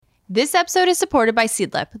This episode is supported by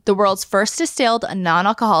Seedlip, the world's first distilled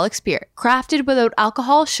non-alcoholic spirit. Crafted without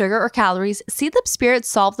alcohol, sugar, or calories, Seedlip spirits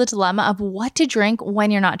solve the dilemma of what to drink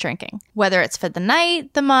when you're not drinking, whether it's for the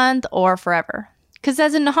night, the month, or forever. Because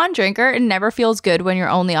as a non-drinker, it never feels good when your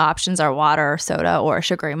only options are water, soda, or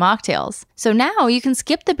sugary mocktails. So now you can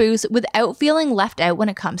skip the booze without feeling left out when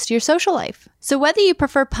it comes to your social life. So whether you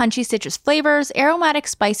prefer punchy citrus flavors, aromatic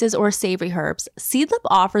spices, or savory herbs, Seedlip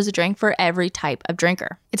offers a drink for every type of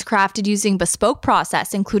drinker. It's crafted using bespoke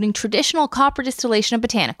process, including traditional copper distillation of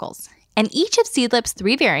botanicals. And each of Seedlip's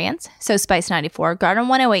 3 variants, so Spice 94, Garden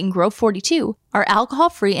 108, and Grove 42, are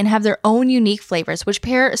alcohol-free and have their own unique flavors, which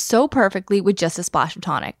pair so perfectly with just a splash of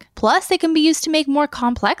tonic. Plus, they can be used to make more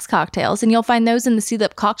complex cocktails, and you'll find those in the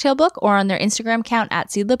Seedlip cocktail book or on their Instagram account at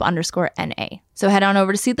Seedlip_NA. So head on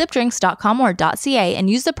over to seedlipdrinks.com or .ca and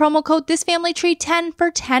use the promo code ThisFamilyTree10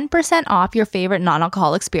 for 10% off your favorite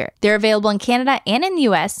non-alcoholic spirit. They're available in Canada and in the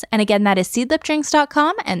US, and again, that is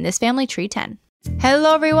seedlipdrinks.com and ThisFamilyTree10.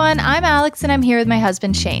 Hello everyone, I'm Alex and I'm here with my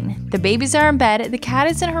husband Shane. The babies are in bed, the cat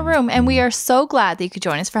is in her room, and we are so glad that you could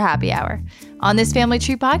join us for happy hour. On This Family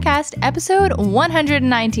Tree podcast, episode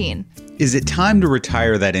 119. Is it time to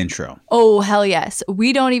retire that intro? Oh, hell yes.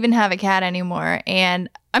 We don't even have a cat anymore, and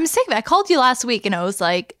I'm sick of it. I called you last week and I was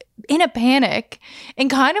like in a panic and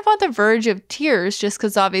kind of on the verge of tears just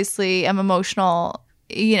because obviously I'm emotional,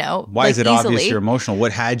 Why is it easily obvious you're emotional?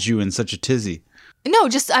 What had you in such a tizzy? No,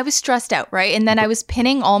 just I was stressed out, right? And then I was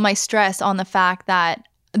pinning all my stress on the fact that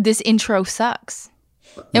this intro sucks.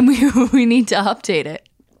 And we need to update it.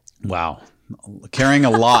 Wow. Carrying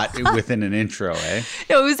a lot within an intro, eh?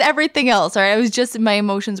 No, it was everything else, right? My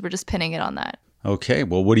emotions were just pinning it on that. Okay.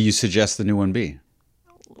 Well, what do you suggest the new one be?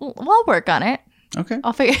 Well, I'll work on it. Okay.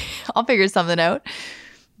 I'll figure something out.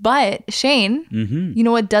 But Shane, You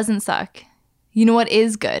know what doesn't suck? You know what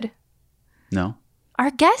is good? No.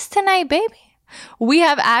 Our guest tonight, baby. We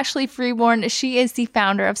have Ashley Freeborn. She is the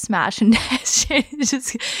founder of Smash and Dash. She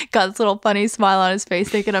just got this little funny smile on his face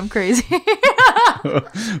thinking I'm crazy. Well,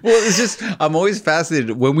 it's just, I'm always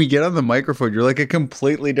fascinated. When we get on the microphone, you're like a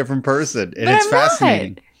completely different person. And it's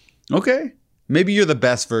fascinating. Okay. Maybe you're the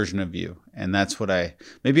best version of you. And that's what I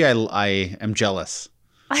am jealous.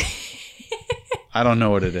 I don't know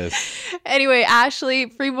what it is. Anyway, Ashley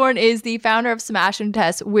Freeborn is the founder of Smash and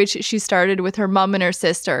Test, which she started with her mom and her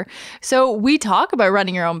sister. So we talk about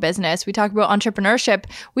running your own business. We talk about entrepreneurship.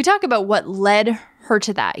 We talk about what led her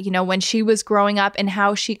to that, when she was growing up and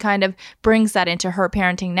how she kind of brings that into her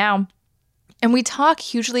parenting now. And we talk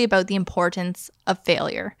hugely about the importance of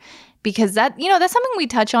failure. Because that's something we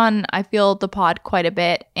touch on, I feel, the pod quite a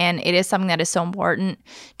bit. And it is something that is so important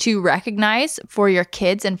to recognize for your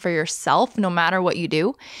kids and for yourself, no matter what you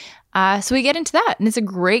do. So we get into that. And it's a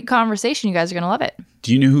great conversation. You guys are going to love it.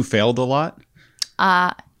 Do you know who failed a lot?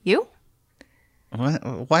 You?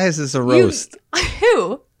 What? Why is this a roast?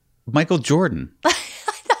 Who? Michael Jordan. I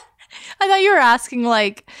thought you were asking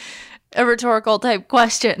like a rhetorical type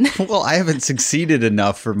question. Well, I haven't succeeded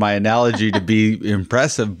enough for my analogy to be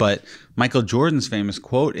impressive, but Michael Jordan's famous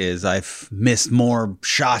quote is, I've missed more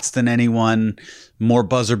shots than anyone, more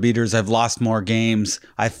buzzer beaters, I've lost more games,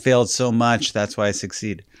 I've failed so much, that's why I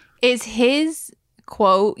succeed. Is his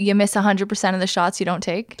quote, you miss 100% of the shots you don't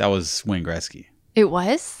take? That was Wayne Gretzky. It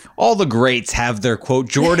was? All the greats have their quote.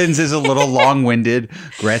 Jordan's is a little long-winded.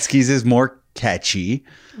 Gretzky's is more catchy.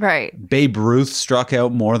 Right. Babe Ruth struck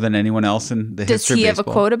out more than anyone else in the history of baseball. Does he have a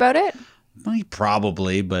quote about it? Well,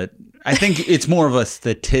 probably, but I think it's more of a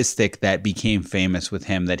statistic that became famous with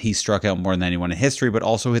him, that he struck out more than anyone in history, but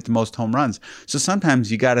also hit the most home runs. So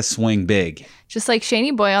sometimes you got to swing big. Just like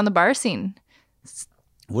Shaney Boy on the bar scene.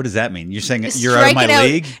 What does that mean? You're saying you're out of my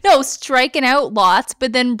league? No, striking out lots,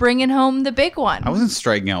 but then bringing home the big one. I wasn't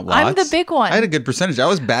striking out lots. I'm the big one. I had a good percentage. I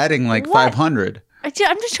was batting like 500. I'm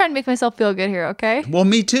just trying to make myself feel good here, okay? Well,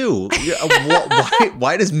 me too.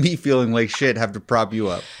 Why does me feeling like shit have to prop you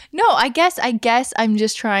up? No, I guess I'm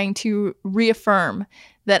just trying to reaffirm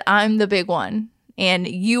that I'm the big one and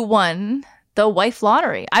you won the wife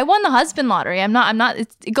lottery. I won the husband lottery. I'm not.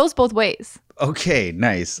 It goes both ways. Okay,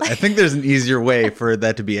 nice. I think there's an easier way for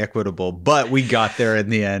that to be equitable, but we got there in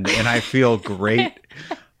the end, and I feel great.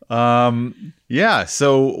 Yeah.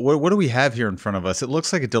 So what do we have here in front of us? It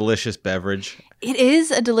looks like a delicious beverage. It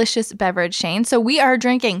is a delicious beverage, Shane. So we are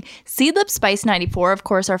drinking Seedlip Spice 94, of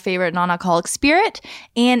course, our favorite non-alcoholic spirit,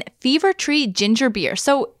 and Fever Tree Ginger Beer.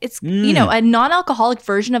 So it's, a non-alcoholic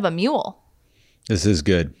version of a mule. This is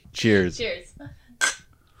good. Cheers. Cheers.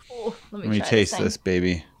 Oh, let me taste this,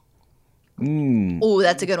 baby. Oh,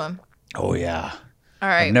 that's a good one. Oh, yeah. All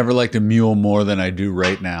right. I've never liked a mule more than I do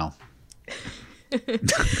right now. All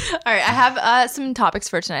right, I have some topics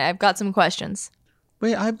for tonight. I've got some questions.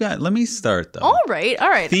 Wait, let me start though. All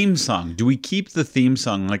right. Theme song. Do we keep the theme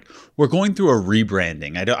song? Like, we're going through a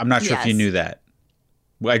rebranding. I'm not sure if you knew that.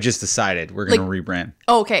 I just decided we're going to rebrand.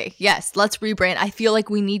 Okay, yes, let's rebrand. I feel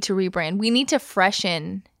like we need to rebrand. We need to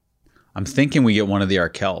freshen. I'm thinking we get one of the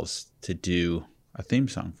Arkells to do a theme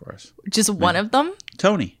song for us. Just one of them?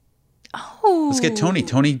 Tony. Oh. Let's get Tony.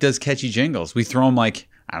 Tony does catchy jingles. We throw him like,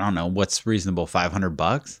 I don't know, what's reasonable,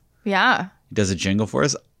 $500? Yeah. He does a jingle for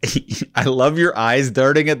us. I love your eyes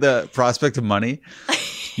darting at the prospect of money.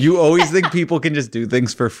 You always think people can just do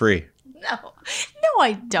things for free. No,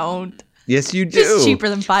 I don't. Yes, you do. Just cheaper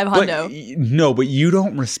than $500. No, but you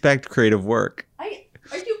don't respect creative work. Are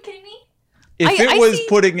you kidding me? If it was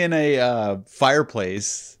putting in a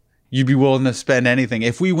fireplace, you'd be willing to spend anything.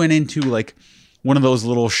 If we went into like one of those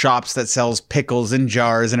little shops that sells pickles in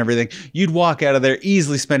jars and everything, you'd walk out of there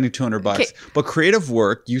easily spending $200. Okay. But creative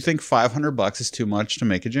work, you think $500 is too much to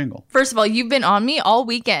make a jingle. First of all, you've been on me all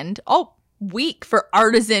week for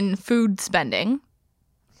artisan food spending.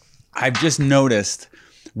 I've just noticed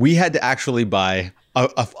we had to actually buy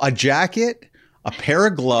a jacket, a pair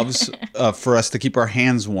of gloves for us to keep our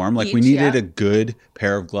hands warm. Like we needed a good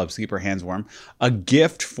pair of gloves to keep our hands warm. A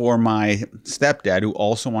gift for my stepdad who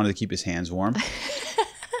also wanted to keep his hands warm.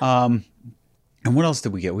 And what else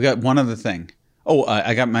did we get? We got one other thing. Oh,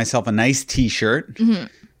 I got myself a nice T-shirt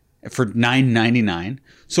for $9.99.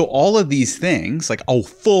 So all of these things, like a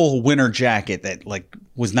full winter jacket that like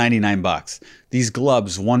was $99. These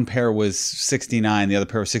gloves, one pair was $69, the other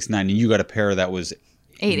pair was $69, and you got a pair that was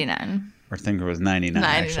 $89. I think it was $99.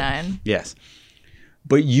 $99. Actually. Yes.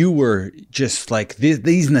 But you were just like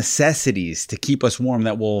these necessities to keep us warm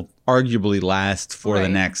that will arguably last for the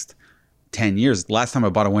next 10 years. The last time I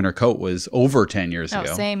bought a winter coat was over 10 years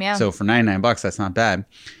ago. Same, yeah. So for $99, that's not bad.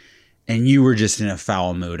 And you were just in a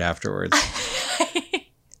foul mood afterwards.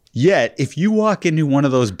 Yet, if you walk into one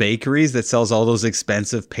of those bakeries that sells all those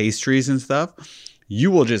expensive pastries and stuff, you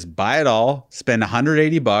will just buy it all, spend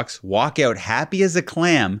 $180, walk out happy as a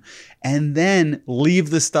clam, and then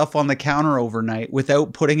leave the stuff on the counter overnight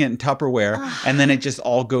without putting it in Tupperware. And then it just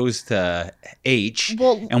all goes to H,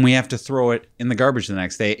 and we have to throw it in the garbage the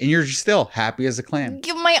next day. And you're still happy as a clam.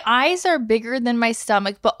 My eyes are bigger than my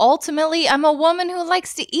stomach, but ultimately I'm a woman who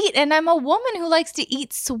likes to eat, and I'm a woman who likes to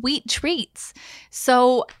eat sweet treats.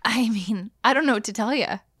 So, I mean, I don't know what to tell you.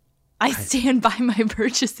 I stand by my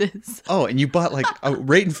purchases. Oh, and you bought like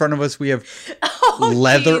right in front of us, we have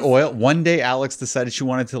leather oil. One day Alex decided she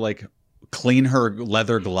wanted to like clean her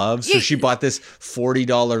leather gloves. So she bought this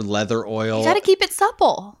 $40 leather oil. You got to keep it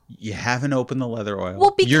supple. You haven't opened the leather oil.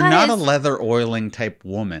 Well, because you're not a leather oiling type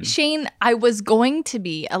woman. Shane, I was going to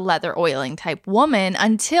be a leather oiling type woman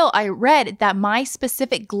until I read that my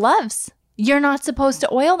specific gloves, you're not supposed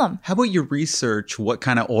to oil them. How about you research what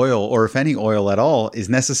kind of oil, or if any oil at all, is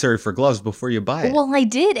necessary for gloves before you buy it? Well, I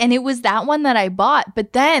did, and it was that one that I bought.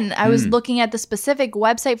 But then I was looking at the specific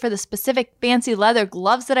website for the specific fancy leather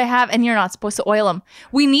gloves that I have, and you're not supposed to oil them.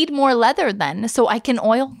 We need more leather then, so I can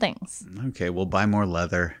oil things. Okay, we'll buy more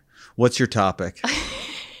leather. What's your topic?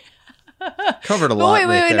 Covered a lot.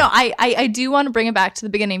 Wait. No, I do want to bring it back to the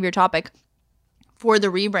beginning of your topic for the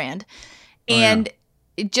rebrand. And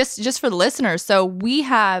just for the listeners, so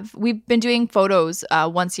we've been doing photos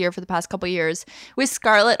once a year for the past couple of years with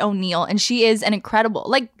Scarlett O'Neill, and she is an incredible,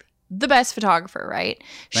 like the best photographer, right?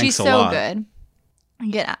 She's so good.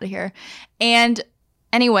 Get out of here. And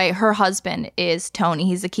anyway, her husband is Tony.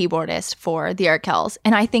 He's the keyboardist for the Arkells,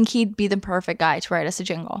 and I think he'd be the perfect guy to write us a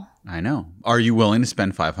jingle. I know. Are you willing to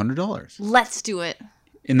spend $500? Let's do it.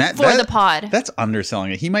 In that for the pod. That's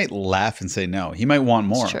underselling it. He might laugh and say no. He might want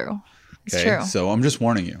more. It's true. It's true. So I'm just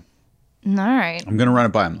warning you. All right. I'm going to run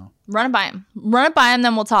it by him, though. Run it by him,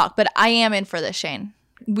 then we'll talk. But I am in for this, Shane.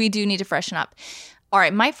 We do need to freshen up. All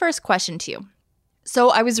right, my first question to you.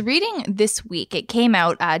 So I was reading this week. It came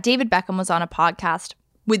out. David Beckham was on a podcast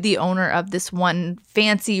with the owner of this one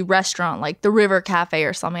fancy restaurant, like the River Cafe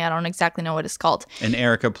or something. I don't exactly know what it's called. And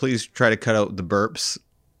Erica, please try to cut out the burps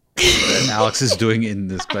that Alex is doing in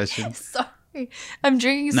this question. Sorry. I'm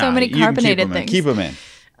drinking so many carbonated things. Keep them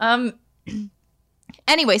in.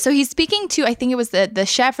 Anyway, so he's speaking to, I think it was the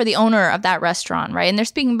chef or the owner of that restaurant, right? And they're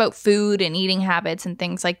speaking about food and eating habits and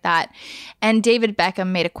things like that. And David Beckham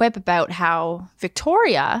made a quip about how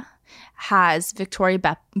Victoria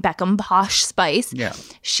Beckham Posh Spice. Yeah.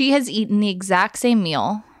 She has eaten the exact same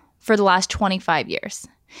meal for the last 25 years.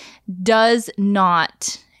 Does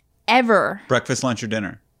not ever. Breakfast, lunch, or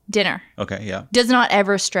dinner? Dinner. Okay, yeah. Does not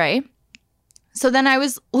ever stray. So then I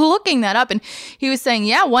was looking that up and he was saying,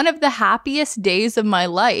 yeah, one of the happiest days of my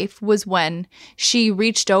life was when she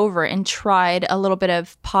reached over and tried a little bit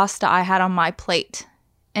of pasta I had on my plate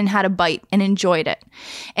and had a bite and enjoyed it.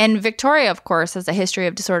 And Victoria, of course, has a history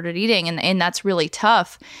of disordered eating and that's really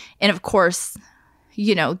tough. And of course,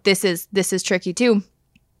 you know, this is tricky too.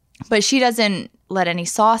 But she doesn't let any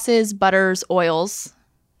sauces, butters, oils,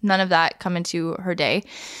 none of that come into her day.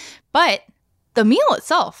 But the meal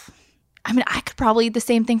itself, I mean, I could probably eat the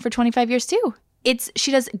same thing for 25 years too.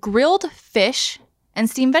 She does grilled fish and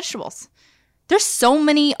steamed vegetables. There's so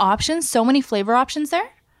many options, so many flavor options there.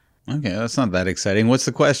 Okay, that's not that exciting. What's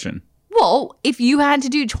the question? Well, if you had to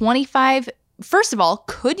do 25, first of all,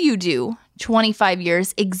 could you do 25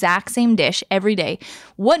 years, exact same dish every day?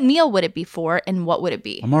 What meal would it be for and what would it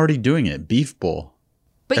be? I'm already doing it. Beef bowl.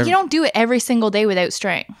 But you don't do it every single day without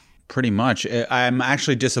straying. Pretty much. I'm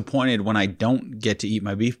actually disappointed when I don't get to eat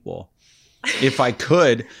my beef bowl. If I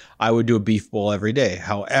could, I would do a beef bowl every day.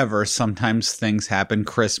 However, sometimes things happen,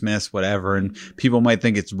 Christmas, whatever, and people might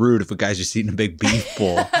think it's rude if a guy's just eating a big beef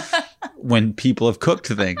bowl when people have cooked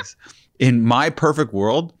things. In my perfect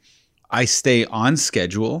world, I stay on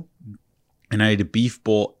schedule and I eat a beef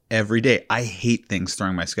bowl every day. I hate things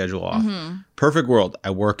throwing my schedule off. Mm-hmm. Perfect world. I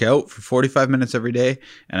work out for 45 minutes every day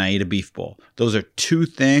and I eat a beef bowl. Those are two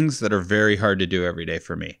things that are very hard to do every day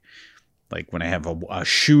for me. Like when I have a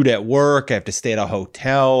shoot at work, I have to stay at a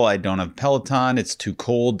hotel, I don't have Peloton, it's too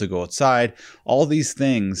cold to go outside. All these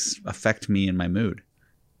things affect me and my mood.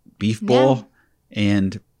 Beef bowl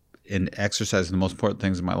and exercise are the most important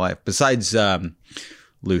things in my life. Besides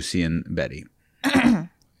Lucy and Betty.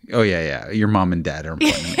 Oh, yeah. Your mom and dad are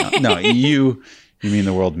important to me. No, you mean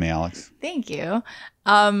the world to me, Alex. Thank you.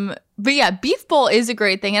 But yeah, beef bowl is a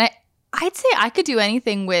great thing. And I'd say I could do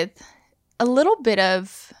anything with a little bit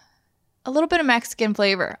of Mexican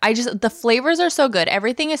flavor. The flavors are so good.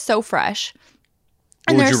 Everything is so fresh.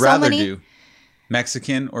 And what would you rather do?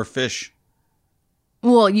 Mexican or fish?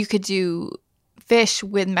 Well, you could do fish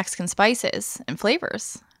with Mexican spices and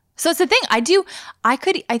flavors. So it's the thing. I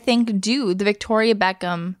think do the Victoria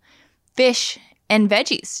Beckham fish and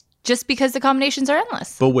veggies just because the combinations are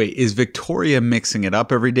endless. But wait, is Victoria mixing it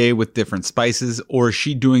up every day with different spices, or is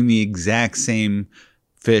she doing the exact same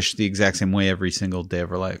fish the exact same way every single day of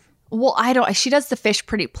her life? Well, she does the fish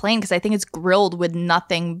pretty plain because I think it's grilled with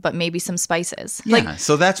nothing but maybe some spices. Yeah,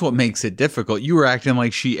 so that's what makes it difficult. You were acting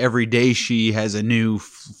like every day she has a new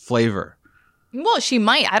flavor. Well, she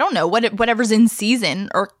might. I don't know. Whatever's in season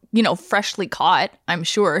or, freshly caught, I'm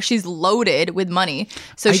sure. She's loaded with money.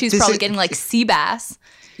 So she's probably getting like sea bass.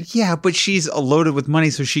 Yeah, but she's loaded with money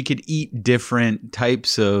so she could eat different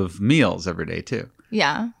types of meals every day too.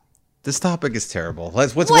 Yeah. This topic is terrible.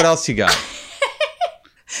 What else you got?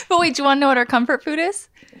 But wait, do you want to know what our comfort food is?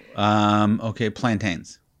 Okay,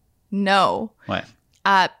 plantains. No. What?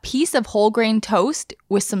 A piece of whole grain toast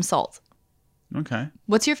with some salt. Okay.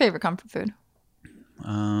 What's your favorite comfort food?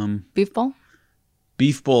 Beef bowl?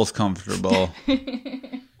 Beef bowl is comfortable.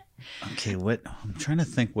 Okay, what? I'm trying to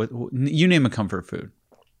think. What you name a comfort food.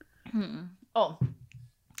 Oh,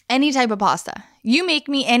 any type of pasta. You make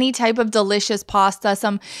me any type of delicious pasta,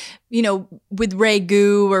 some, with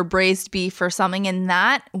ragu or braised beef or something, and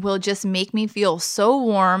that will just make me feel so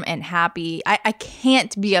warm and happy. I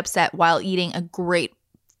can't be upset while eating a great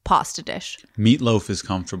pasta dish. Meatloaf is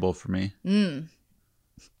comfortable for me.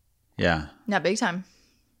 Yeah. Not big time.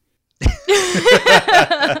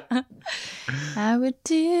 I would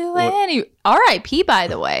do any. R.I.P. by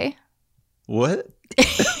the way. What?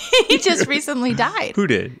 He just recently died. Who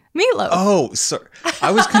did? Meatloaf. Oh, sorry.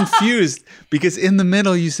 I was confused because in the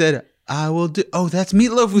middle you said, I will do. Oh, that's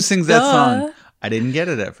Meatloaf who sings that song. I didn't get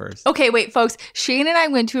it at first. Okay, wait, folks. Shane and I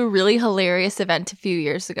went to a really hilarious event a few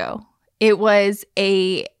years ago. It was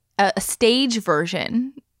a stage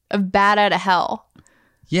version of Bat Out of Hell.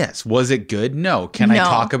 Yes. Was it good? No. Can I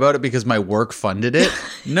talk about it because my work funded it?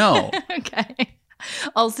 No. Okay.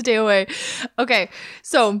 I'll stay away. Okay.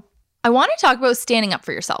 So I want to talk about standing up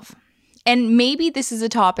for yourself. And maybe this is a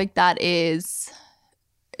topic that is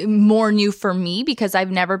more new for me because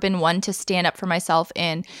I've never been one to stand up for myself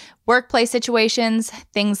in workplace situations,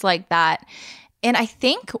 things like that. And I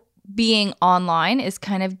think being online is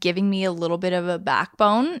kind of giving me a little bit of a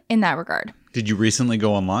backbone in that regard. Did you recently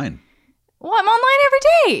go online? Well, I'm online every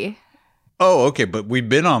day. Oh, okay. But we've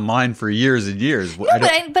been online for years and years. No,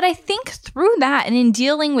 but I think through that and in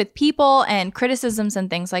dealing with people and criticisms and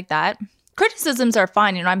things like that, criticisms are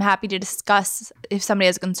fine. I'm happy to discuss if somebody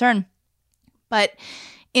has a concern. But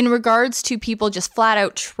in regards to people just flat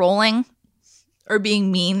out trolling or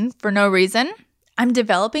being mean for no reason, I'm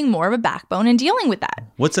developing more of a backbone and dealing with that.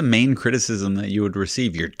 What's a main criticism that you would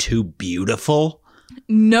receive? You're too beautiful?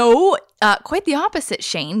 No, quite the opposite,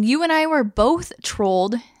 Shane. You and I were both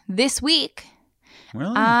trolled this week.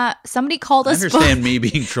 Really? Somebody called us. I understand me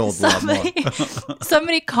being trolled a lot more.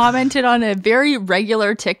 Somebody commented on a very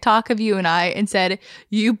regular TikTok of you and I and said,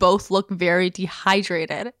 you both look very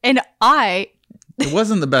dehydrated. And it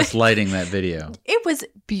wasn't the best lighting, that video. It was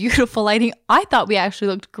beautiful lighting. I thought we actually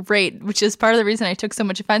looked great, which is part of the reason I took so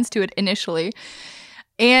much offense to it initially.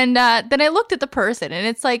 And then I looked at the person and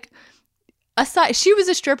it's like, she was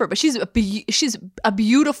a stripper, but she's a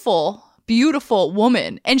beautiful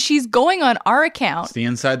woman, and she's going on our account. It's the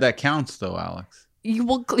inside that counts, though, Alex.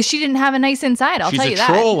 Well, she didn't have a nice inside, I'll tell you that.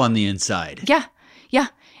 She's a troll on the inside. Yeah.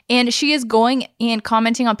 And she is going and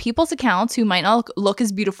commenting on people's accounts who might not look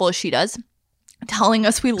as beautiful as she does, telling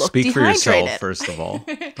us we look dehydrated. Speak for yourself, first of all.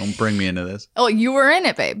 Don't bring me into this. Oh, you were in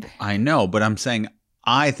it, babe. I know, but I'm saying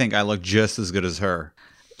I think I look just as good as her.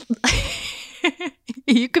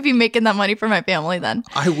 You could be making that money for my family then.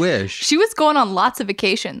 I wish. She was going on lots of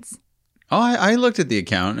vacations. Oh, I looked at the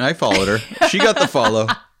account and I followed her. She got the follow.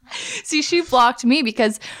 See, she blocked me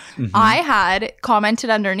because I had commented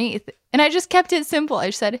underneath and I just kept it simple. I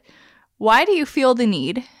said, why do you feel the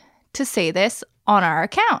need to say this on our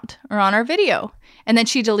account or on our video? And then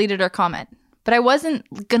she deleted her comment, but I wasn't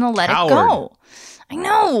going to let it go. I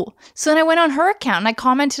know. So then I went on her account and I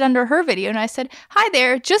commented under her video and I said, hi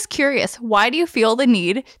there, just curious, why do you feel the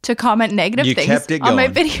need to comment negative things on my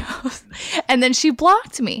videos? And then she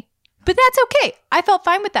blocked me. But that's okay. I felt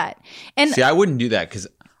fine with that. And see, I wouldn't do that because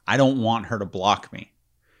I don't want her to block me.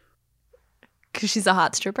 Because she's a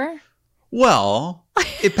hot stripper? Well,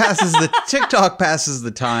 TikTok passes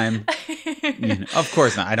the time. Of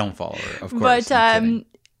course not. I don't follow her. Of course. But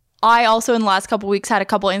I also in the last couple of weeks had a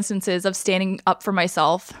couple instances of standing up for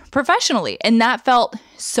myself professionally. And that felt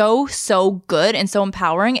so good and so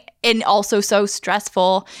empowering and also so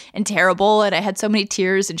stressful and terrible. And I had so many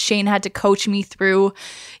tears and Shane had to coach me through,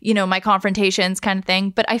 my confrontations kind of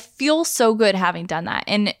thing. But I feel so good having done that.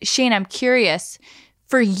 And Shane, I'm curious,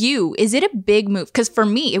 for you, is it a big move? Because for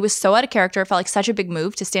me, it was so out of character. It felt like such a big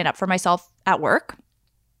move to stand up for myself at work.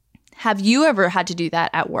 Have you ever had to do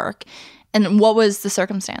that at work? And what was the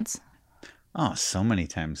circumstance? Oh, so many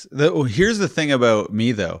times. Here's the thing about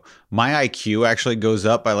me, though. My IQ actually goes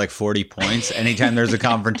up by like 40 points anytime there's a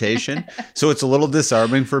confrontation. So it's a little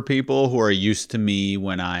disarming for people who are used to me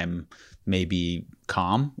when I'm maybe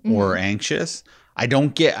calm or anxious. I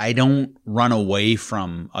don't run away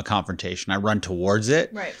from a confrontation. I run towards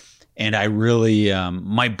it. Right. And I really,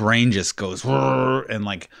 my brain just goes and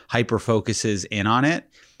like hyper focuses in on it.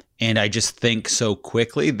 And I just think so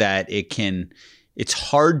quickly that it's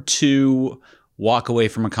hard to walk away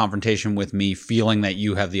from a confrontation with me feeling that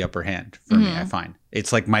you have the upper hand for me, I find.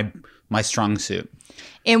 It's like my strong suit.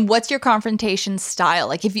 And what's your confrontation style?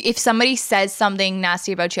 Like if somebody says something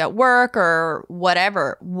nasty about you at work or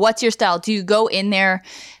whatever, what's your style? Do you go in there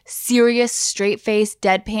serious, straight-faced,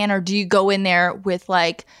 deadpan, or do you go in there with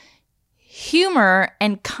like humor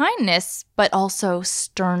and kindness, but also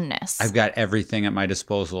sternness? I've got everything at my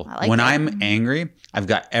disposal. When I'm angry, I've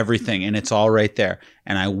got everything and it's all right there.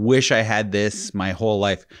 And I wish I had this my whole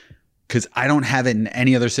life because I don't have it in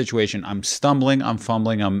any other situation. I'm stumbling, I'm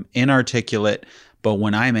fumbling, I'm inarticulate. But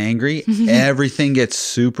when I'm angry, everything gets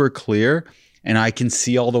super clear and I can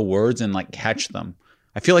see all the words and like catch them.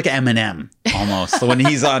 I feel like Eminem almost. So when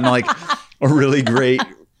he's on like a really great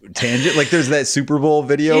tangent, like there's that Super Bowl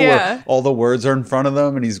video where all the words are in front of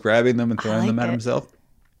them and he's grabbing them and throwing them at himself.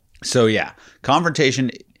 So yeah,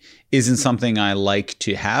 confrontation isn't something I like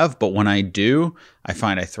to have, but when I do, I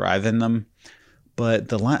find I thrive in them.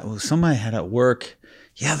 But somebody I had at work,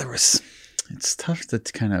 it's tough to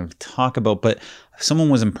kind of talk about, but someone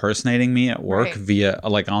was impersonating me at work via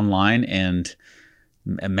like online and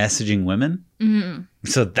messaging women. Mm-hmm.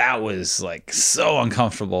 So that was like so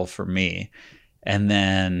uncomfortable for me.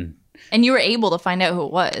 And you were able to find out who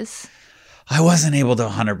it was. I wasn't able to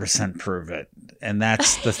 100% prove it. And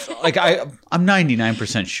that's I'm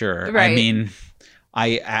 99% sure. Right. I mean,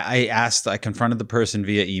 I confronted the person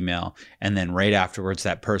via email, and then right afterwards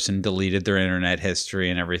that person deleted their internet history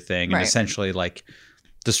and everything and essentially like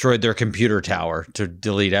destroyed their computer tower to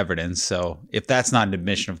delete evidence. So if that's not an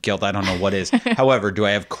admission of guilt, I don't know what is. However, do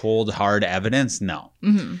I have cold, hard evidence? No.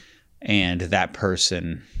 Mm-hmm. And that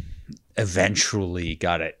person eventually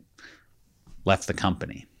left the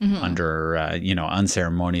company under,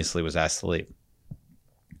 unceremoniously was asked to leave.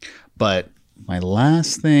 But my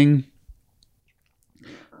last thing,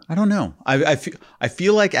 I don't know. I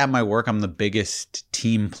feel like at my work, I'm the biggest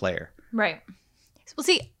team player. Right. Well,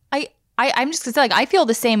 see, I'm just gonna say, like, I feel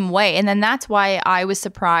the same way. And then that's why I was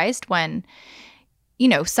surprised when, you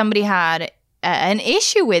know, somebody had an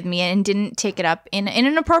issue with me and didn't take it up in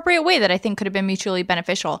an appropriate way that I think could have been mutually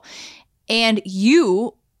beneficial. And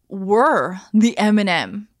you were the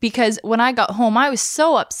M&M, because when I got home, I was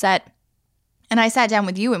so upset. And I sat down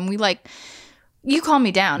with you and you calmed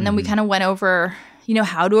me down. And then we kind of went over, you know,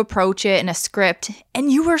 how to approach it in a script.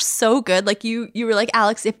 And you were so good. Like you were like,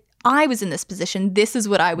 Alex, if I was in this position, this is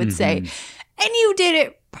what I would say. And you did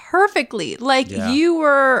it perfectly. Like you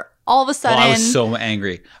were all of a sudden. Well, I was so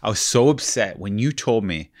angry. I was so upset when you told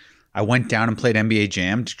me. I went down and played NBA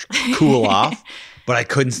Jam to cool off, but I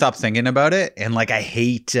couldn't stop thinking about it. And like, I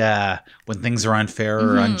hate when things are unfair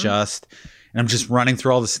or unjust. And I'm just running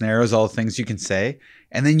through all the scenarios, all the things you can say.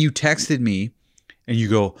 And then you texted me and you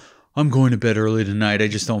go, I'm going to bed early tonight. I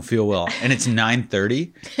just don't feel well. And it's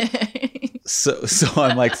 9:30. So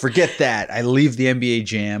I'm like, forget that. I leave the NBA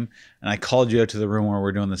Jam and I called you out to the room where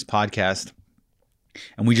we're doing this podcast.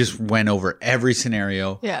 And we just went over every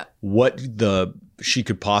scenario. Yeah. What she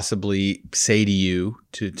could possibly say to you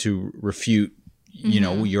to refute, you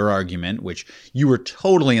know, your argument, which you were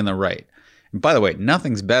totally in the right. And by the way,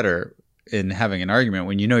 nothing's better in having an argument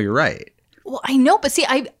when you know you're right. Well, I know, but see,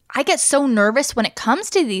 I get so nervous when it comes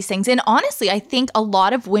to these things. And honestly, I think a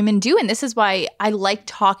lot of women do. And this is why I like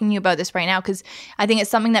talking to you about this right now, because I think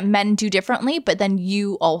it's something that men do differently, but then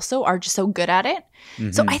you also are just so good at it.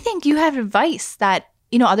 So I think you have advice that,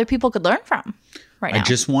 you know, other people could learn from right now. I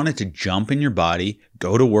just wanted to jump in your body,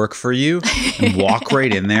 go to work for you, and walk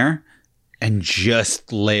right in there and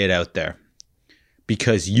just lay it out there,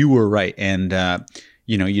 because you were right. And,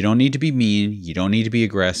 you know, you don't need to be mean. You don't need to be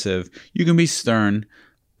aggressive. You can be stern,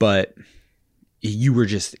 but you were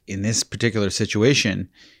just in this particular situation.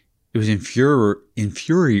 It was say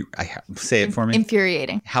it for me.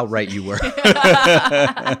 Infuriating. How right you were.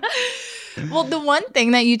 Well, the one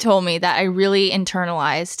thing that you told me that I really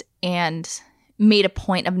internalized and made a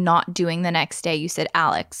point of not doing the next day, you said,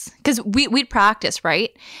 Alex, because we'd practice,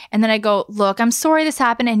 right? And then I go, look, I'm sorry this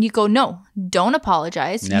happened. And you go, no, don't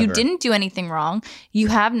apologize. Never. You didn't do anything wrong. You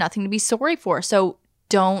have nothing to be sorry for. So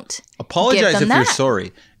don't apologize if you're you're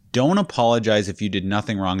sorry. Don't apologize if you did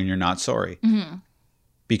nothing wrong and you're not sorry,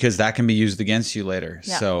 because that can be used against you later.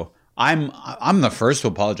 Yeah. So I'm the first to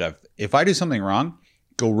apologize. If I do something wrong,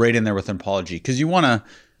 go right in there with an apology, because you want to,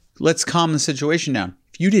 let's calm the situation down.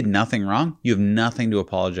 If you did nothing wrong, you have nothing to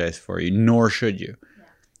apologize for, you, nor should you. Yeah.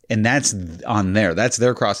 And that's on there. That's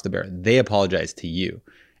their cross to bear. They apologize to you,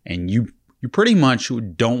 and you pretty much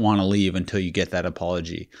don't want to leave until you get that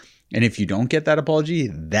apology. And if you don't get that apology,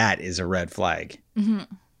 that is a red flag.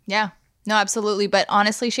 Yeah, no, absolutely. But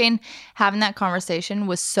honestly, Shane, having that conversation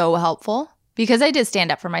was so helpful, because I did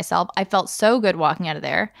stand up for myself. I felt so good walking out of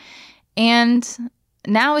there. And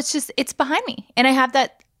now it's behind me. And I have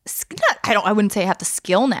that, I wouldn't say I have the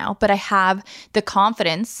skill now, but I have the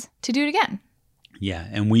confidence to do it again. Yeah.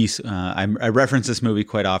 And I reference this movie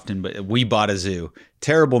quite often, but We Bought a Zoo.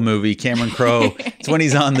 Terrible movie. Cameron Crowe. It's when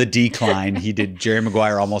he's on the decline. He did Jerry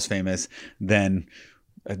Maguire, Almost Famous. Then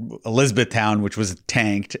Elizabethtown, which was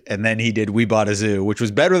tanked. And then he did We Bought a Zoo, which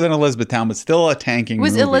was better than Elizabethtown, but still a tanking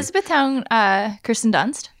movie. Was Elizabethtown Kirsten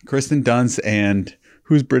Dunst? Kirsten Dunst and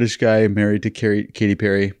who's British guy married to Katy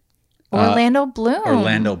Perry? Orlando Bloom.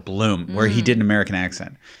 Orlando Bloom, where he did an American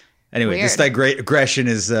accent. Anyway, Weird. This digression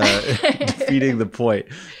is defeating the point.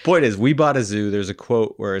 Point is, We Bought a Zoo. There's a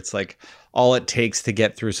quote where it's like, all it takes to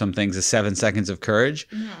get through some things is 7 seconds of courage.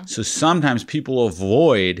 So sometimes people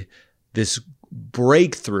avoid this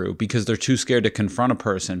breakthrough because they're too scared to confront a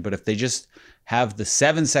person. But if they just have the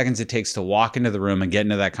 7 seconds it takes to walk into the room and get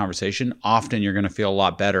into that conversation, often you're going to feel a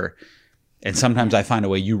lot better. And sometimes I find a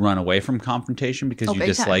way you run away from confrontation because you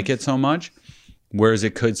dislike it so much, whereas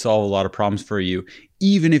it could solve a lot of problems for you,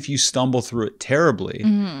 even if you stumble through it terribly,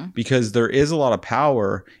 because there is a lot of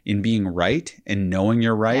power in being right and knowing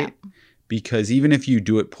you're right, because even if you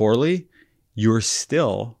do it poorly, you're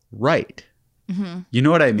still right. You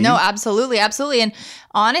know what I mean? No, absolutely. Absolutely. And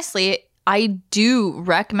honestly, I do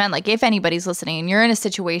recommend, like, if anybody's listening and you're in a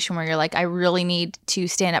situation where you're like, I really need to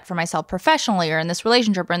stand up for myself professionally or in this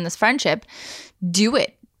relationship or in this friendship, do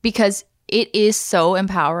it, because it is so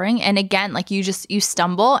empowering. And again, like, you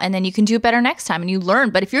stumble and then you can do it better next time and you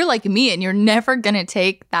learn. But if you're like me and you're never going to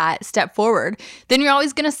take that step forward, then you're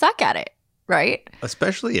always going to suck at it, right?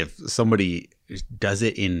 Especially if somebody does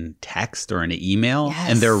it in text or in an email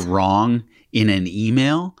and they're wrong in an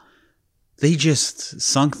email. They just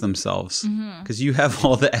sunk themselves because you have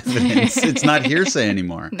all the evidence. It's not hearsay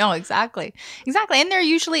anymore. No, exactly. Exactly. And they're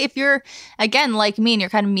usually, if you're, again, like me and you're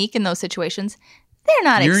kind of meek in those situations, They're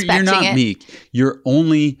not expecting You're not it. meek.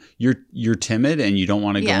 You're timid and you don't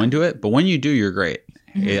want to go into it. But when you do, you're great.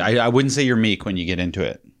 Mm-hmm. I wouldn't say you're meek when you get into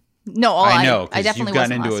it. No, I know. I definitely you've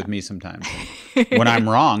gotten wasn't into it with me sometimes. When I'm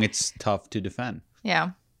wrong, it's tough to defend.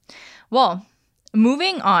 Yeah. Well,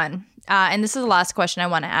 moving on. And this is the last question I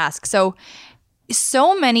want to ask. So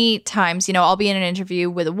many times, I'll be in an interview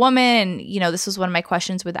with a woman. And, this was one of my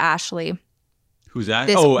questions with Ashley. Who's that?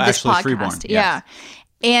 Ashley podcast. Freeborn. Yes. Yeah.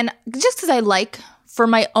 And just because I like for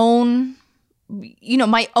my own,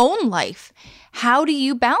 my own life, how do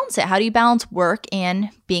you balance it? How do you balance work and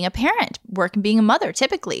being a parent, work and being a mother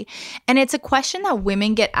typically? And it's a question that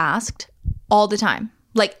women get asked all the time,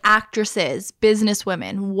 like actresses, business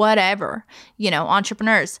women, whatever,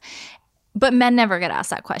 entrepreneurs. But men never get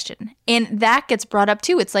asked that question. And that gets brought up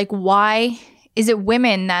too. It's like, why is it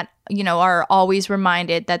women that, are always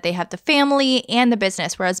reminded that they have the family and the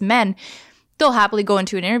business, whereas men, they'll happily go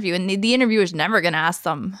into an interview and the interviewer is never going to ask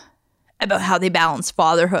them about how they balance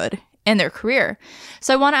fatherhood and their career.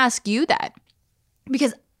 So I want to ask you that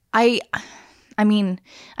because I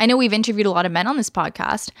know we've interviewed a lot of men on this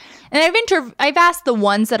podcast, and I've asked the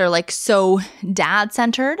ones that are like so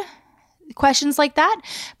dad-centered questions like that,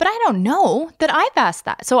 but I don't know that I've asked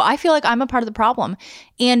that. So I feel like I'm a part of the problem.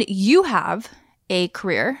 And you have a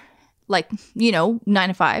career, like, 9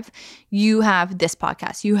 to 5. You have this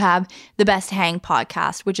podcast. You have the Best Hang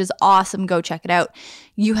podcast, which is awesome. Go check it out.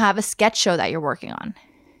 You have a sketch show that you're working on.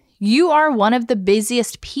 You are one of the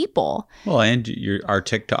busiest people. Well, and our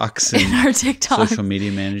TikToks and social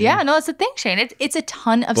media manager. Yeah, no, that's the thing, Shane. It's a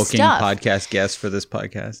ton of Booking stuff. Podcast guests for this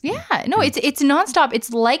podcast. Yeah, no, it's nonstop.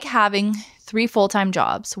 It's like having 3 full-time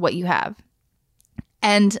jobs, what you have.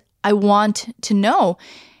 And I want to know,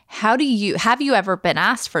 have you ever been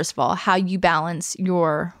asked, first of all, how you balance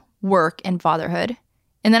your work and fatherhood?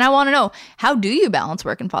 And then I want to know, how do you balance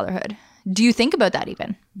work and fatherhood? Do you think about that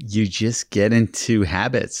even? You just get into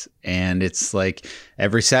habits, and it's like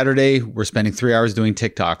every Saturday we're spending 3 hours doing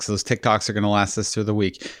TikToks. Those TikToks are going to last us through the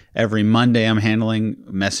week. Every Monday I'm handling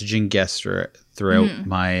messaging guests throughout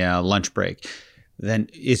my lunch break. Then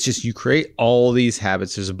it's just, you create all these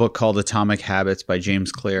habits. There's a book called Atomic Habits by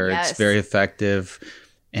James Clear. Yes. It's very effective.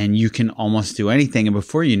 And you can almost do anything. And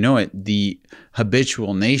before you know it, the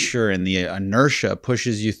habitual nature and the inertia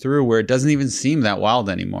pushes you through where it doesn't even seem that wild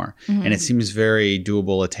anymore. Mm-hmm. And it seems very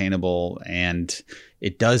doable, attainable. And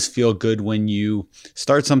it does feel good when you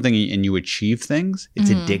start something and you achieve things. It's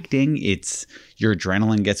addicting. Your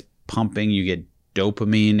adrenaline gets pumping. You get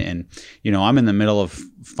dopamine. And, I'm in the middle of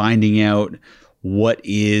finding out what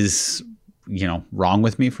is, wrong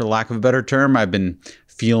with me, for lack of a better term. I've been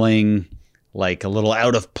feeling like a little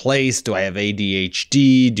out of place. Do I have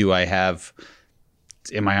ADHD?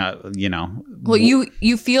 Well,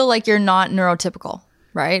 you feel like you're not neurotypical,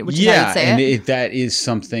 right? Which is how you'd say it. That is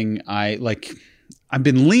something I've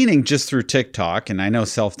been leaning just through TikTok, and I know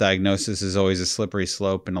self-diagnosis is always a slippery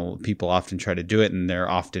slope, and people often try to do it, and they're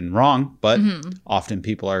often wrong, but often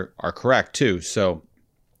people are correct too. So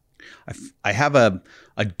I have a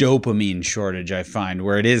dopamine shortage, I find,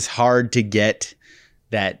 where it is hard to get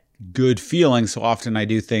that good feeling. So often I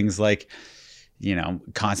do things like,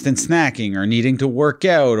 constant snacking or needing to work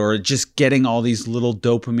out or just getting all these little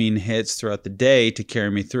dopamine hits throughout the day to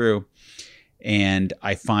carry me through. And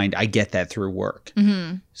I find I get that through work.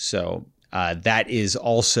 Mm-hmm. So that is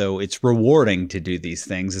also, it's rewarding to do these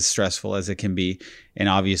things, as stressful as it can be. And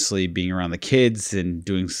obviously being around the kids and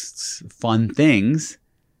doing fun things.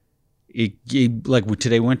 Like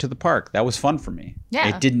today we went to the park. That was fun for me. Yeah.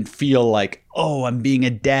 It didn't feel like, oh, I'm being a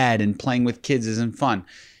dad and playing with kids isn't fun.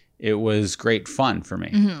 It was great fun for me.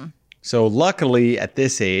 Mm-hmm. So luckily at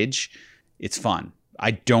this age, it's fun.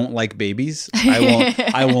 I don't like babies.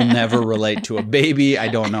 I will never relate to a baby. I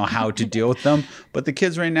don't know how to deal with them. But the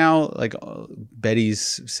kids right now, like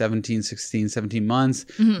Betty's 17 months,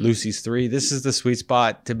 Lucy's 3. This is the sweet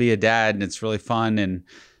spot to be a dad, and it's really fun, and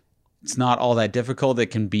it's not all that difficult. It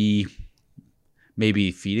can be,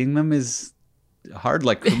 maybe feeding them is hard.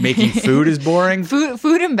 Like making food is boring.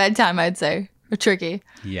 Food and bedtime, I'd say, are tricky.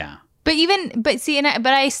 Yeah. But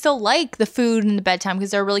I still like the food and the bedtime because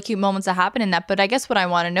there are really cute moments that happen in that. But I guess what I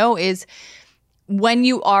want to know is when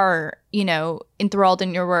you are, enthralled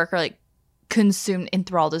in your work, or like consumed,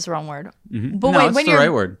 enthralled is the wrong word. Mm-hmm. But no, it's the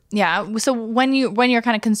right word. Yeah. So when you're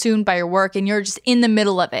kind of consumed by your work and you're just in the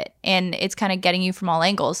middle of it and it's kind of getting you from all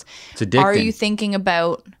angles, it's addicting. Are you thinking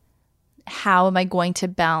about, how am I going to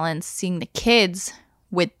balance seeing the kids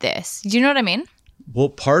with this? Do you know what I mean? Well,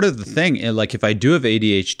 part of the thing, like if I do have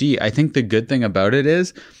ADHD, I think the good thing about it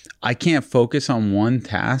is I can't focus on one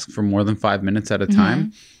task for more than 5 minutes at a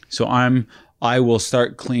time. So I'm I will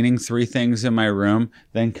start cleaning 3 things in my room,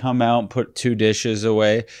 then come out, put 2 dishes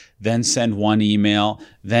away, then send 1 email,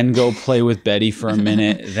 then go play with Betty for a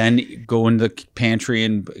minute, then go into the pantry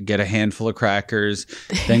and get a handful of crackers,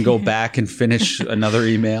 then go back and finish another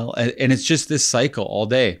email. And it's just this cycle all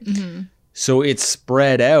day. Mm-hmm. So it's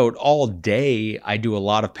spread out all day. I do a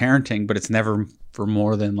lot of parenting, but it's never for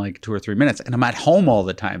more than like 2 or 3 minutes. And I'm at home all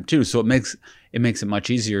the time too. So it makes it much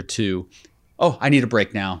easier to, oh, I need a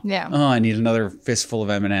break now. Yeah. Oh, I need another fistful of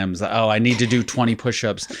M&Ms. Oh, I need to do 20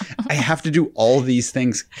 push-ups. I have to do all these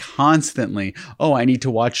things constantly. Oh, I need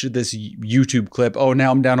to watch this YouTube clip. Oh,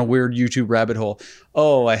 now I'm down a weird YouTube rabbit hole.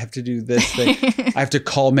 Oh, I have to do this thing. I have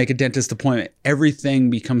to make a dentist appointment.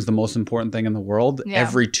 Everything becomes the most important thing in the world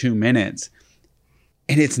every 2 minutes.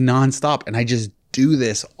 And it's nonstop. And I just do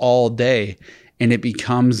this all day. And it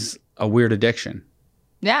becomes a weird addiction.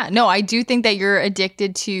 Yeah. No, I do think that you're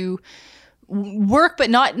addicted to work, but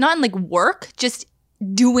not in like work, just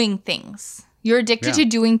doing things. You're addicted to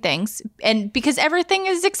doing things, and because everything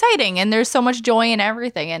is exciting and there's so much joy in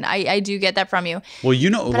everything, and I do get that from you. Well, you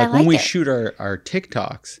know, like when we shoot our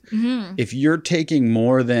TikToks, if you're taking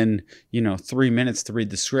more than 3 minutes to read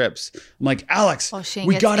the scripts, I'm like, Alex,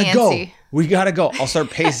 we gotta go. We gotta go. I'll start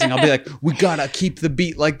pacing. I'll be like, we gotta keep the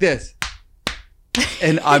beat like this.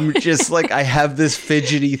 And I'm just like, I have this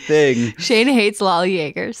fidgety thing. Shane hates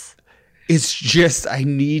lollygaggers. It's just, I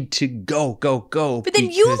need to go. But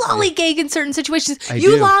then you lollygag in certain situations.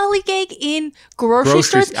 You lollygag in grocery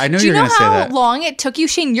stores. I know you're going to say that. Do you know how long it took you,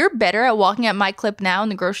 Shane? You're better at walking at my clip now in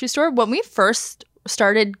the grocery store. When we first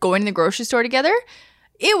started going to the grocery store together,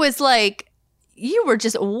 it was like you were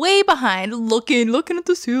just way behind, looking at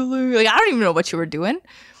the ceiling. Like, I don't even know what you were doing.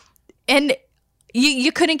 And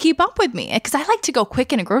you couldn't keep up with me because I like to go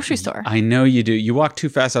quick in a grocery store. I know you do. You walk too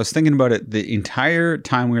fast. I was thinking about it the entire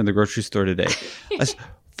time we were in the grocery store today.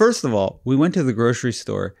 First of all, we went to the grocery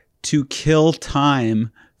store to kill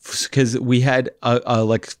time because we had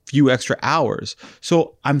a few extra hours.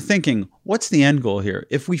 So I'm thinking, what's the end goal here?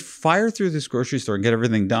 If we fire through this grocery store and get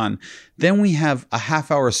everything done, then we have a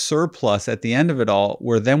half-hour surplus at the end of it all,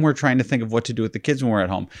 where then we're trying to think of what to do with the kids when we're at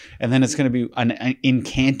home. And then it's going to be an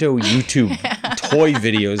Encanto YouTube toy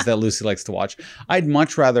videos that Lucy likes to watch. I'd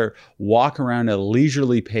much rather walk around at a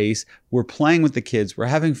leisurely pace. We're playing with the kids. We're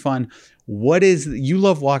having fun. You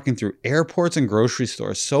love walking through airports and grocery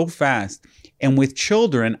stores so fast. And with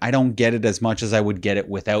children, I don't get it as much as I would get it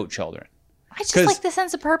without children. I just like the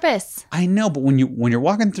sense of purpose. I know, but when you're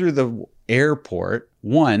walking through the airport,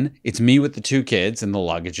 one, it's me with the 2 kids and the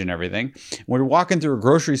luggage and everything. When we're walking through a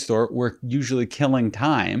grocery store, we're usually killing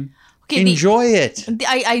time. Okay, enjoy it.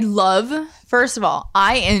 I love, first of all,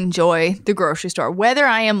 I enjoy the grocery store. Whether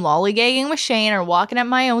I am lollygagging with Shane or walking at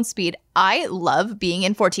my own speed, I love being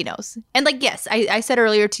in Fortino's. And like, yes, I said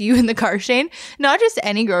earlier to you in the car, Shane, not just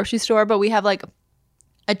any grocery store, but we have like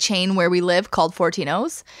a chain where we live called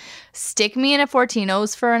Fortino's. Stick me in a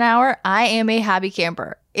Fortino's for an hour, I am a happy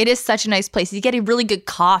camper. It is such a nice place. You get a really good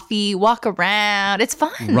coffee, walk around. It's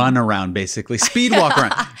fun. Run around, basically. Speed walk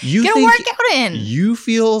around. Get a workout in. You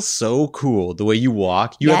feel so cool the way you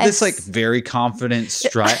walk. You have this like very confident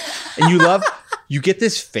stride. And you get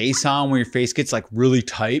this face on where your face gets like really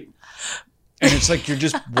tight. And it's like you're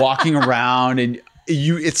just walking around and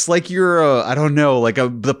it's like you're I don't know, like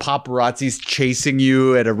the paparazzi's chasing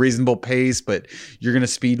you at a reasonable pace, but you're going to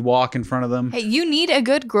speed walk in front of them. Hey, you need a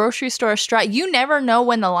good grocery store stride. You never know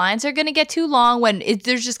when the lines are going to get too long, when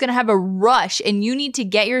there's just going to have a rush, and you need to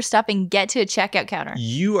get your stuff and get to a checkout counter.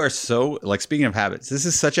 You are so, like, speaking of habits, this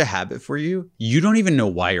is such a habit for you. You don't even know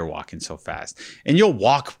why you're walking so fast. And you'll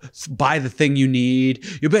walk by the thing you need.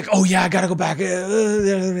 You'll be like, oh yeah, I got to go back.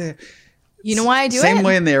 You know why I do it? Same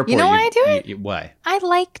way in the airport. You know why I do it? Why? I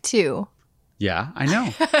like to. Yeah, I know.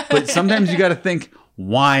 But sometimes you got to think,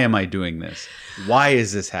 why am I doing this? Why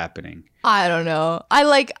is this happening? I don't know.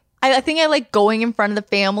 I think I like going in front of the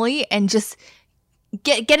family and just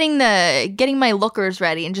getting my lookers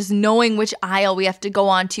ready and just knowing which aisle we have to go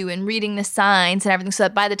on to and reading the signs and everything, so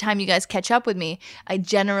that by the time you guys catch up with me, I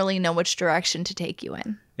generally know which direction to take you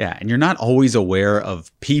in. Yeah, and you're not always aware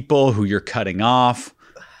of people who you're cutting off.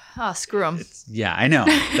 Oh, screw them. Yeah, I know.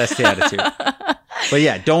 That's the attitude. But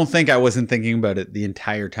yeah, don't think I wasn't thinking about it the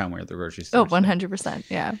entire time we were at the grocery store. Oh, 100%.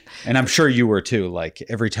 Yeah. And I'm sure you were too. Like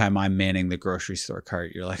every time I'm manning the grocery store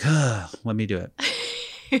cart, you're like, let me do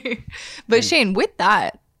it. But Shane, with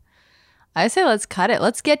that, I say let's cut it.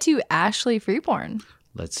 Let's get to Ashley Freeborn.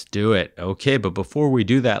 Let's do it. Okay, but before we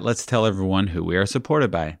do that, let's tell everyone who we are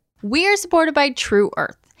supported by. We are supported by True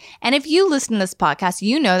Earth. And if you listen to this podcast,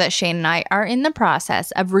 you know that Shane and I are in the process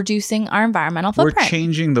of reducing our environmental footprint. We're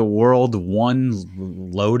changing the world one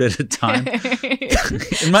load at a time.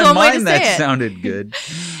 In my mind, that sounded good.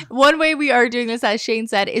 One way we are doing this, as Shane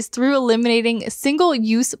said, is through eliminating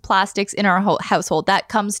single-use plastics in our household. That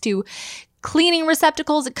comes to cleaning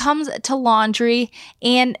receptacles, it comes to laundry.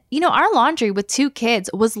 And, our laundry with 2 kids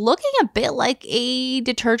was looking a bit like a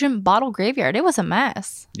detergent bottle graveyard. It was a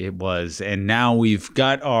mess. It was. And now we've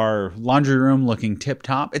got our laundry room looking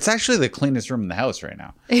tip-top. It's actually the cleanest room in the house right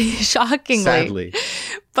now. Shockingly. Sadly.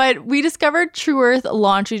 But we discovered True Earth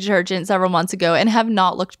laundry detergent several months ago and have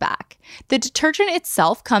not looked back. The detergent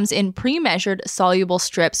itself comes in pre-measured soluble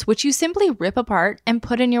strips, which you simply rip apart and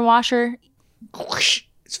put in your washer.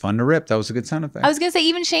 It's fun to rip. That was a good sound effect. I was going to say,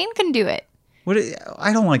 even Shane can do it.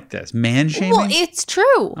 I don't like this. Man shaming? Well, it's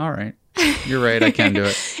true. All right. You're right. I can do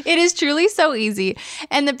it. It is truly so easy.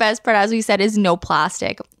 And the best part, as we said, is no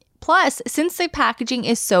plastic. Plus, since the packaging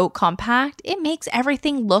is so compact, it makes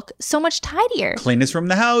everything look so much tidier. Cleanest from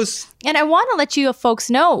the house. And I want to let you folks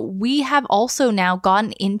know, we have also now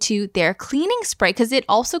gotten into their cleaning spray because it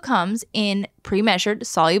also comes in pre-measured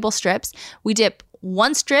soluble strips. We dip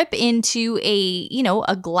 1 strip into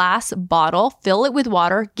a glass bottle, fill it with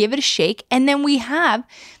water, give it a shake, and then we have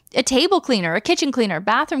a table cleaner, a kitchen cleaner,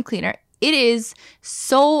 bathroom cleaner. It is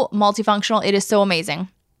so multifunctional. It is so amazing.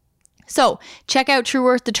 So check out True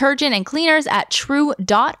Earth detergent and cleaners at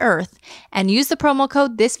true.earth and use the promo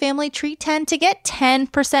code ThisFamilyTree10 to get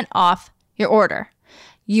 10% off your order.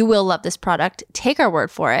 You will love this product. Take our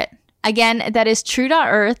word for it. Again, that is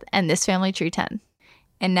true.earth and ThisFamilyTree10.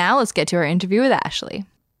 And now let's get to our interview with Ashley.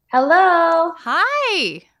 Hello.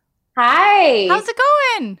 Hi. Hi. How's it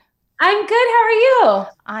going? I'm good. How are you?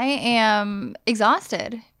 I am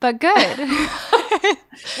exhausted, but good.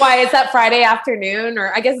 Why? Is that Friday afternoon?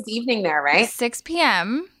 Or I guess it's evening there, right? 6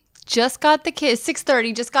 p.m. Just got the kids,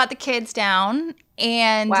 6:30, just got the kids down.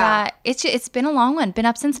 And wow. It's been a long one. Been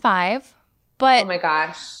up since 5. But oh my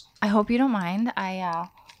gosh. I hope you don't mind.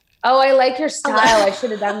 Oh, I like your style. I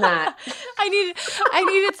should have done that. I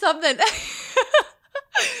needed something.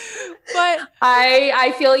 But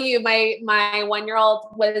I feel you. My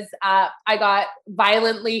 1-year-old was I got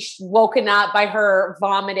violently woken up by her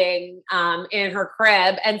vomiting in her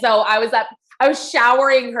crib, and so I was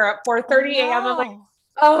showering her at 4:30 a.m. I'm like,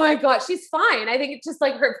 oh my god, she's fine. I think it's just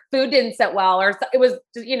like her food didn't sit well, or it was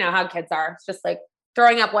just, how kids are. It's just like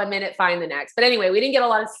throwing up 1 minute, fine the next. But anyway, we didn't get a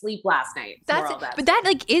lot of sleep last night. But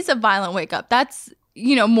that is a violent wake up. That's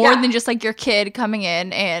more than just like your kid coming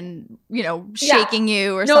in and, shaking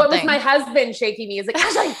you or something. No, it was my husband shaking me. He's like,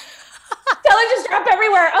 Ashley, Stella just dropped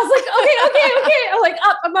everywhere. I was like, okay. I'm like,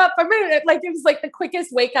 I'm up. Like, it was like the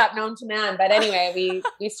quickest wake up known to man. But anyway,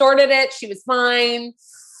 we sorted it. She was fine.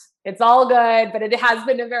 It's all good, but it has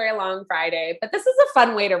been a very long Friday. But this is a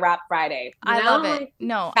fun way to wrap Friday. I love it.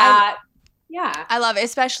 No, yeah. I love it,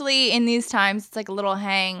 especially in these times. It's like a little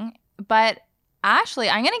hang. But Ashley,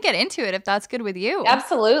 I'm going to get into it if that's good with you.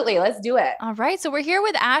 Absolutely. Let's do it. All right. So we're here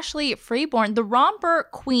with Ashley Freeborn, the romper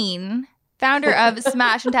queen, founder of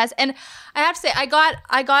Smash and Test. And I have to say, I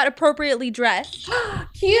got appropriately dressed.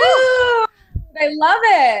 Cute. I love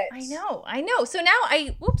it. I know. So now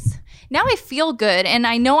I feel good and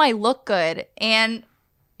I know I look good and,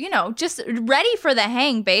 just ready for the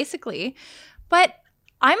hang basically. But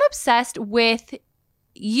I'm obsessed with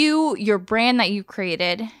your brand that you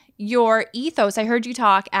created, your ethos. I heard you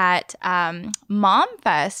talk at Mom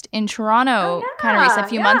Fest in Toronto a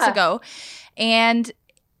few months ago. And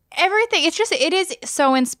everything, it is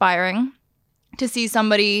so inspiring to see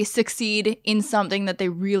somebody succeed in something that they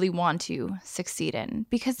really want to succeed in,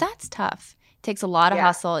 because that's tough. It takes a lot of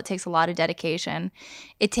hustle. It takes a lot of dedication.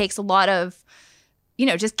 It takes a lot of,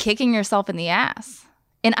 just kicking yourself in the ass.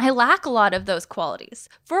 And I lack a lot of those qualities.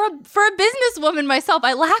 For a businesswoman myself,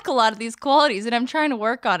 I lack a lot of these qualities, and I'm trying to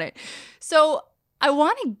work on it. So I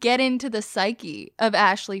want to get into the psyche of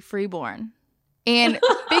Ashley Freeborn and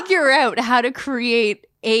figure out how to create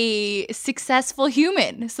a successful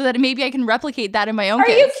human so that maybe I can replicate that in my own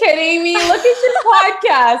kids. Are you kidding me? Look at your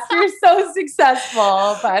podcast. You're so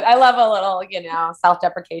successful. But I love a little,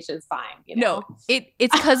 self-deprecation is fine. No,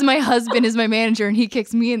 it's because my husband is my manager and he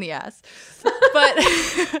kicks me in the ass. But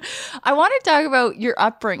I want to talk about your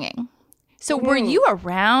upbringing. So were you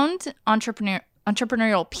around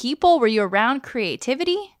entrepreneurial people? Were you around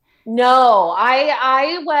creativity? No,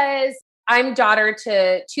 I'm daughter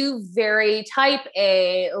to 2 very type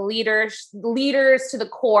A leaders to the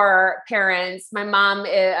core parents. My mom,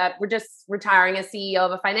 we're just retiring as CEO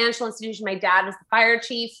of a financial institution. My dad was the fire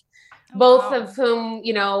chief, both of whom,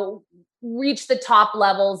 reach the top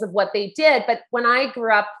levels of what they did. But when I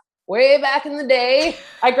grew up way back in the day,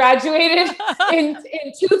 I graduated in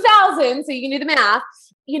 2000. So you can do the math,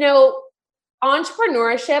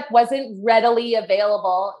 entrepreneurship wasn't readily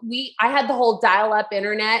available. I had the whole dial-up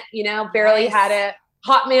internet, barely had a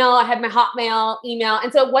Hotmail. I had my Hotmail email.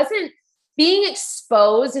 And so it wasn't being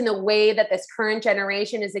exposed in the way that this current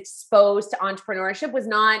generation is exposed to entrepreneurship was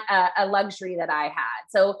not a luxury that I had.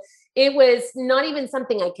 So it was not even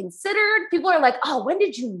something I considered. People are like, oh, when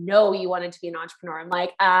did you know you wanted to be an entrepreneur? I'm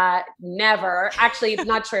like, never. Actually, it's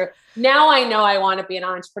not true. Now I know I want to be an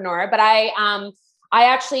entrepreneur, but I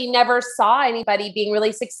actually never saw anybody being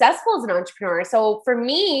really successful as an entrepreneur. So for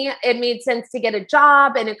me, it made sense to get a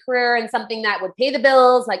job and a career and something that would pay the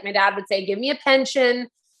bills. Like my dad would say, give me a pension.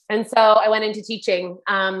 And so I went into teaching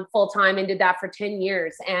full time and did that for 10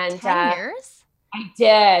 years. And 10 years? I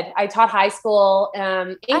did. I taught high school,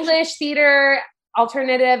 English, theater,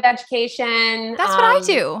 alternative education. That's what I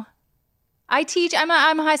do. I teach. I'm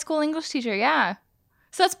a high school English teacher. Yeah.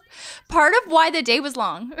 So that's part of why the day was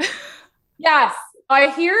long. Yes. I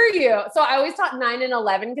hear you. So I always taught 9 and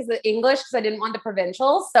 11 because I didn't want the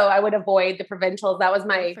provincials. So I would avoid the provincials. That was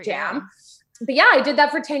my jam. You. But yeah, I did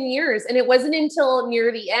that for 10 years. And it wasn't until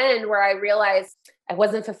near the end where I realized I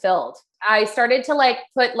wasn't fulfilled. I started to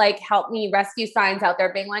put help me rescue signs out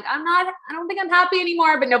there being like, I don't think I'm happy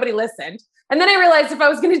anymore, but nobody listened. And then I realized if I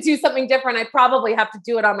was going to do something different, I probably have to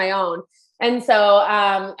do it on my own. And so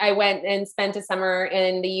I went and spent a summer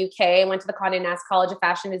in the UK. I went to the Condé Nast College of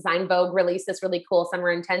Fashion Design. Vogue released this really cool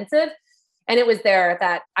summer intensive. And it was there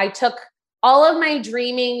that I took all of my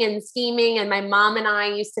dreaming and scheming, and my mom and I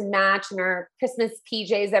used to match in our Christmas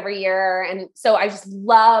PJs every year. And so I just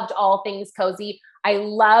loved all things cozy. I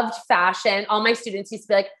loved fashion. All my students used to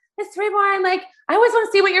be like, Miss Rayborn, I always want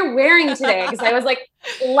to see what you're wearing today. Because I was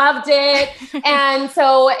loved it. And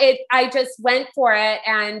so I just went for it.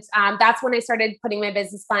 And that's when I started putting my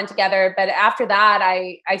business plan together. But after that,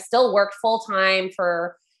 I still worked full time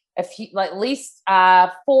for at least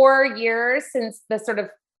 4 years since the sort of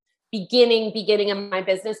beginning of my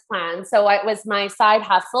business plan. So it was my side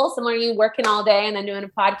hustle, similar to you working all day and then doing a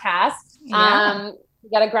podcast. Yeah. You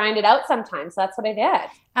got to grind it out sometimes. So that's what I did.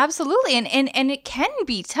 Absolutely. And it can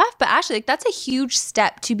be tough, but actually that's a huge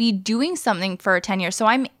step to be doing something for 10 years. So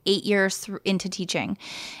I'm 8 years into teaching,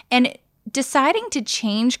 and deciding to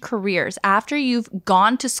change careers after you've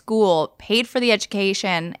gone to school, paid for the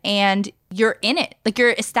education, and you're in it,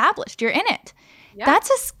 you're established, you're in it. Yeah. That's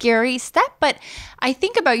a scary step. But I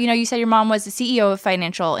think about, you said your mom was the CEO of a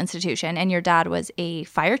financial institution and your dad was a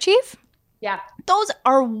fire chief. Yeah. Those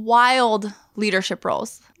are wild leadership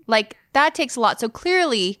roles. That takes a lot. So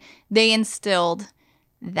clearly they instilled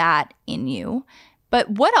that in you. But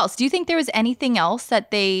what else? Do you think there was anything else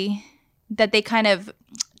that they kind of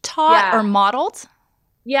taught or modeled?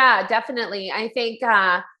 Yeah, definitely. I think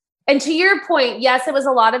and to your point, yes, it was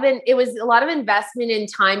a lot of investment in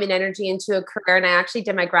time and energy into a career. And I actually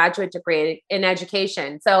did my graduate degree in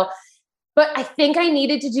education. So, but I think I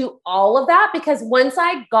needed to do all of that because once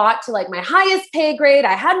I got to my highest pay grade,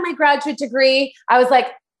 I had my graduate degree, I was like,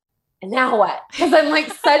 and now what? Because I'm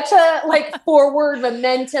such a forward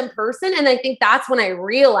momentum person. And I think that's when I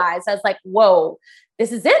realized I was like, whoa,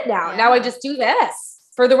 this is it now. Yeah. Now I just do this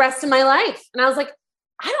for the rest of my life. And I was like,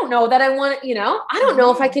 I don't know that I want to, I don't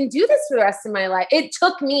know if I can do this for the rest of my life. It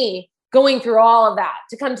took me going through all of that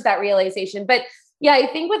to come to that realization. But yeah, I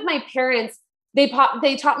think with my parents, they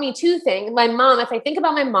taught me two things. My mom, if I think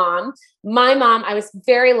about my mom, I was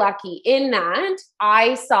very lucky in that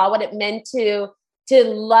I saw what it meant to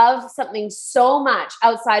love something so much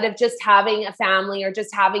outside of just having a family or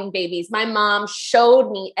just having babies. My mom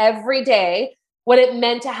showed me every day what it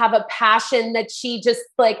meant to have a passion that she just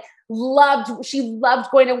loved. She loved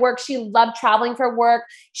going to work. She loved traveling for work.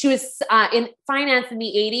 She was in finance in the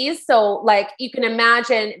 80s. So you can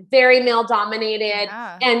imagine, very male dominated.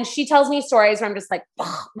 Yeah. And she tells me stories where I'm just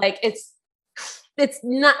it's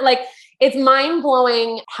not it's mind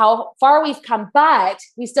blowing how far we've come, but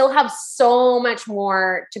we still have so much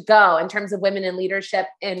more to go in terms of women in leadership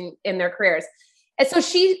in their careers. And so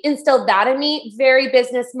she instilled that in me, very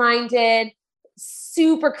business minded,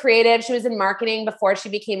 super creative. She was in marketing before she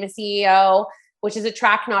became a CEO, which is a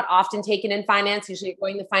track not often taken in finance. Usually you're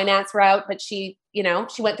going the finance route, but she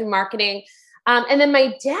went through marketing. And then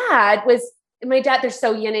my dad, they're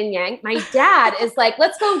so yin and yang. My dad is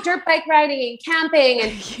let's go dirt bike riding and camping.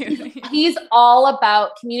 And he's all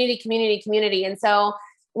about community. And so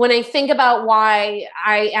when I think about why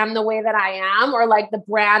I am the way that I am, or the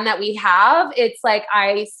brand that we have, it's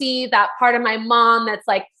I see that part of my mom that's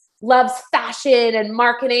loves fashion and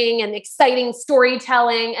marketing and exciting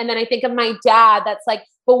storytelling. And then I think of my dad that's like,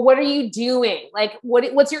 but what are you doing? Like,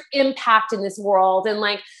 what's your impact in this world? And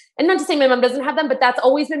like, and not to say my mom doesn't have them, but that's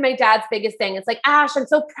always been my dad's biggest thing. It's like, Ash, I'm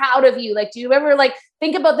so proud of you. Like, do you ever like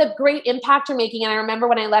think about the great impact you're making? And I remember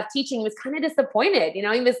when I left teaching, he was kind of disappointed. You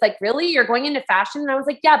know, he was like, really? You're going into fashion? And I was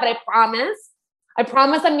like, yeah, but I promise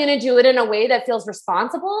I'm going to do it in a way that feels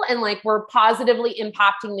responsible and like we're positively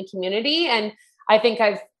impacting the community. And I think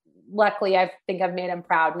I've made him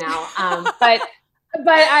proud now. But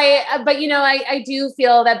you know, I do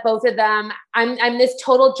feel that both of them, I'm this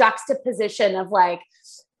total juxtaposition of like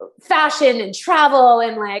fashion and travel.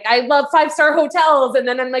 And like, I love 5-star hotels. And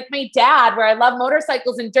then I'm like my dad, where I love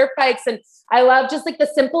motorcycles and dirt bikes. And I love just like the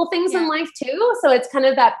simple things in life too. So it's kind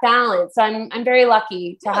of that balance. So I'm very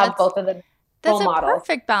lucky to have both of them. That's a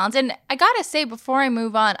perfect balance. And I got to say, before I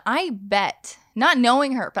move on, I bet, not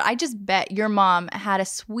knowing her, but I just bet your mom had a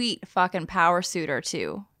sweet fucking power suit or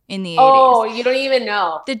two in the 80s. Oh, you don't even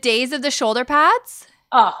know. The days of the shoulder pads?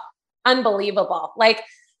 Oh, unbelievable. Like,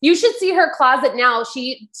 you should see her closet now.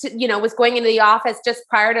 She, you know, was going into the office just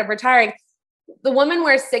prior to retiring. The woman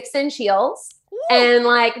wears 6-inch heels and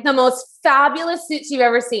like the most fabulous suits you've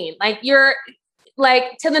ever seen. Like, you're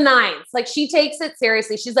like to the nines. Like, she takes it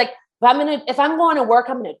seriously. She's like, if I'm going to work,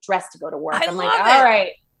 I'm going to dress to go to work. I'm like, all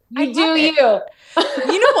right, you do you.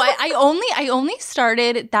 You know what? I only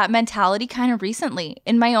started that mentality kind of recently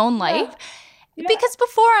in my own life because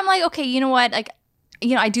before I'm like, okay, you know what? Like,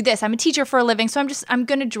 you know, I do this. I'm a teacher for a living, so I'm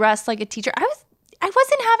going to dress like a teacher. I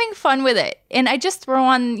wasn't having fun with it, and I just throw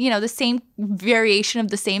on, you know, the same variation of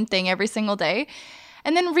the same thing every single day.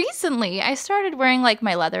 And then recently, I started wearing like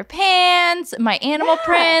my leather pants, my animal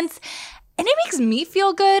prints, and it makes me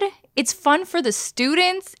feel good. It's fun for the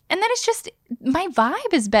students. And then it's just, my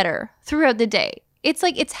vibe is better throughout the day. It's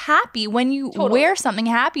like, it's happy when you wear something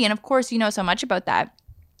happy. And of course, you know so much about that.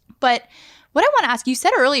 But what I want to ask, you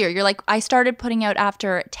said earlier, you're like, I started putting out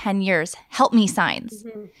after 10 years, help me signs.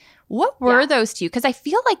 Mm-hmm. What were those to you? Because I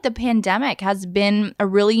feel like the pandemic has been a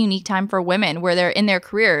really unique time for women where they're in their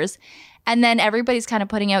careers. And then everybody's kind of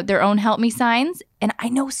putting out their own help me signs. And I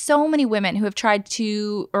know so many women who have tried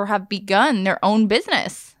to or have begun their own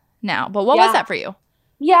business now. But what was that for you?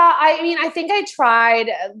 Yeah, I mean, I think I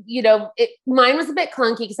tried, you know, mine was a bit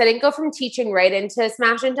clunky because I didn't go from teaching right into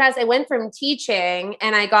Smash and Test. I went from teaching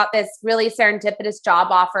and I got this really serendipitous job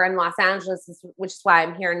offer in Los Angeles, which is why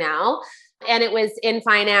I'm here now. And it was in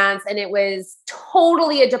finance and it was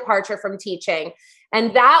totally a departure from teaching.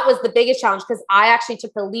 And that was the biggest challenge because I actually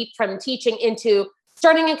took the leap from teaching into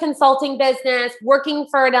starting a consulting business, working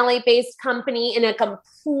for an LA-based company in a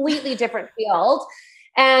completely different field.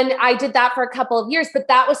 And I did that for a couple of years, but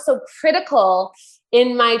that was so critical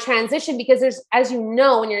in my transition because there's, as you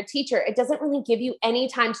know, when you're a teacher, it doesn't really give you any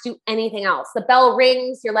time to do anything else. The bell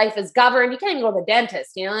rings, your life is governed. You can't even go to the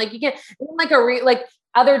dentist, you know, like you can't like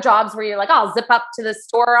other jobs where you're like, oh, I'll zip up to the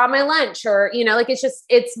store on my lunch or, you know, like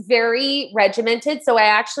it's very regimented. So I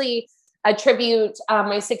actually attribute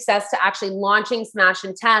my success to actually launching Smash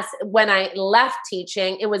and Test. When I left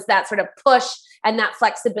teaching, it was that sort of push and that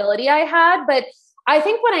flexibility I had. But I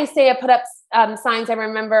think when I say I put up signs, I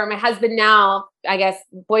remember my husband now, I guess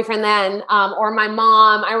boyfriend then, or my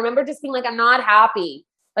mom, I remember just being like, I'm not happy.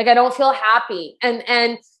 Like, I don't feel happy.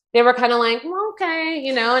 And they were kind of like, well, okay,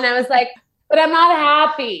 you know, and I was like, but I'm not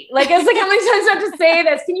happy. Like, I was like, how many times do I have to say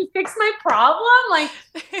this? Can you fix my problem? Like,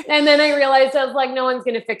 and then I realized I was like, no one's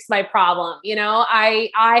going to fix my problem. You know,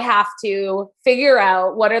 I have to figure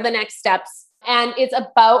out what are the next steps. And it's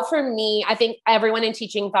about, for me, I think everyone in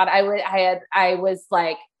teaching thought I was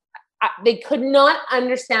like, they could not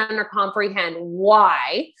understand or comprehend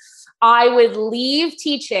why I would leave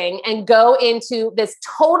teaching and go into this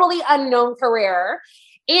totally unknown career.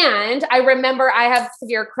 And I remember I have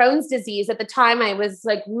severe Crohn's disease. At the time, I was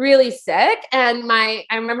like really sick. And I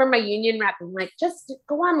remember my union rep being like, just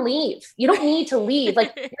go on leave. You don't need to leave.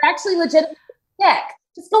 Like, you're actually legitimately sick.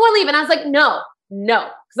 Just go on leave. And I was like, no. Because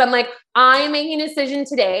I'm like, I am making a decision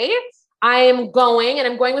today. I am going and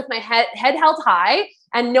I'm going with my head held high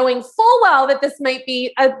and knowing full well that this might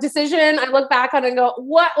be a decision I look back on and go,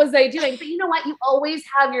 what was I doing? But you know what? You always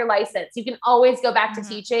have your license. You can always go back to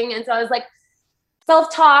teaching. And so I was like,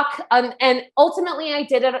 self-talk. And ultimately I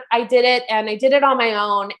did it and I did it on my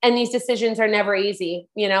own. And these decisions are never easy,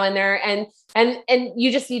 you know, and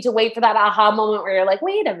you just need to wait for that aha moment where you're like,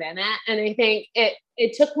 wait a minute. And I think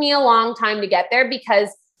it took me a long time to get there because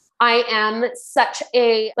I am such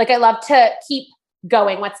I love to keep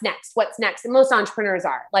going, what's next? What's next? And most entrepreneurs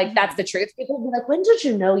are like, that's the truth. People will be like, when did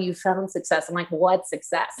you know you found success? I'm like, what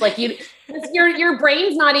success? Like your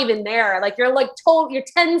brain's not even there. Like you're you're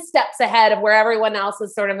 10 steps ahead of where everyone else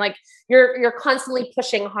is sort of like, you're constantly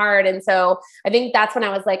pushing hard. And so I think that's when I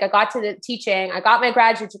was like, I got to the teaching, I got my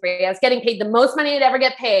graduate degree. I was getting paid the most money I'd ever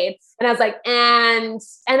get paid. And I was like, and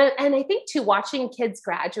I think too, watching kids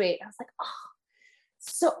graduate, I was like, oh,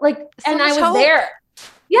 so like, so and I was hope. There.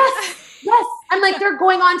 Yes. I'm like, they're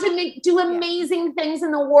going on to do amazing things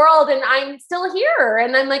in the world. And I'm still here.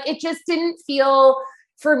 And I'm like, it just didn't feel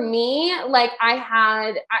for me like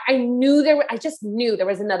I just knew there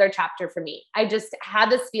was another chapter for me. I just had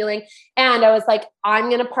this feeling. And I was like, I'm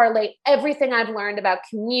going to parlay everything I've learned about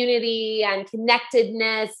community and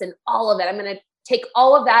connectedness and all of it. I'm going to take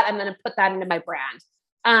all of that. I'm going to put that into my brand.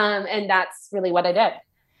 And that's really what I did.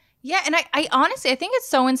 Yeah. And I honestly, I think it's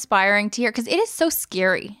so inspiring to hear because it is so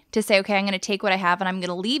scary to say, okay, I'm going to take what I have and I'm going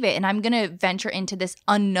to leave it and I'm going to venture into this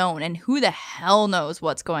unknown. And who the hell knows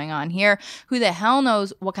what's going on here? Who the hell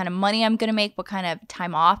knows what kind of money I'm going to make, what kind of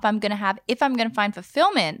time off I'm going to have, if I'm going to find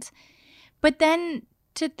fulfillment. But then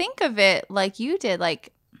to think of it like you did,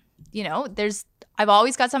 like, you know, I've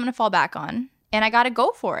always got something to fall back on. And I got to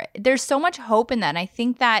go for it. There's so much hope in that. And I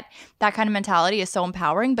think that kind of mentality is so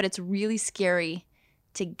empowering, but it's really scary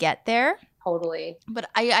to get there. Totally. But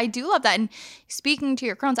I do love that. And speaking to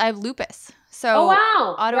your Crohn's, I have lupus. So oh,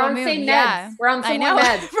 wow. Autoimmune. We're on the same meds. We're on similar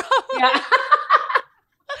meds. Yeah.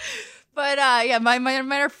 But mine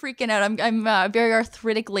are freaking out. I'm very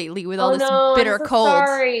arthritic lately with all this bitter cold.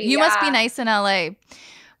 Sorry. You must be nice in LA.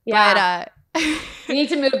 Yeah. But you need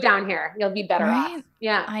to move down here. You'll be better off.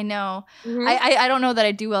 Yeah. I know. Mm-hmm. I don't know that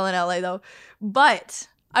I do well in LA though. But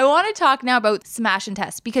I want to talk now about Smash and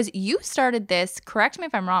Test because you started this, correct me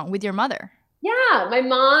if I'm wrong, with your mother. Yeah, my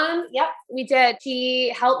mom. Yep, we did.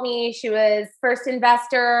 She helped me. She was first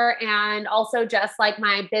investor and also just like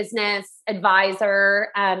my business advisor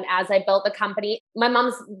as I built the company. My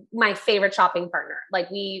mom's my favorite shopping partner.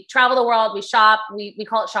 Like we travel the world, we shop, we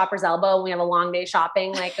call it shopper's elbow. When we have a long day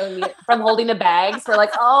shopping, like from holding the bags. We're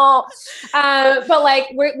like, but like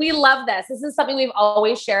we love this. This is something we've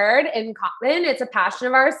always shared in common. It's a passion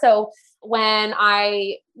of ours. So when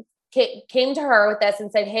I came to her with this and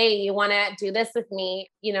said, hey, you want to do this with me?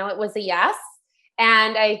 You know, it was a yes.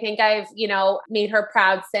 And I think I've, made her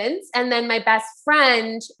proud since. And then my best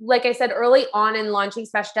friend, like I said, early on in launching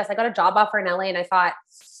Smash Test, I got a job offer in LA and I thought,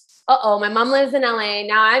 my mom lives in LA.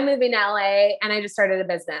 Now I'm moving to LA and I just started a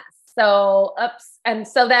business. So, oops. And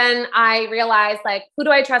so then I realized like, who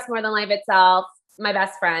do I trust more than life itself? My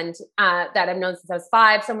best friend that I've known since I was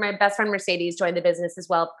 5. So my best friend Mercedes joined the business as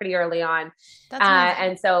well pretty early on.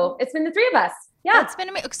 And so it's been the 3 of us. Yeah. That's been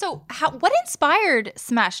amazing. So what inspired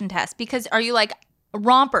Smash and Test? Because are you like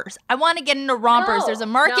rompers? I want to get into rompers. No, there's a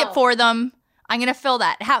market for them. I'm going to fill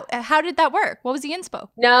that. How did that work? What was the inspo?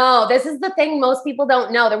 No, this is the thing most people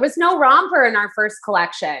don't know. There was no romper in our first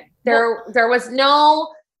collection.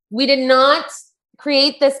 We did not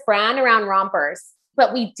create this brand around rompers.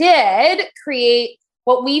 But we did create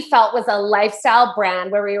what we felt was a lifestyle brand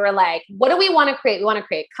where we were like, what do we want to create? We want to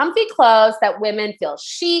create comfy clothes that women feel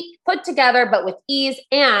chic, put together, but with ease.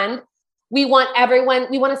 And we want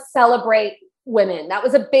to celebrate women. That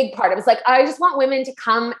was a big part. It was like, I just want women to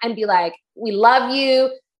come and be like, we love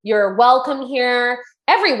you. You're welcome here.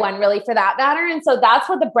 Everyone really for that matter. And so that's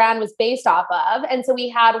what the brand was based off of. And so we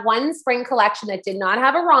had one spring collection that did not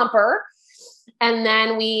have a romper. And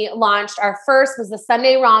then we launched our first was the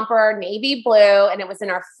Sunday romper, navy blue. And it was in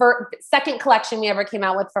our second collection we ever came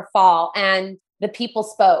out with for fall. And the people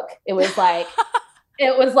spoke. It was like,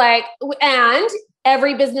 and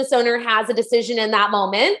every business owner has a decision in that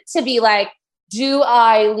moment to be like, do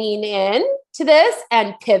I lean in to this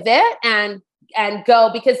and pivot and go?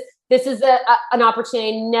 Because this is an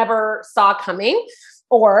opportunity I never saw coming,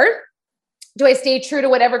 or do I stay true to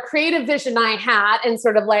whatever creative vision I had and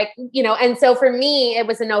sort of like, and so for me, it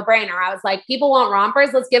was a no-brainer. I was like, people want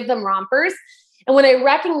rompers. Let's give them rompers. And what I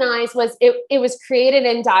recognized was it was created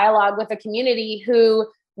in dialogue with a community who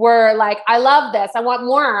were like, I love this. I want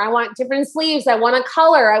more. I want different sleeves. I want a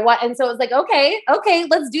color. And so it was like, okay,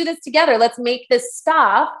 let's do this together. Let's make this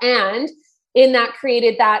stuff. And in that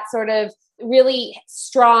created that sort of really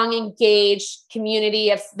strong, engaged community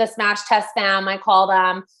of the Smash Test fam, I call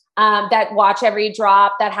them, that watch every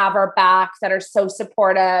drop, that have our back, that are so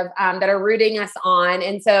supportive, that are rooting us on.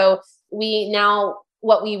 And so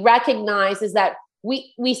what we recognize is that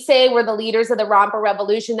we say we're the leaders of the romper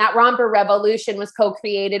revolution. That romper revolution was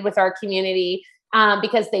co-created with our community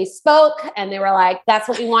because they spoke and they were like, that's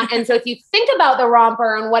what we want. And so if you think about the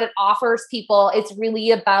romper and what it offers people, it's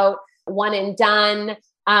really about one and done.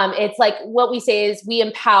 It's like what we say is we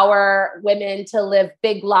empower women to live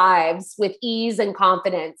big lives with ease and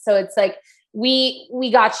confidence. So it's like, we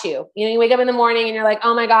got you. You know, you wake up in the morning and you're like,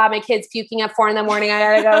 oh my God, my kid's puking at 4 a.m. I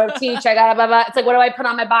gotta go teach. I gotta blah, blah. It's like, what do I put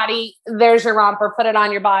on my body? There's your romper. Put it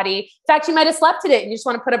on your body. In fact, you might have slept in it and you just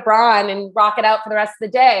want to put a bra on and rock it out for the rest of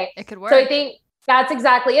the day. It could work. So I think that's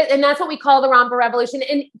exactly it. And that's what we call the romper revolution.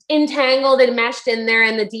 And entangled and meshed in there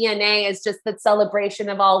in the DNA is just the celebration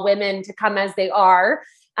of all women to come as they are.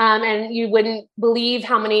 And you wouldn't believe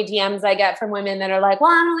how many DMs I get from women that are like, well,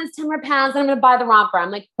 I don't lose 10 more pounds. I'm going to buy the romper. I'm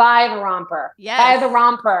like, buy the romper. Yes. Buy the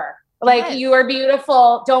romper. Like Yes. You are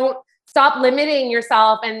beautiful. Don't stop limiting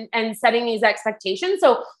yourself and setting these expectations.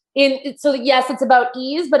 So yes, it's about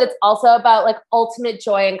ease, but it's also about like ultimate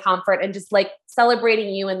joy and comfort and just like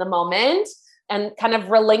celebrating you in the moment and kind of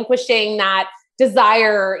relinquishing that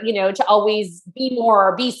desire, you know, to always be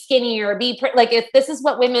more, be skinnier, like if this is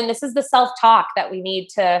what women, this is the self-talk that we need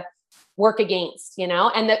to work against, you know,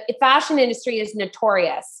 and the fashion industry is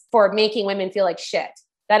notorious for making women feel like shit.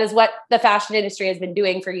 That is what the fashion industry has been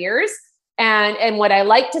doing for years. And what I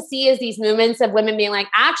like to see is these movements of women being like,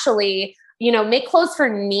 actually, you know, make clothes for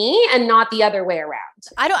me and not the other way around.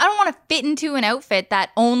 I don't want to fit into an outfit that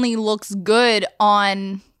only looks good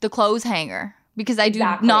on the clothes hanger. Because I do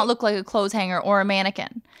not look like a clothes hanger or a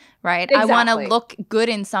mannequin, right? Exactly. I want to look good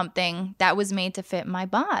in something that was made to fit my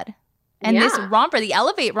bod. And this romper, the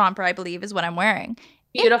Elevate romper, I believe, is what I'm wearing.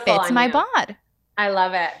 Beautiful. It fits my bod. I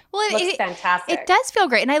love it. Well, it looks fantastic. It does feel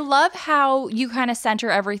great. And I love how you kind of center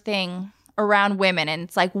everything around women. And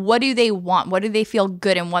it's like, what do they want? What do they feel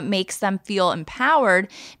good in? What makes them feel empowered,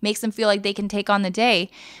 makes them feel like they can take on the day?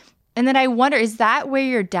 And then I wonder, is that where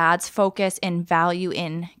your dad's focus and value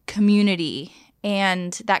in community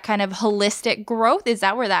and that kind of holistic growth, is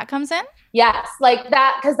that where that comes in? Yes, like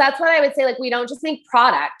that, because that's what I would say. Like, we don't just make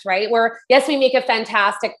product, right? Yes, we make a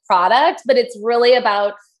fantastic product, but it's really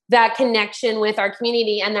about that connection with our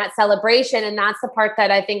community and that celebration. And that's the part that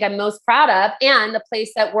I think I'm most proud of. And the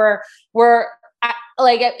place that we're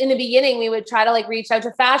like in the beginning, we would try to like reach out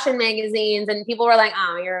to fashion magazines and people were like,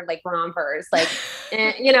 oh, you're like rompers. Like,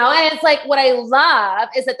 you know, and it's like, what I love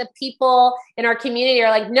is that the people in our community are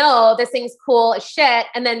like, no, this thing's cool as shit.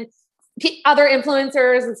 And then other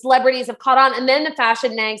influencers and celebrities have caught on. And then the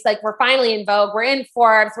fashion mags, like we're finally in Vogue, we're in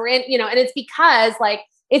Forbes, we're in, you know, and it's because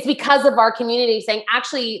of our community saying,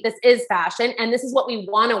 actually, this is fashion and this is what we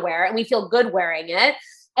want to wear. And we feel good wearing it.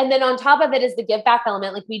 And then on top of it is the give back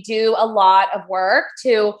element. Like we do a lot of work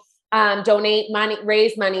to donate money,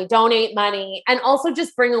 raise money, donate money, and also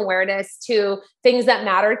just bring awareness to things that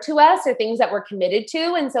matter to us or things that we're committed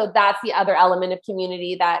to. And so that's the other element of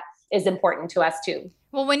community that is important to us too.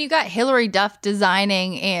 Well, when you got Hilary Duff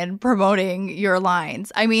designing and promoting your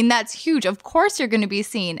lines, I mean, that's huge. Of course, you're going to be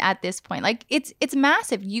seen at this point. Like it's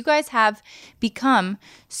massive. You guys have become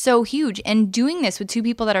so huge, and doing this with two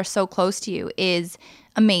people that are so close to you is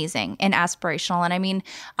amazing and aspirational. And I mean,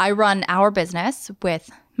 I run our business with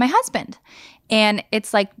my husband, and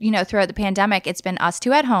it's like, you know, throughout the pandemic, it's been us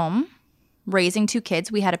two at home raising two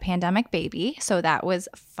kids. We had a pandemic baby, so that was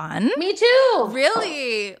fun. Me too.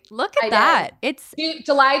 Really? Look at that. Did. It's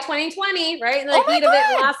July 2020, right? In the heat of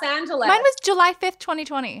it in Los Angeles. Mine was July 5th,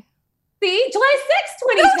 2020. See, July 6th,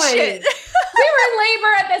 2020. Oh, shit. We were in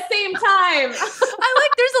labor at the same time.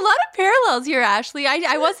 There's a lot of parallels here, Ashley.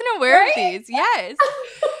 I wasn't aware of these. Yes.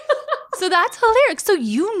 So that's hilarious. So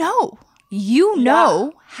you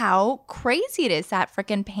know how crazy it is, that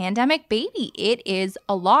freaking pandemic baby. It is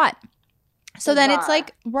a lot. So then it's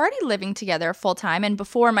like, we're already living together full time. And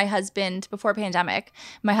before pandemic,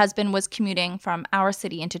 my husband was commuting from our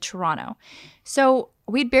city into Toronto. So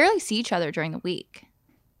we'd barely see each other during the week.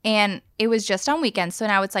 And it was just on weekends. So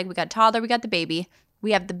now it's like, we got toddler, we got the baby,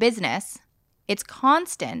 we have the business. It's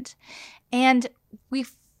constant. And we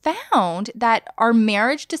found that our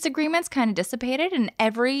marriage disagreements kind of dissipated, and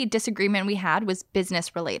every disagreement we had was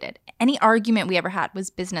business related. Any argument we ever had was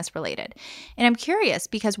business related. And I'm curious,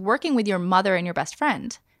 because working with your mother and your best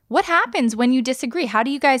friend, what happens when you disagree? How do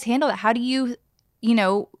you guys handle it? How do you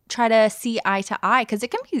try to see eye to eye? Because it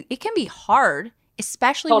can be hard,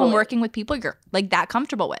 especially when working with people you're like that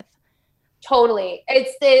comfortable with. Totally.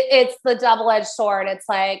 It's the double-edged sword. It's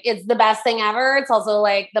like, it's the best thing ever. It's also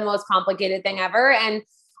like the most complicated thing ever. And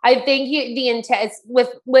I think the intent with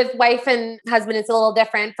wife and husband, it's a little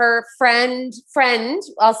different. For friend,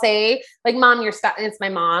 I'll say, like, mom, you're stuck. It's my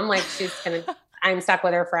mom. Like, I'm stuck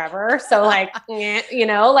with her forever. So like,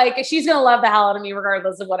 like she's going to love the hell out of me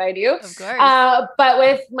regardless of what I do. Of course. But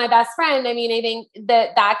with my best friend, I mean, I think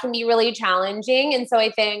that can be really challenging. And so I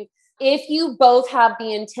think if you both have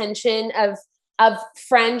the intention of of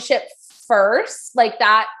friendship first, like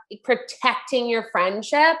that, protecting your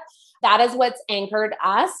friendship. That is what's anchored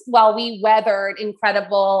us while we weathered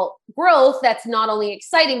incredible growth that's not only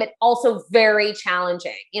exciting, but also very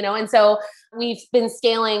challenging, you know? And so we've been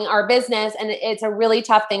scaling our business and it's a really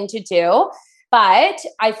tough thing to do. But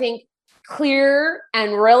I think clear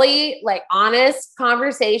and really like honest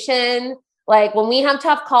conversation, like when we have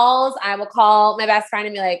tough calls, I will call my best friend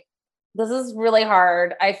and be like, this is really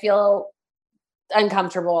hard. I feel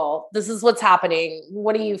uncomfortable. This is what's happening.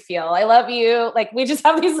 What do you feel? I love you. Like we just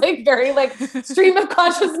have these like very like stream of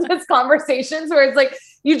consciousness conversations where it's like,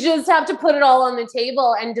 you just have to put it all on the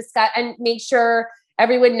table and discuss and make sure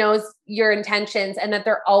everyone knows your intentions and that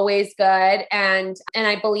they're always good. And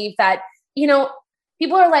I believe that, you know,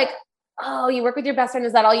 people are like, oh, you work with your best friend.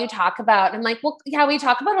 Is that all you talk about? And I'm like, well, yeah, we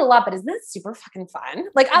talk about it a lot, but isn't it super fucking fun?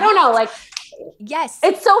 Like, I don't know. Like, yes,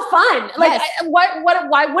 it's so fun. Like, yes.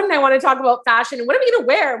 Why wouldn't I want to talk about fashion? And what are we going to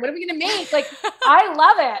wear? What are we going to make? Like, I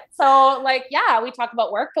love it. So like, yeah, we talk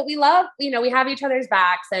about work, but we love, you know, we have each other's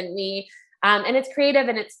backs and we, and it's creative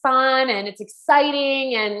and it's fun and it's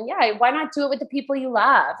exciting. And yeah, why not do it with the people you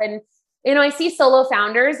love? And, you know, I see solo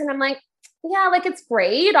founders and I'm like, yeah, like it's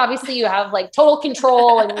great. Obviously you have like total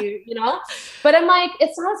control and you know, but I'm like,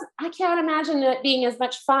 it's not, I can't imagine it being as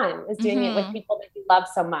much fun as doing it with people that you love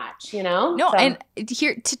so much, you know? No, so. And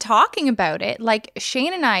here to talking about it, like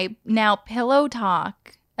Shane and I now pillow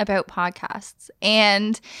talk about podcasts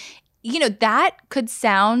and you know, that could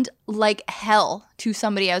sound like hell to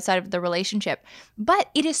somebody outside of the relationship, but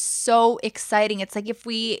it is so exciting. It's like if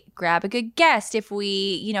we grab a good guest, if we,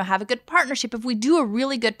 you know, have a good partnership, if we do a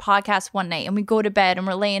really good podcast one night and we go to bed and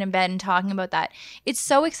we're laying in bed and talking about that, it's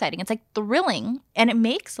so exciting. It's like thrilling and it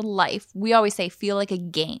makes life, we always say, feel like a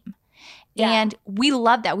game. Yeah. And we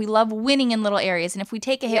love that. We love winning in little areas. And if we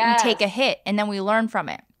take a hit, we take a hit and then we learn from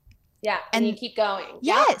it. Yeah. And you keep going.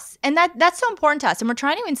 Yes. And that's so important to us. And we're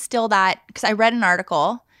trying to instill that because I read an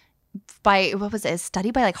article by, what was it? A study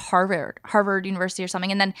by like Harvard University or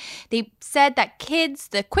something. And then they said that kids,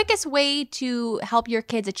 the quickest way to help your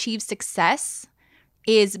kids achieve success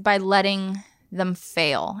is by letting them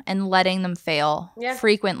fail and letting them fail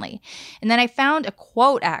frequently. And then I found a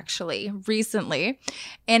quote actually recently,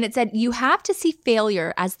 and it said, you have to see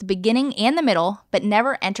failure as the beginning and the middle, but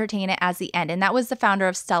never entertain it as the end. And that was the founder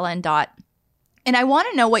of Stella and Dot. And I want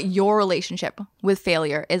to know what your relationship with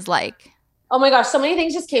failure is like. Oh my gosh, so many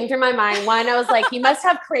things just came through my mind. One, I was like, you must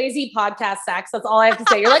have crazy podcast sex. That's all I have to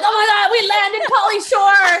say. You're like, oh my God, we landed Pauly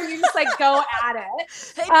Shore. And you just like go at it.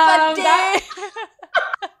 Hey, buddy.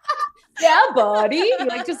 Yeah, buddy. You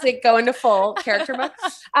like just like go into full character mode.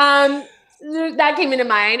 That came into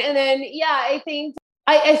mind. And then, yeah, I think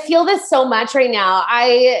I feel this so much right now.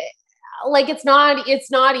 It's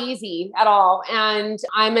not easy at all. And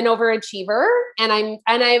I'm an overachiever and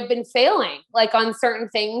I've been failing like on certain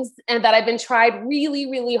things and that I've been tried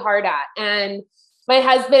really, really hard at. And my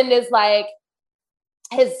husband is like,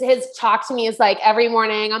 his talk to me is like every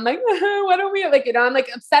morning, I'm like, what are we like, you know, I'm like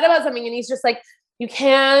upset about something. And he's just like,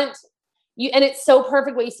 and it's so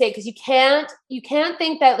perfect what you say, because you can't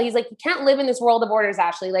think that he's like, you can't live in this world of orders,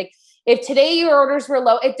 Ashley. Like if today your orders were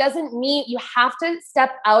low, it doesn't mean you have to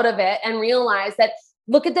step out of it and realize that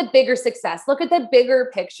look at the bigger success, look at the bigger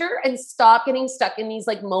picture and stop getting stuck in these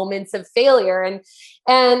like moments of failure.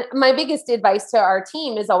 And my biggest advice to our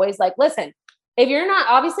team is always like, listen, if you're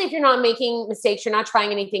not making mistakes, you're not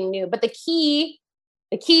trying anything new. But the key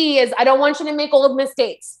is I don't want you to make old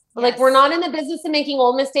mistakes. Yes. Like we're not in the business of making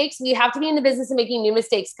old mistakes. We have to be in the business of making new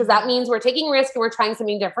mistakes because that means we're taking risk and we're trying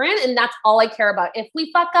something different. And that's all I care about. If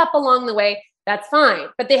we fuck up along the way, that's fine.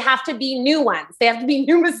 But they have to be new ones. They have to be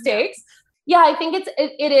new mistakes. Yeah, I think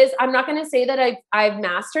it is. I'm not going to say that I've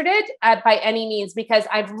mastered it by any means because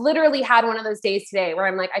I've literally had one of those days today where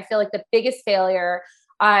I'm like, I feel like the biggest failure.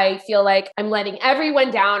 I feel like I'm letting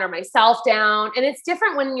everyone down or myself down. And it's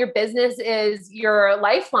different when your business is your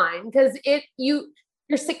lifeline because your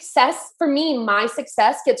success, for me, my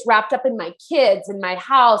success gets wrapped up in my kids and my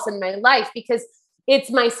house and my life because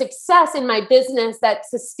it's my success in my business that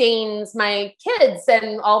sustains my kids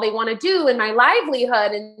and all they want to do and my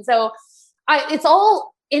livelihood. And so it's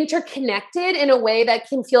all interconnected in a way that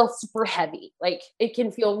can feel super heavy. Like it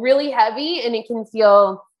can feel really heavy and it can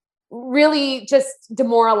feel really just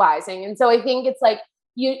demoralizing. And so I think it's like,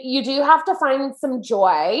 you do have to find some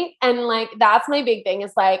joy. And like, that's my big thing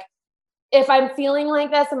is like, if I'm feeling like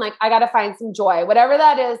this, I'm like, I got to find some joy, whatever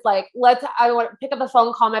that is. Like, I want to pick up the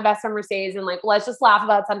phone, call my best friend Mercedes and like, let's just laugh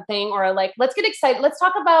about something or like, let's get excited. Let's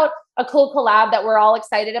talk about a cool collab that we're all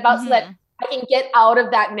excited about so that I can get out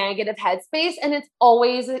of that negative headspace. And it's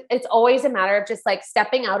always a matter of just like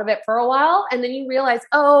stepping out of it for a while. And then you realize,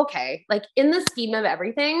 oh, okay, like in the scheme of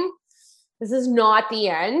everything, this is not the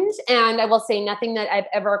end. And I will say nothing that I've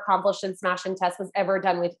ever accomplished in Smash and Test was ever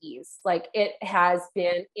done with ease. Like it has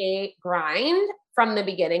been a grind from the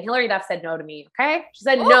beginning. Hilary Duff said no to me. Okay. She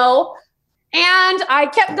said no. And I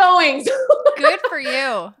kept going. Good for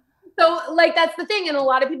you. So like, that's the thing. And a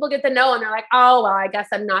lot of people get the no and they're like, oh, well, I guess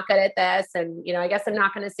I'm not good at this. And, I guess I'm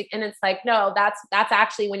not going to see. And it's like, no, that's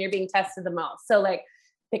actually when you're being tested the most. So like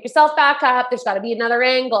pick yourself back up. There's got to be another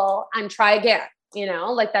angle and try again.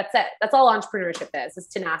 Like that's it. That's all entrepreneurship is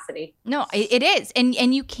tenacity. No, it is. And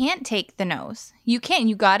you can't take the no's. You can't.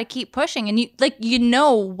 You got to keep pushing. And you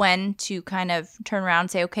know when to kind of turn around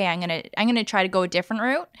and say, okay, I'm going to try to go a different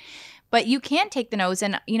route. But you can't take the no's.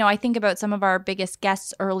 And, I think about some of our biggest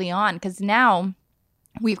guests early on, because now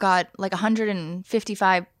we've got like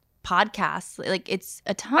 155 podcasts. Like it's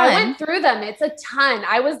a ton. I went through them. It's a ton.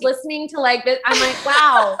 I was listening to like this. I'm like,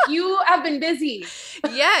 wow, you have been busy.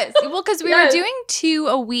 Yes. Well, because we were doing 2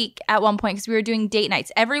 a week at one point because we were doing date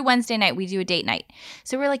nights. Every Wednesday night we do a date night.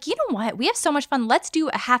 So we're like, you know what? We have so much fun. Let's do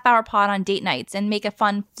a half-hour pod on date nights and make a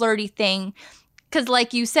fun, flirty thing. Because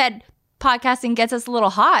like you said, podcasting gets us a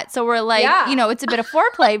little hot. So we're like, it's a bit of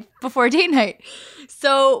foreplay before date night.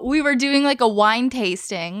 So we were doing like a wine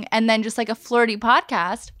tasting and then just like a flirty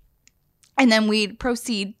podcast. And then we'd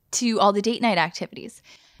proceed to all the date night activities.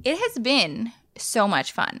 It has been so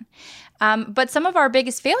much fun. But some of our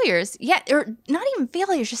biggest failures, or not even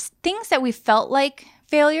failures, just things that we felt like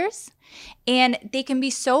failures. And they can be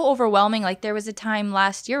so overwhelming. Like there was a time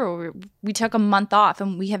last year where we took a month off,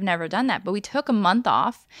 and we have never done that. But we took a month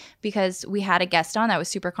off because we had a guest on that was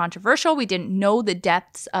super controversial. We didn't know the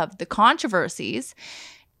depths of the controversies.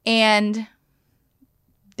 And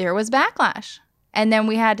there was backlash. And then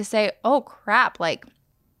we had to say, oh, crap, like,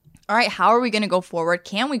 all right, how are we going to go forward?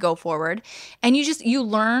 Can we go forward? And you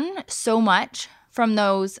learn so much from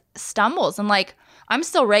those stumbles. And like, I'm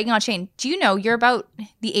still ragging on Shane. Do you know you're about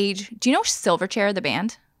the age? Do you know Silverchair, the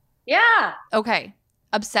band? Yeah. Okay.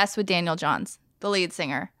 Obsessed with Daniel Johns, the lead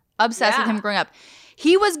singer. Obsessed with him growing up.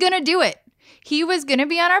 He was going to do it. He was going to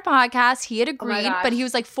be on our podcast. He had agreed, but he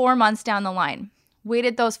was like 4 months down the line.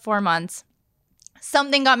 Waited those 4 months.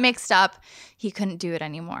 Something got mixed up. He couldn't do it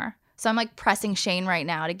anymore. So I'm like pressing Shane right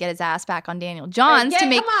now to get his ass back on Daniel Johns to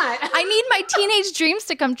make. I need my teenage dreams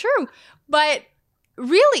to come true. But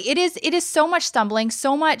really, it is so much stumbling,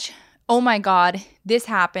 so much, oh my God, this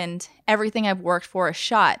happened. Everything I've worked for is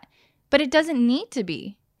shot. But it doesn't need to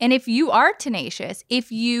be. And if you are tenacious,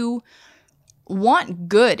 if you want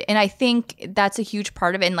good, and I think that's a huge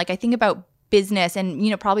part of it. And like I think about business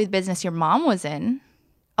and, probably the business your mom was in,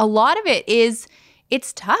 a lot of it is,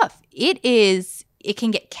 it's tough. It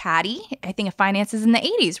can get catty. I think of finances in the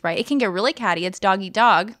 80s, right? It can get really catty. It's dog eat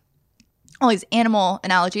dog. All these animal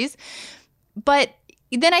analogies. But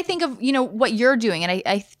then I think of, what you're doing, and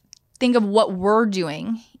I think of what we're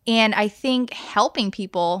doing. And I think helping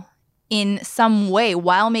people in some way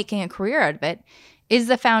while making a career out of it is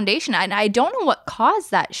the foundation. And I don't know what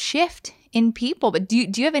caused that shift in people, but do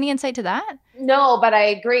you have any insight to that? No, but I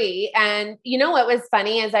agree. And what was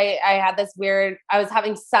funny is I had this I was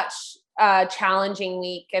having such a challenging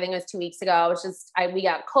week. I think it was 2 weeks ago. It was just, we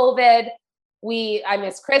got COVID. I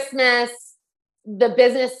missed Christmas. The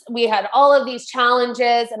business, we had all of these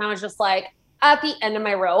challenges. And I was just like at the end of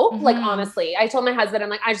my rope. Mm-hmm. Like, honestly, I told my husband, I'm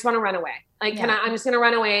like, I just want to run away. Like, I'm just going to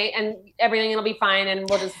run away and everything will be fine. And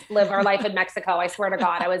we'll just live our life in Mexico. I swear to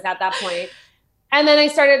God, I was at that point. And then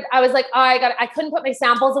I was like, I couldn't put my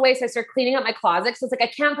samples away. So I started cleaning up my closet. So it's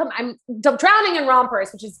like, I'm drowning in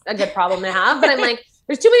rompers, which is a good problem to have. But I'm like,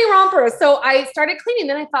 there's too many rompers. So I started cleaning.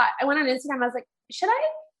 Then I went on Instagram. I was like,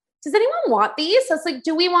 does anyone want these? So it's like,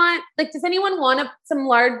 does anyone want some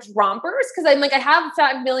large rompers? Cause I'm like, I have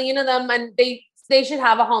 5 million of them and they should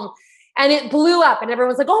have a home. And it blew up and everyone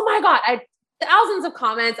was like, oh my God, I had thousands of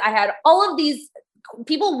comments. I had all of these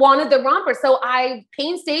people wanted the romper. So I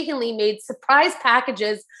painstakingly made surprise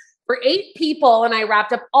packages for 8 people and I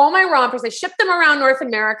wrapped up all my rompers. I shipped them around North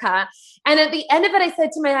America. And at the end of it, I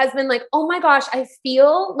said to my husband, like, oh my gosh, I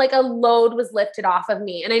feel like a load was lifted off of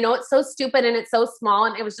me. And I know it's so stupid and it's so small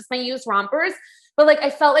and it was just my used rompers, but like,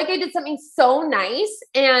 I felt like I did something so nice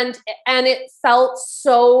and it felt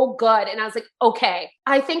so good. And I was like, okay,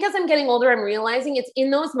 I think as I'm getting older, I'm realizing it's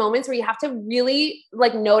in those moments where you have to really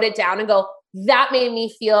like note it down and go, that made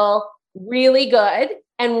me feel really good.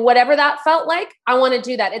 And whatever that felt like, I want to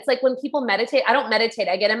do that. It's like when people meditate, I don't meditate.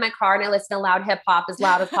 I get in my car and I listen to loud hip hop as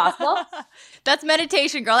loud as possible. That's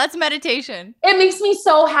meditation, girl. That's meditation. It makes me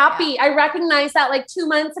so happy. Yeah. I recognized that like 2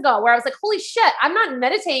 months ago where I was like, holy shit, I'm not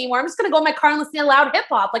meditating anymore. I'm just going to go in my car and listen to loud hip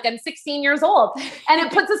hop. Like I'm 16 years old and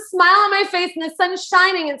it puts a smile on my face and the sun's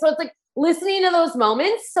shining. And so it's like listening to those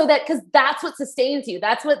moments so that, cause that's what sustains you.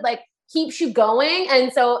 That's what like keeps you going.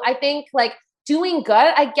 And so I think like doing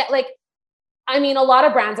good, I get like, I mean, a lot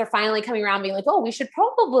of brands are finally coming around being like, oh, we should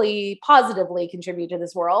probably positively contribute to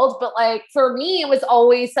this world. But like, for me, it was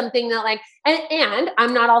always something that like, and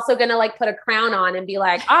I'm not also going to like put a crown on and be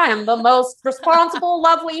like, I am the most responsible,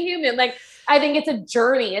 lovely human. Like, I think it's a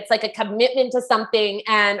journey. It's like a commitment to something.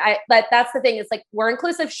 And that's the thing. It's like, we're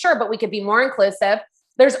inclusive, sure, but we could be more inclusive.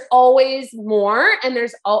 There's always more. And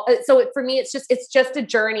so for me, it's just a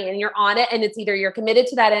journey and you're on it. And it's either you're committed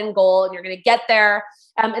to that end goal and you're going to get there.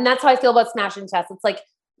 And that's how I feel about Smash and Test. It's like,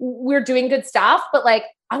 we're doing good stuff, but like,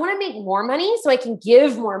 I want to make more money so I can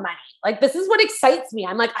give more money. Like, this is what excites me.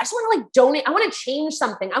 I'm like, I just want to like donate. I want to change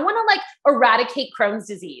something. I want to like eradicate Crohn's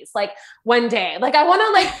disease. Like one day, like I want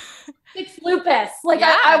to like fix lupus. Like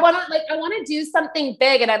yeah. I want to do something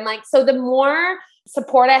big. And I'm like, so the more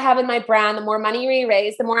support I have in my brand, the more money we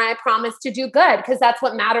raise, the more I promise to do good. Because that's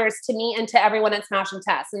what matters to me and to everyone at Smash and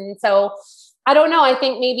Test. And so I don't know. I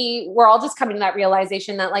think maybe we're all just coming to that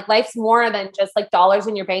realization that like life's more than just like dollars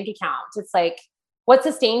in your bank account. It's like, what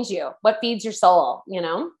sustains you? What feeds your soul, you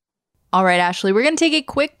know? All right, Ashley, we're going to take a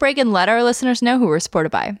quick break and let our listeners know who we're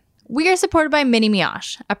supported by. We are supported by Mini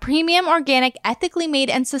Mioche, a premium, organic, ethically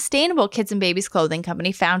made, and sustainable kids and babies clothing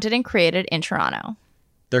company founded and created in Toronto.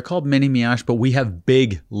 They're called Mini Mioche, but we have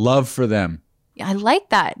big love for them. I like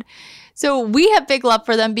that. So we have big love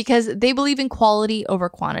for them because they believe in quality over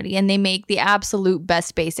quantity and they make the absolute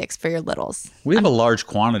best basics for your littles. We have a large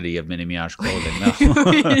quantity of Mini Mioche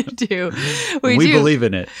clothing. We do. We believe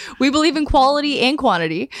in it. We believe in quality and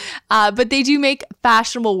quantity, but they do make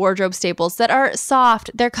fashionable wardrobe staples that are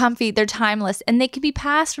soft, they're comfy, they're timeless, and they can be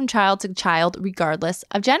passed from child to child regardless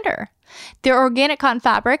of gender. Their organic cotton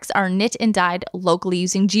fabrics are knit and dyed locally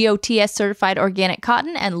using GOTS certified organic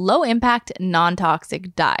cotton and low impact,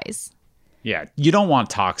 non-toxic dyes. Yeah, you don't want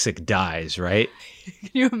toxic dyes, right? Can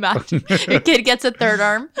you imagine? A kid gets a third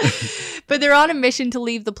arm. But they're on a mission to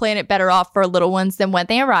leave the planet better off for little ones than when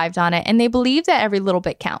they arrived on it, and they believe that every little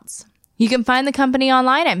bit counts. You can find the company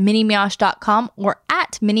online at minimioche.com or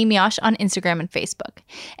at minimioche on Instagram and Facebook.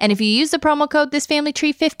 And if you use the promo code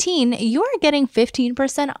ThisFamilyTree15, you are getting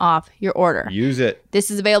 15% off your order. Use it. This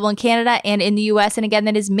is available in Canada and in the US. And again,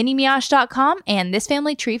 that is minimioche.com and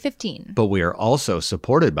ThisFamilyTree15. But we are also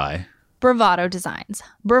supported by Bravado Designs.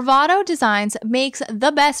 Bravado Designs makes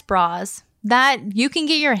the best bras that you can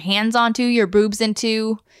get your hands onto, your boobs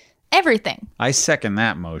into, everything. I second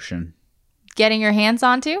that motion. Getting your hands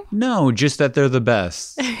onto? No, just that they're the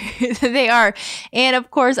best. They are. And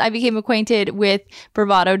of course, I became acquainted with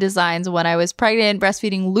Bravado Designs when I was pregnant,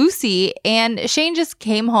 breastfeeding Lucy, and Shane just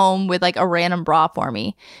came home with like a random bra for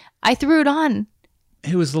me. I threw it on.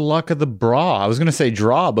 It was the luck of the bra. I was going to say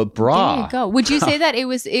draw, but bra. There you go. Would you say that it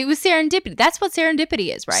was serendipity? That's what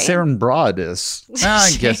serendipity is, right? Serendipitous. I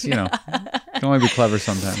guess, you know, can only be clever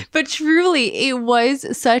sometimes. But truly, it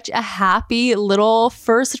was such a happy little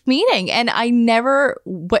first meeting. And I never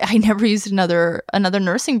used another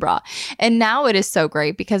nursing bra. And now it is so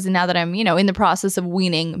great because now that I'm, in the process of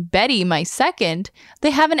weaning Betty, my second, they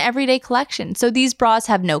have an everyday collection. So these bras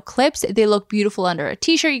have no clips. They look beautiful under a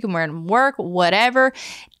t-shirt. You can wear them to work, whatever.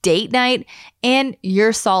 Date night, and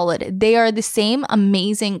you're solid. They are the same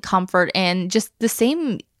amazing comfort and just the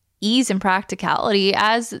same ease and practicality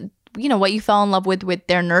as, what you fell in love with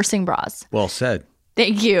their nursing bras. Well said.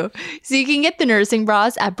 Thank you. So you can get the nursing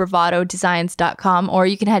bras at bravadodesigns.com, or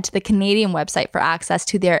you can head to the Canadian website for access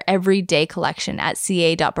to their everyday collection at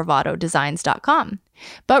ca.bravadodesigns.com.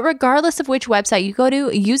 But regardless of which website you go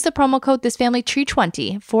to, use the promo code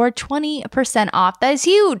ThisFamilyTree20 for 20% off. That is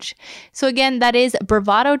huge. So again, that is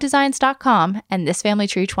bravadodesigns.com and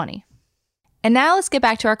ThisFamilyTree20. And now let's get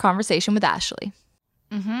back to our conversation with Ashley.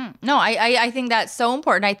 No, I think that's so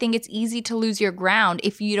important. I think it's easy to lose your ground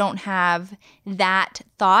if you don't have that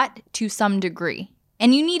thought to some degree.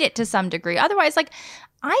 And you need it to some degree. Otherwise,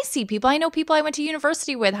 I know people I went to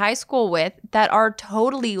university with, high school with, that are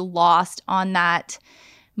totally lost on that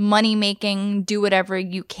money making, do whatever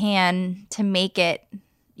you can to make it,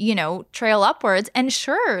 trail upwards. And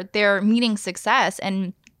sure, they're meeting success.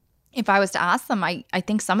 And if I was to ask them, I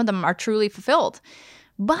think some of them are truly fulfilled.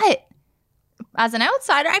 But as an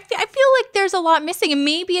outsider, I feel like there's a lot missing. And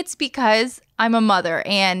maybe it's because I'm a mother,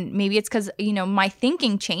 and maybe it's because, my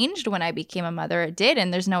thinking changed when I became a mother. It did,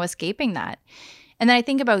 and there's no escaping that. And then I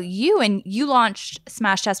think about you, and you launched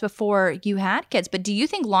Smash Test before you had kids, but do you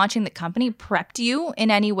think launching the company prepped you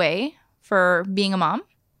in any way for being a mom?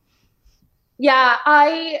 Yeah,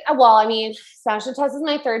 Smash Test is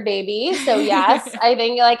my third baby. So yes, I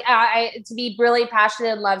think to be really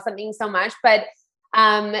passionate and love something so much, but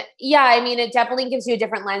it definitely gives you a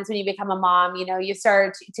different lens when you become a mom. You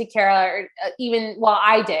start to care,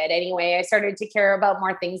 I did anyway. I started to care about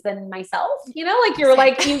more things than myself, you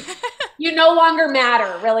no longer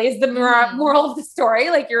matter, really, is the moral of the story.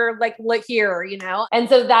 You're here, and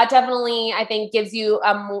so that definitely, I think, gives you,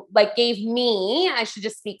 gave me, I should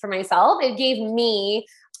just speak for myself. It gave me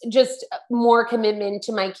just more commitment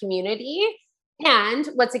to my community. And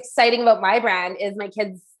what's exciting about my brand is my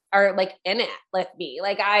kids are in it with me.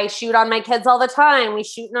 I shoot on my kids all the time. We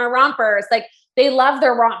shoot in our rompers. They love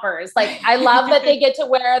their rompers. I love that they get to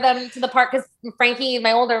wear them to the park, because Frankie,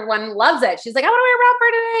 my older one, loves it. She's like, I want to wear a romper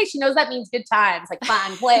today. She knows that means good times,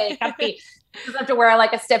 fun, play, comfy. She doesn't have to wear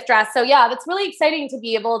a stiff dress. So yeah, that's really exciting to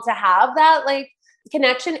be able to have that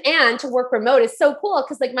connection, and to work remote is so cool,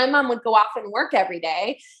 because my mom would go off and work every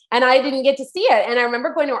day and I didn't get to see it. And I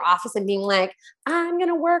remember going to her office and being like, I'm going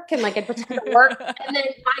to work, and I'd pretend to work. And then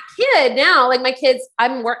my kid now, my kids,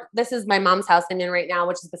 this is my mom's house I'm in right now,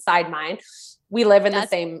 which is beside mine. We live in the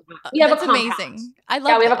same, we have a compound. Amazing. I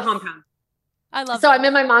love we have a compound. I love So I'm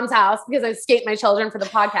in my mom's house because I escaped my children for the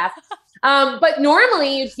podcast. But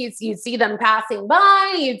normally you'd see them passing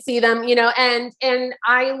by, you'd see them, and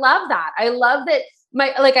I love that. I love that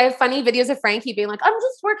I have funny videos of Frankie being like, I'm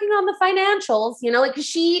just working on the financials, 'cause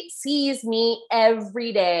she sees me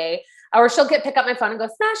every day. Or she'll pick up my phone and go,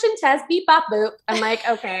 Smash and Test, beep, bop, boop. I'm like,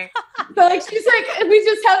 okay. So she's we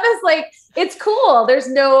just have this, it's cool. There's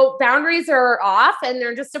no boundaries are off, and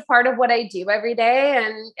they're just a part of what I do every day.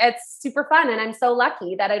 And it's super fun. And I'm so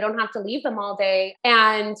lucky that I don't have to leave them all day.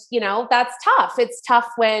 And, that's tough. It's tough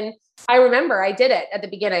when I remember I did it at the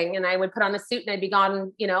beginning, and I would put on a suit and I'd be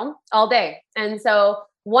gone, all day. And so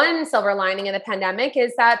one silver lining in the pandemic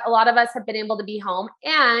is that a lot of us have been able to be home,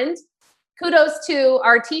 and kudos to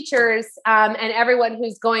our teachers and everyone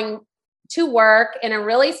who's going to work in a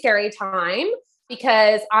really scary time,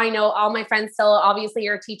 because I know all my friends still obviously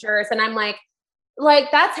are teachers, and I'm like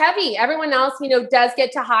that's heavy. Everyone else, does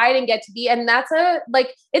get to hide and get to be, and that's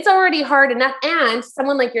it's already hard enough. And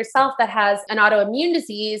someone like yourself that has an autoimmune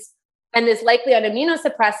disease and is likely on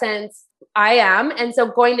immunosuppressants, I am. And so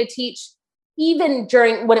going to teach even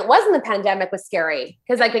during when it wasn't the pandemic was scary,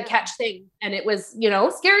 because I could catch things, and it was,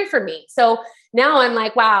 scary for me. So now I'm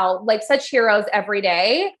wow, such heroes every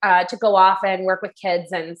day to go off and work with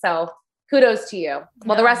kids. And so kudos to you.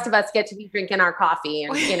 Well, the rest of us get to be drinking our coffee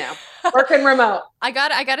and, working remote. I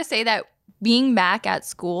gotta say that being back at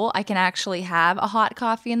school, I can actually have a hot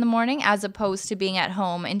coffee in the morning, as opposed to being at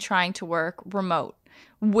home and trying to work remote,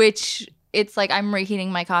 which it's I'm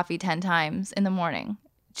reheating my coffee 10 times in the morning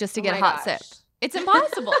just to get a hot sip. It's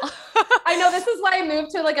impossible. I know, this is why I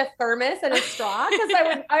moved to a thermos and a straw, because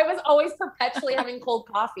I was always perpetually having cold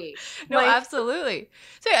coffee. No, absolutely.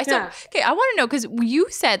 So okay, I want to know, because you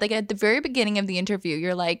said at the very beginning of the interview,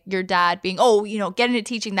 you're your dad being, get into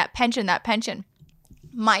teaching, that pension.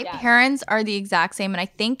 My parents are the exact same, and I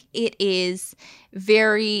think it is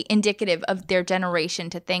very indicative of their generation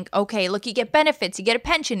to think, okay, look, you get benefits, you get a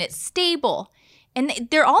pension, it's stable. And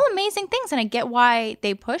they're all amazing things, and I get why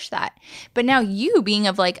they push that. But now you being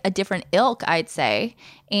of a different ilk, I'd say,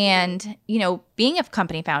 and, being a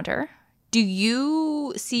company founder, do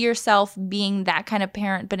you see yourself being that kind of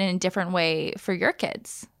parent, but in a different way for your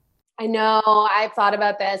kids? I know. I've thought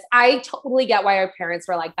about this. I totally get why our parents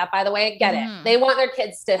were like that, by the way. I get it. They want their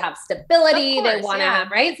kids to have stability. Of course, they want to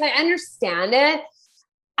have, right? So I understand it.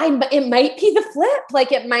 It might be the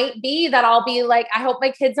flip. It might be that I'll be I hope my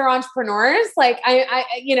kids are entrepreneurs. But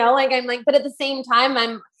at the same time,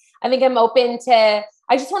 I think I'm open to,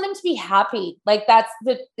 I just want them to be happy. That's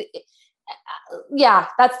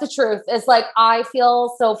that's the truth. It's I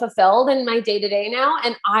feel so fulfilled in my day to day now.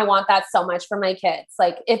 And I want that so much for my kids.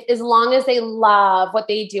 As long as they love what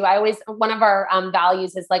they do, one of our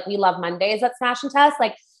values is we love Mondays at Smash and Test.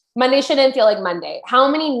 Monday shouldn't feel like Monday. How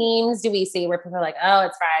many memes do we see where people are oh,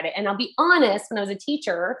 it's Friday? And I'll be honest, when I was a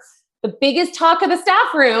teacher, the biggest talk of the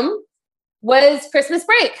staff room was Christmas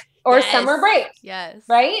break or summer break. Yes.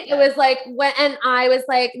 Right? Yes. It was and I was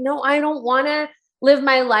no, I don't want to live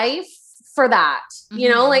my life for that.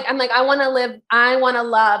 I want to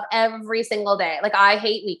love every single day. I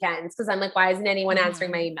hate weekends, because I'm why isn't anyone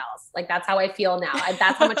answering my emails? That's how I feel now.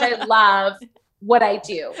 That's how much I love what I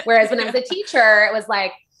do. Whereas when I was a teacher, it was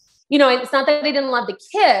it's not that I didn't love the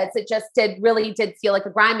kids. It just really did feel like a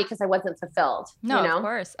grind because I wasn't fulfilled. No,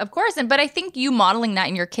 of course. But I think you modeling that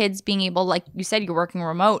in your kids being able, like you said, you're working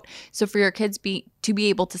remote. So for your kids to be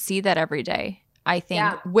able to see that every day, I think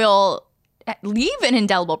will leave an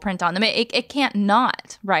indelible print on them. It can't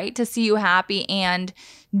not, right? To see you happy and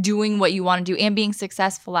doing what you want to do and being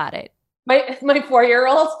successful at it. My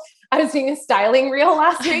 4-year-old, I was doing a styling reel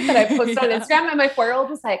last night that I posted on Instagram, and my 4-year-old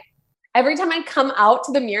was like, every time I come out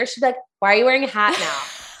to the mirror, she'd be like, why are you wearing a hat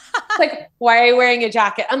now? It's like, why are you wearing a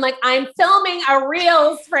jacket? I'm like, I'm filming a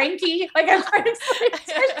Reels, Frankie. Like, I'm trying to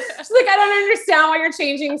She's like, I don't understand why you're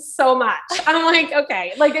changing so much. I'm like,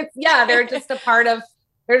 okay. Like, they're just a part of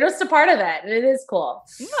it. And it is cool.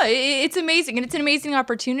 Yeah, it's amazing. And it's an amazing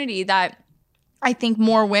opportunity that I think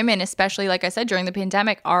more women, especially, like I said, during the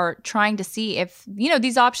pandemic, are trying to see if,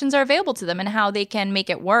 these options are available to them and how they can make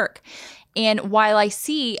it work. And while I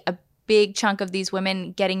see a big chunk of these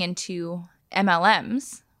women getting into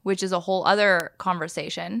MLMs, which is a whole other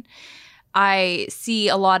conversation, I see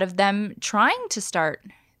a lot of them trying to start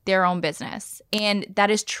their own business. And that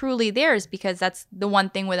is truly theirs, because that's the one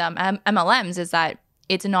thing with MLMs is that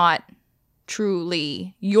it's not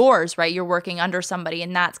truly yours, right? You're working under somebody,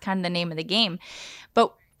 and that's kind of the name of the game.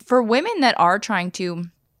 But for women that are trying to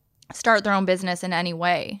start their own business in any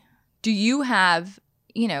way, do you have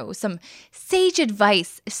some sage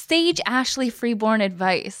Ashley Freeborn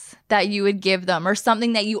advice that you would give them, or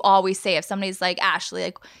something that you always say if somebody's like, Ashley,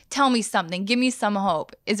 like, tell me something, give me some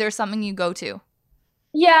hope? Is there something you go to?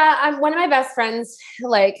 Yeah. One of my best friends,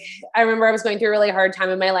 like, I remember I was going through a really hard time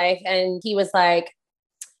in my life, and he was like,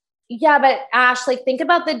 yeah, but Ash, like, think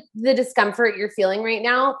about the discomfort you're feeling right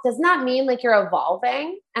now. Doesn't that mean like you're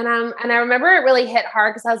evolving? And I remember it really hit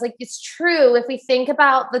hard, because I was like, it's true. If we think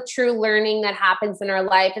about the true learning that happens in our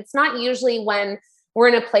life, it's not usually when we're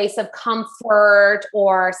in a place of comfort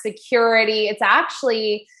or security. It's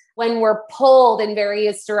actually when we're pulled in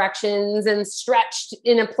various directions and stretched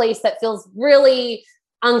in a place that feels really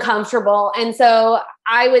uncomfortable. And so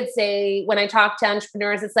I would say, when I talk to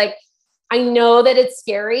entrepreneurs, it's like, I know that it's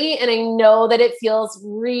scary and I know that it feels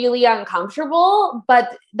really uncomfortable,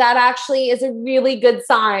 but that actually is a really good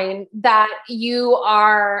sign that you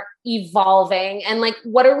are evolving. And like,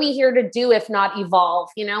 what are we here to do if not evolve?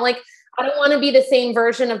 Like, I don't want to be the same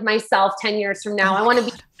version of myself 10 years from now. I want to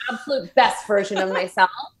be the absolute best version of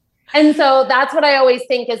myself. And so that's what I always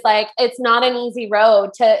think is like, it's not an easy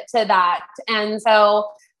road to that. And so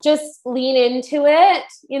just lean into it,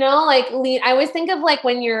 I always think of like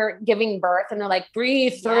when you're giving birth and they're like,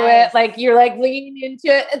 breathe through it. Like, you're like leaning into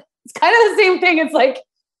it. It's kind of the same thing. It's like,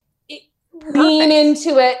 lean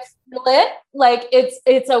into it, feel it. Like,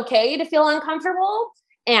 it's okay to feel uncomfortable,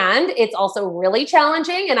 and it's also really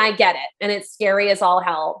challenging, and I get it. And it's scary as all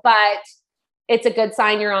hell, but it's a good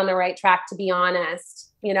sign you're on the right track, to be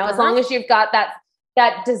honest. As long as you've got that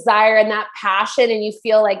desire and that passion, and you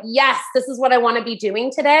feel like, yes, this is what I want to be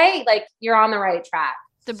doing today, like, you're on the right track.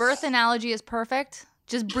 The birth analogy is perfect.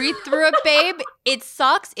 Just breathe through it, babe. It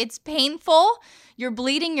sucks. It's painful. You're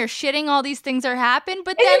bleeding. You're shitting. All these things are happening.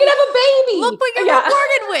 But then you can have a baby. Look what you're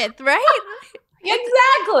rewarded with, right?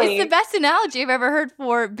 Exactly. It's the best analogy I've ever heard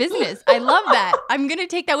for business. I love that. I'm going to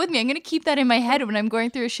take that with me. I'm going to keep that in my head when I'm going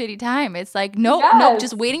through a shitty time. It's like, nope,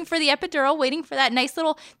 just waiting for the epidural, waiting for that nice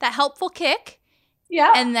little, that helpful kick.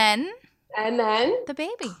 Yeah. And then the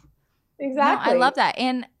baby. Exactly. No, I love that.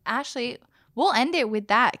 And Ashley, we'll end it with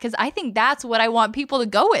that, because I think that's what I want people to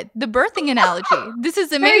go with. The birthing analogy. This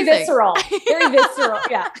is amazing. Very visceral. Very visceral.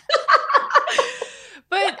 Yeah.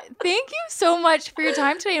 But thank you so much for your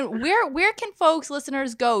time today. And where can folks,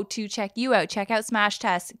 listeners, go to check you out, check out Smash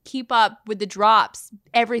Tess, keep up with the drops,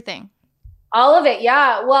 everything? All of it.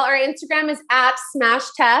 Yeah. Well, our Instagram is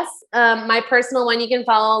 @SmashTess. My personal one, you can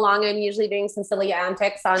follow along. I'm usually doing some silly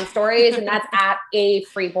antics on stories, and that's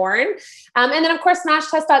 @AFreeborn. And then of course,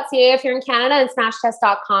 SmashTess.ca if you're in Canada, and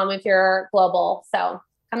SmashTess.com if you're global. So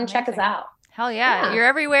come check us out. Hell yeah. You're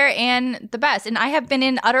everywhere and the best. And I have been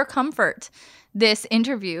in utter comfort this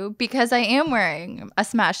interview because I am wearing a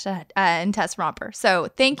Smash and Tess romper. So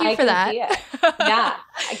thank you for that. Yeah,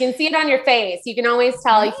 I can see it on your face. You can always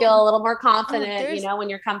tell you feel a little more confident, when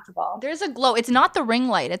you're comfortable. There's a glow. It's not the ring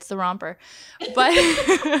light, it's the romper. But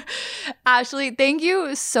Ashley, thank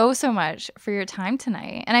you so, so much for your time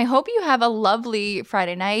tonight. And I hope you have a lovely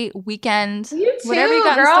Friday night, weekend, you too, whatever you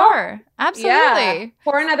got girl. in store. Absolutely. Yeah.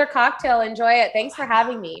 Pour another cocktail. Enjoy it. Thanks for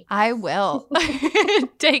having me. I will.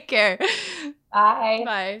 Take care. Bye.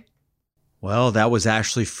 Bye. Well, that was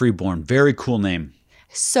Ashley Freeborn. Very cool name.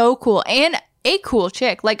 So cool. And a cool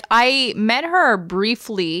chick. Like, I met her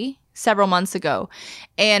briefly several months ago.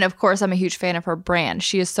 And of course, I'm a huge fan of her brand.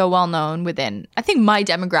 She is so well known within, I think, my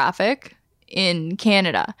demographic in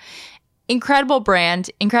Canada. Incredible brand,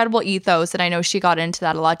 incredible ethos. And I know she got into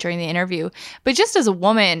that a lot during the interview. But just as a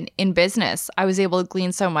woman in business, I was able to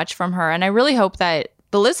glean so much from her. And I really hope that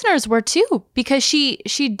the listeners were too, because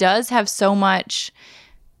she does have so much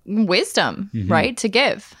wisdom, right, to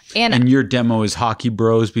give. And your demo is Hockey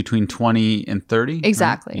Bros between 20 and 30?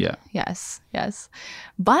 Exactly. Right? Yeah. Yes.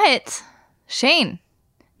 But Shane,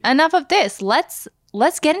 enough of this. Let's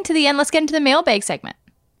get into the end. Let's get into the mailbag segment.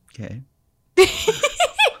 Okay.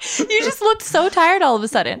 You just looked so tired all of a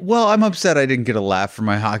sudden. Well, I'm upset I didn't get a laugh for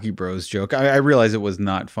my Hockey Bros joke. I realize it was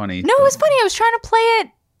not funny. No, it was funny. I was trying to play it.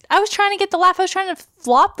 I was trying to get the laugh. I was trying to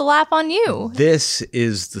flop the laugh on you. This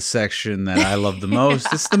is the section that I love the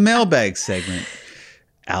most. It's the mailbag segment.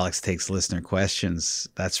 Alex takes listener questions.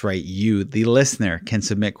 That's right. You, the listener, can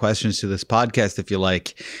submit questions to this podcast if you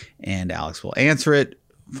like, and Alex will answer it,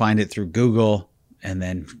 find it through Google, and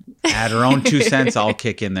then add her own 2 cents. I'll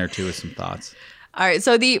kick in there too with some thoughts. All right.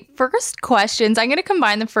 So the first questions, I'm going to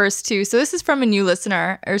combine the first two. So this is from a new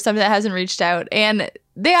listener or somebody that hasn't reached out. And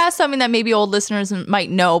they asked something that maybe old listeners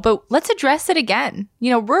might know, but let's address it again.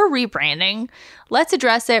 You know, we're rebranding. Let's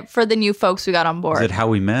address it for the new folks we got on board. Is it how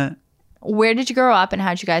we met? Where did you grow up and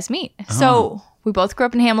how'd you guys meet? Oh. So we both grew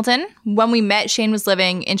up in Hamilton. When we met, Shane was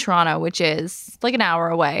living in Toronto, which is like an hour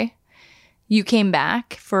away. You came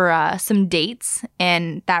back for some dates,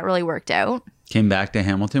 and that really worked out. Came back to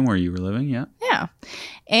Hamilton where you were living, yeah. Yeah.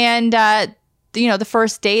 And, the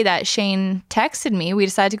first day that Shane texted me, we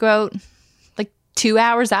decided to go out like 2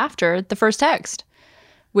 hours after the first text,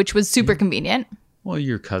 which was super convenient. Well,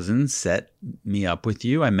 your cousin set me up with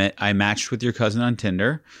you. I matched with your cousin on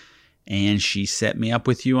Tinder, and she set me up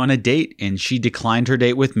with you on a date, and she declined her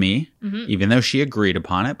date with me, even though she agreed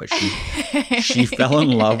upon it, but she fell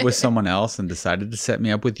in love with someone else and decided to set me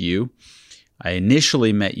up with you. I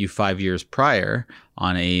initially met you 5 years prior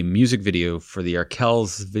on a music video for the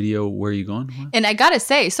Arkells video. Where Are You Going? What? And I got to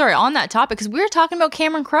say, sorry, on that topic, because we were talking about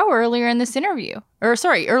Cameron Crowe earlier in this interview,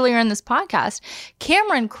 earlier in this podcast.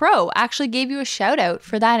 Cameron Crowe actually gave you a shout out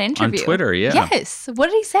for that interview. On Twitter, yeah. Yes.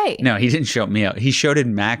 What did he say? No, he didn't shout me out. He shouted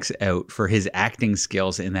Max out for his acting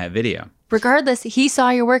skills in that video. Regardless, he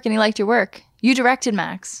saw your work and he liked your work. You directed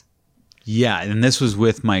Max. Yeah, and this was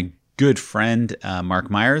with my good friend,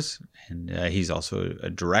 Mark Myers. And he's also a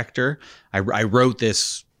director. I wrote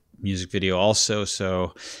this music video also,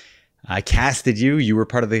 so I casted you. You were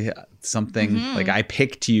part of the something like I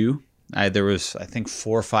picked you. There was, I think,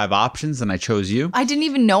 4 or 5 options, and I chose you. I didn't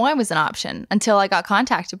even know I was an option until I got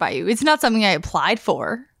contacted by you. It's not something I applied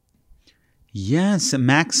for. Yes,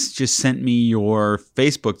 Max just sent me your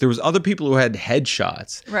Facebook. There was other people who had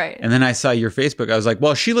headshots, right? And then I saw your Facebook. I was like,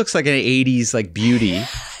 well, she looks like an '80s like beauty.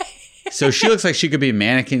 So she looks like she could be a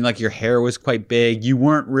mannequin. Like your hair was quite big. You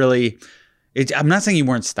weren't really, I'm not saying you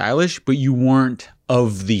weren't stylish, but you weren't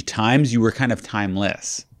of the times. You were kind of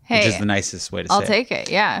timeless, which is the nicest way to say it. I'll take it,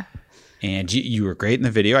 yeah. And you were great in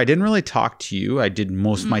the video. I didn't really talk to you. I did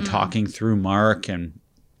most of my talking through Mark, and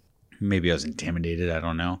maybe I was intimidated. I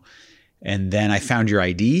don't know. And then I found your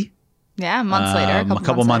ID. Yeah, months later. A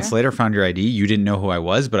couple months later, found your ID. You didn't know who I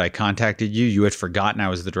was, but I contacted you. You had forgotten I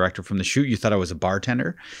was the director from the shoot. You thought I was a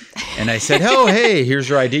bartender. And I said, oh, hey, here's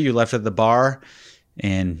your ID. You left at the bar.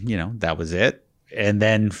 And, that was it. And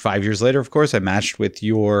then 5 years later, of course, I matched with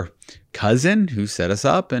your cousin who set us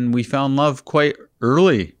up. And we fell in love quite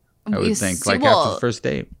early, I would think, after the first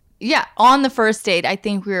date. Yeah, on the first date, I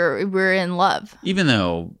think we were in love. Even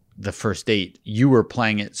though the first date, you were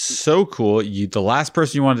playing it so cool. The last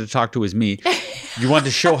person you wanted to talk to was me. You wanted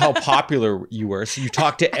to show how popular you were. So you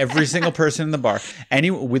talked to every single person in the bar.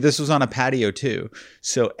 This was on a patio too.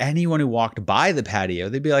 So anyone who walked by the patio,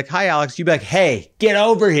 they'd be like, hi, Alex. You'd be like, hey, get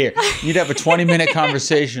over here. You'd have a 20-minute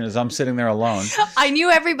conversation as I'm sitting there alone. I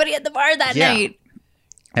knew everybody at the bar that night.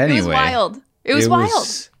 Anyway. It was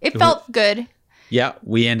wild. It felt good. Yeah,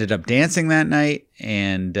 we ended up dancing that night,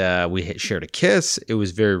 and we shared a kiss. It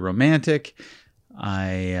was very romantic.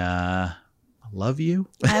 I love you.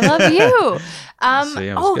 I love you.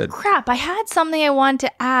 It was good. Crap. I had something I wanted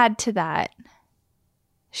to add to that.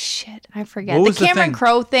 Shit, I forget. The Cameron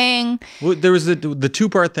Crowe thing. Well, there was the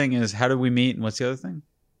 2-part thing is how did we meet, and what's the other thing?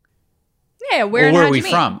 Yeah, where are we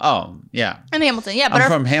from? Oh, yeah. In Hamilton, yeah. But I'm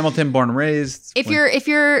from Hamilton, born and raised. If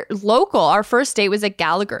you're local, our first date was at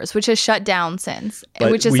Gallagher's, which has shut down since,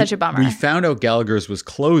 which is such a bummer. We found out Gallagher's was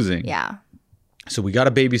closing. Yeah. So we got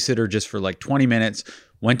a babysitter just for like 20 minutes,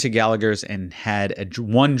 went to Gallagher's and had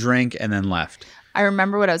one drink and then left. I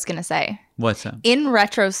remember what I was going to say. What's that? In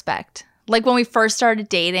retrospect, Like when we first started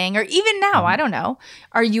dating, or even now, I don't know.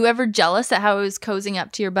 Are you ever jealous at how I was cozying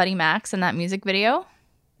up to your buddy Max in that music video?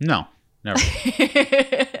 No, never.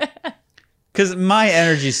 Because my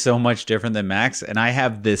energy is so much different than Max, and I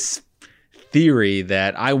have this theory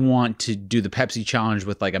that I want to do the Pepsi challenge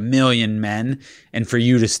with like 1 million men, and for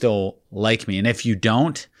you to still like me. And if you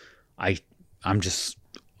don't, I'm just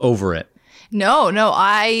over it. No,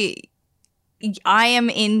 I am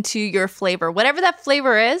into your flavor. Whatever that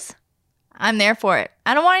flavor is, I'm there for it.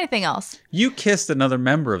 I don't want anything else. You kissed another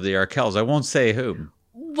member of the Arkells. I won't say who.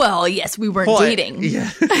 Well, yes, we weren't dating. Yeah.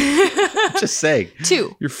 Just saying.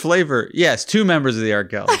 2. Your flavor. Yes, 2 members of the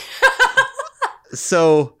Arkells.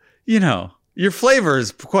 So, your flavor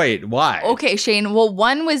is quite wide. Okay, Shane. Well,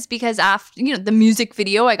 one was because after, the music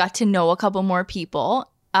video, I got to know a couple more people.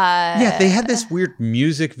 Yeah, they had this weird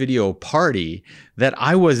music video party that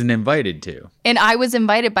I wasn't invited to. And I was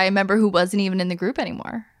invited by a member who wasn't even in the group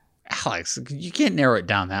anymore. Alex, you can't narrow it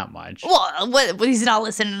down that much. Well, what he's not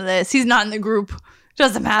listening to this. He's not in the group.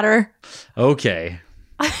 Doesn't matter. Okay.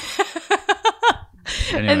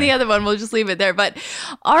 Anyway. And the other one, we'll just leave it there. But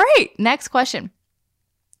all right, next question.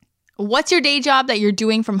 What's your day job that you're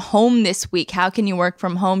doing from home this week? How can you work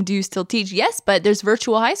from home? Do you still teach? Yes, but there's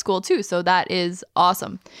virtual high school too. So that is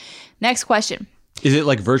awesome. Next question. Is it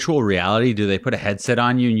like virtual reality? Do they put a headset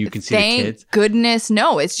on you and you can see the kids? Thank goodness.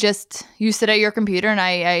 No, it's just you sit at your computer and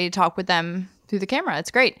I talk with them through the camera.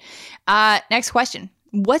 It's great. Next question.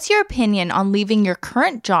 What's your opinion on leaving your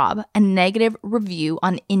current job a negative review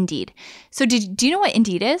on Indeed? So do you know what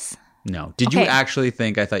Indeed is? No. Did you actually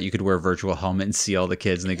think I thought you could wear a virtual helmet and see all the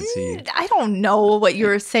kids and they could see you? I don't know what you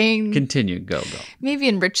were saying. Continue. Go. Maybe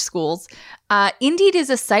in rich schools. Indeed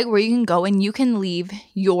is a site where you can go and you can leave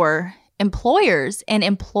your employers and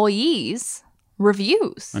employees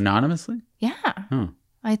reviews. Anonymously? Yeah.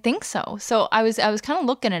 I think so. So I was kind of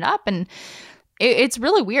looking it up and it's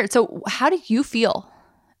really weird. So how do you feel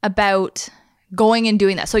about going and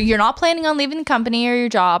doing that? So you're not planning on leaving the company or your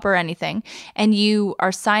job or anything, and you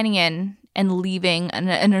are signing in and leaving an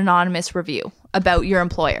anonymous review about your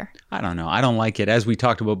employer. I don't know. I don't like it. As we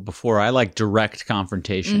talked about before, I like direct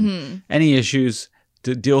confrontation. Mm-hmm. Any issues,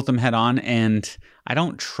 to deal with them head on, and I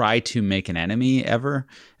don't try to make an enemy ever.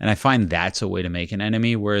 And I find that's a way to make an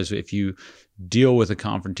enemy. Whereas if you deal with a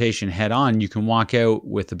confrontation head on, you can walk out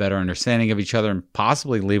with a better understanding of each other and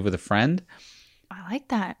possibly leave with a friend. I like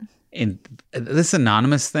that. And this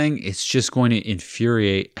anonymous thing, it's just going to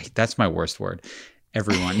infuriate. That's my worst word.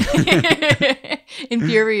 Everyone.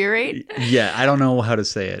 Infuriate? Yeah, I don't know how to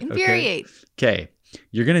say it. Infuriate. Okay.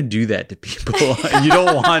 You're going to do that to people. And you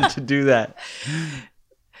don't want to do that.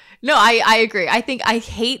 No, I agree. I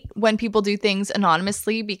hate when people do things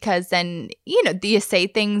anonymously because then, you say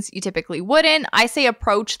things you typically wouldn't. I say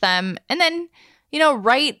approach them and then,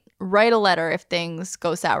 write a letter if things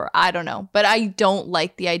go sour. I don't know. But I don't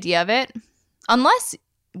like the idea of it. Unless,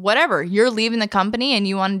 whatever, you're leaving the company and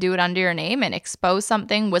you want to do it under your name and expose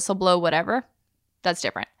something, whistleblow, whatever. That's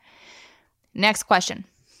different. Next question.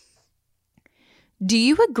 Do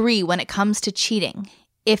you agree when it comes to cheating?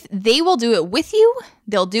 If they will do it with you,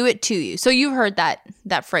 they'll do it to you. So you've heard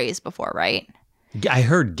that phrase before, right? I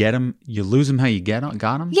heard get them, you lose them how you got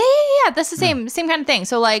them? Yeah. That's the same kind of thing.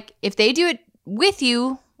 So like if they do it with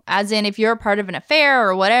you, as in if you're a part of an affair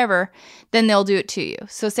or whatever, then they'll do it to you.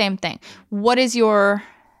 So same thing. What is your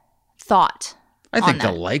thought I think on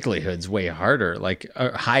that? The likelihood's way harder,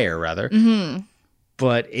 higher rather. Mm-hmm.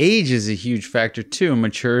 But age is a huge factor too,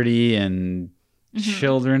 maturity and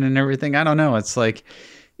children and everything. I don't know. It's like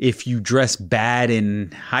if you dress bad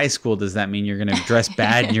in high school, does that mean you're going to dress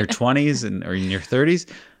bad in your 20s or in your 30s?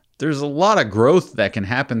 There's a lot of growth that can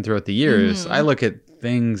happen throughout the years. I look at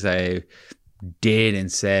things I did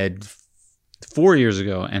and said 4 years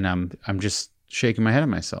ago, and I'm just shaking my head at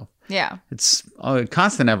myself. Yeah. It's a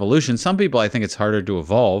constant evolution. Some people, I think it's harder to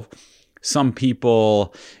evolve. Some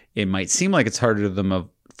people, it might seem like it's harder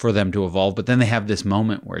for them to evolve, but then they have this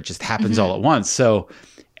moment where it just happens all at once. So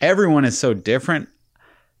everyone is so different.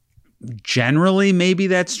 Generally, maybe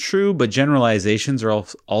that's true, but generalizations are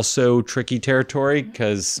also tricky territory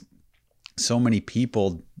because so many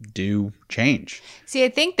people do change. See, I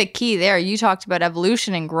think the key there, you talked about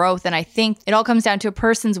evolution and growth, and I think it all comes down to a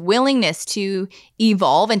person's willingness to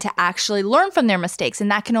evolve and to actually learn from their mistakes. And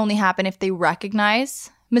that can only happen if they recognize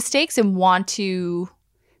mistakes and want to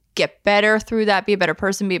get better through that, be a better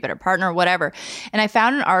person, be a better partner, whatever. And I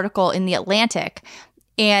found an article in The Atlantic,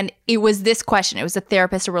 and it was this question. It was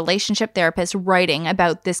a relationship therapist writing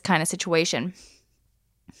about this kind of situation.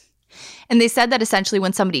 And they said that essentially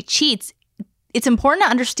when somebody cheats, it's important to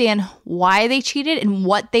understand why they cheated and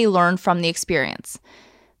what they learned from the experience.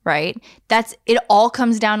 right? It all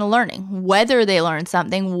comes down to learning, whether they learned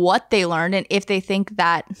something, what they learned, and if they think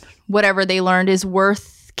that whatever they learned is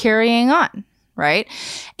worth carrying on, right?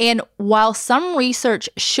 And while some research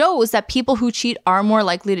shows that people who cheat are more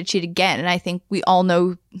likely to cheat again, and I think we all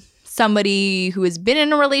know somebody who has been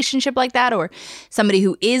in a relationship like that or somebody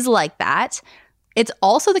who is like that, it's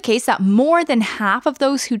also the case that more than half of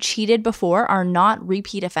those who cheated before are not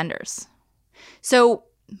repeat offenders. So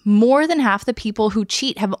more than half the people who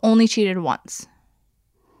cheat have only cheated once,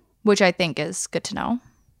 which I think is good to know.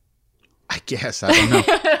 I guess. I don't know.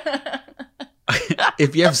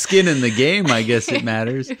 If you have skin in the game, I guess it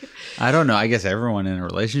matters. I don't know. I guess everyone in a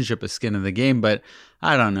relationship is skin in the game, but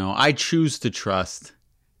I don't know. I choose to trust.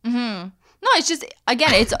 Mm-hmm. No, it's just,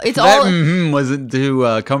 again, it's that all... wasn't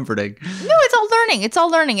too comforting. No, it's all learning. It's all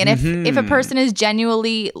learning. And if a person is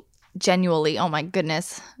genuinely, oh my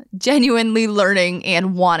goodness, genuinely learning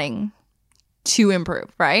and wanting to improve,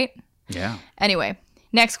 right? Yeah. Anyway,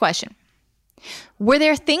 next question. Were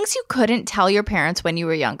there things you couldn't tell your parents when you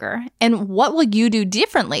were younger? And what will you do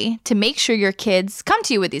differently to make sure your kids come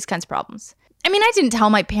to you with these kinds of problems? I mean, I didn't tell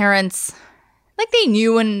my parents... Like, they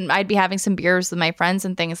knew when I'd be having some beers with my friends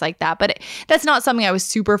and things like that. But that's not something I was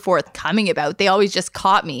super forthcoming about. They always just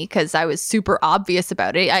caught me because I was super obvious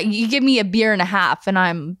about it. You give me a beer and a half and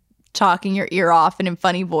I'm talking your ear off and in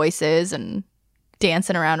funny voices and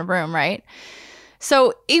dancing around a room, right?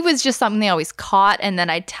 So it was just something they always caught. And then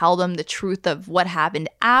I'd tell them the truth of what happened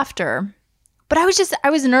after. But I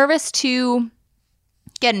was nervous to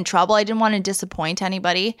get in trouble. I didn't want to disappoint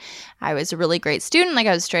anybody. I was a really great student. Like,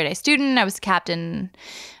 I was a straight A student. I was captain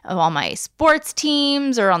of all my sports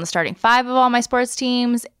teams, or on the starting five of all my sports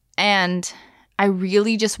teams. And I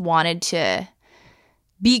really just wanted to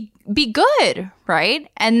be good, right?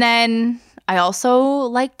 And then I also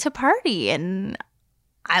liked to party, and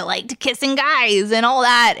I liked kissing guys and all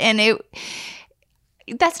that. And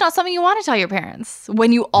that's not something you want to tell your parents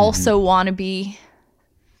when you also want to be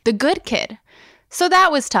the good kid. So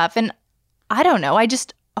that was tough. And I don't know. I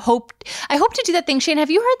hope to do that thing. Shane,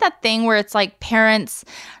 have you heard that thing where it's like parents,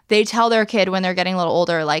 they tell their kid when they're getting a little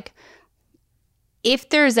older, like, if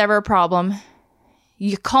there's ever a problem,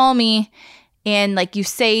 you call me and like you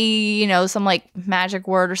say, you know, some like magic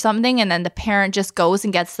word or something. And then the parent just goes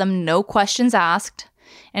and gets them, no questions asked.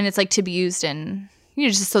 And it's like to be used in, you know,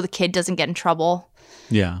 just so the kid doesn't get in trouble.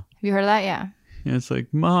 Yeah. Have you heard of that? Yeah. Yeah, it's like,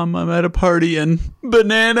 Mom, I'm at a party and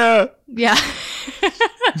banana. Yeah.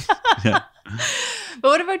 Yeah. But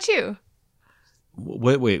what about you?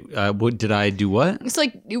 Wait, what did I do? What? It's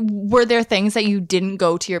like, were there things that you didn't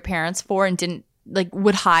go to your parents for and didn't, like,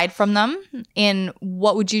 would hide from them? And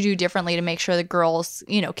what would you do differently to make sure the girls,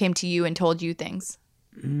 you know, came to you and told you things?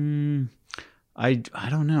 I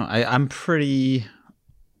don't know. I'm pretty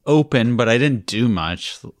open, but I didn't do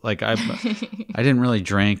much. Like, I didn't really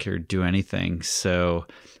drink or do anything. So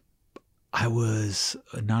I was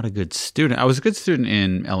not a good student. I was a good student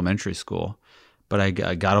in elementary school, but I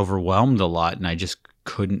got overwhelmed a lot and I just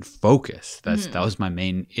couldn't focus. That was my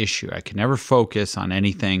main issue. I could never focus on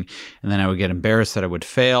anything, and then I would get embarrassed that I would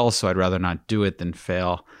fail, so I'd rather not do it than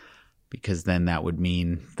fail, because then that would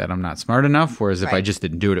mean that I'm not smart enough, whereas if I just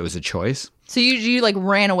didn't do it, it was a choice. So you like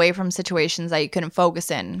ran away from situations that you couldn't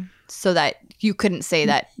focus in so that you couldn't say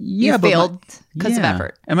that you failed because of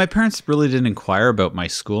effort. And my parents really didn't inquire about my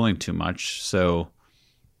schooling too much, so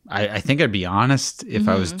I think I'd be honest if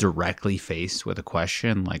I was directly faced with a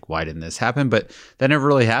question like, why didn't this happen? But that never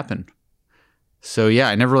really happened. So yeah,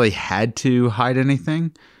 I never really had to hide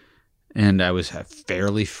anything. And I was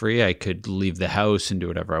fairly free. I could leave the house and do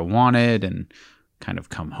whatever I wanted and kind of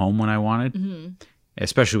come home when I wanted.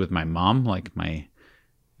 Especially with my mom. Like, I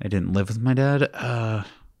didn't live with my dad.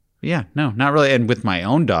 Yeah, no, not really. And with my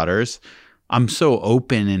own daughters, I'm so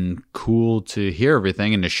open and cool to hear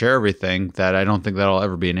everything and to share everything that I don't think that'll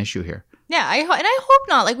ever be an issue here. Yeah, and I hope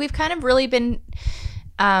not. Like, we've kind of really been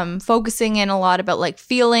focusing in a lot about like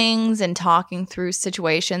feelings and talking through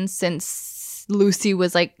situations since Lucy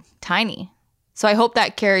was like tiny. So I hope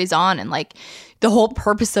that carries on, and like the whole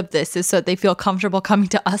purpose of this is so that they feel comfortable coming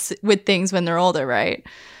to us with things when they're older, right?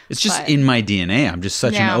 It's just in my DNA. I'm just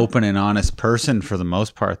such an open and honest person for the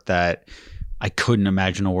most part that I couldn't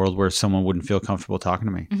imagine a world where someone wouldn't feel comfortable talking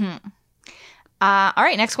to me. All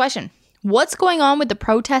right, next question. What's going on with the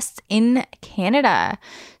protests in Canada?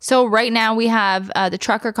 So right now we have the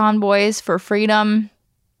trucker convoys for freedom,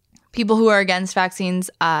 people who are against vaccines,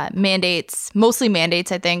 mandates, mostly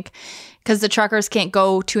mandates, I think, because the truckers can't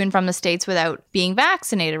go to and from the States without being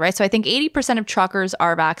vaccinated, right? So I think 80% of truckers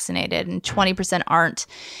are vaccinated and 20% aren't.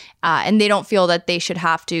 And they don't feel that they should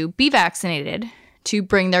have to be vaccinated to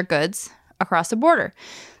bring their goods across the border.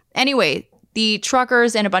 Anyway, the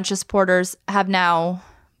truckers and a bunch of supporters have now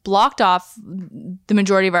blocked off the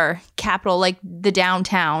majority of our capital, like the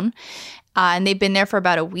downtown. And they've been there for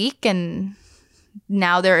about a week, and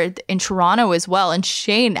now they're in Toronto as well. And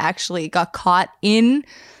Shane actually got caught in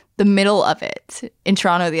the middle of it in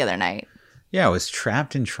Toronto the other night. Yeah, I was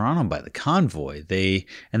trapped in Toronto by the convoy. They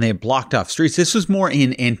had blocked off streets. This was more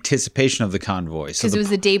in anticipation of the convoy. Because it was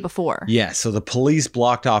the day before. Yeah, so the police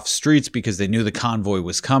blocked off streets because they knew the convoy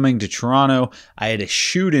was coming to Toronto. I had to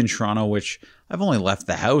shoot in Toronto, which I've only left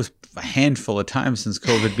the house a handful of times since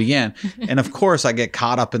COVID began. And of course, I get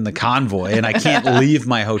caught up in the convoy and I can't leave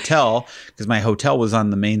my hotel because my hotel was on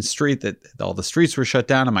the main street that all the streets were shut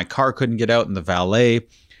down and my car couldn't get out, and the valet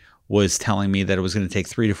was telling me that it was going to take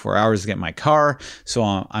 3 to 4 hours to get my car.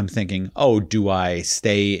 So I'm thinking, oh, do I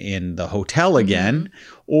stay in the hotel again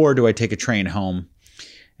or do I take a train home?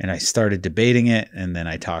 And I started debating it. And then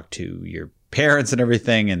I talked to your parents and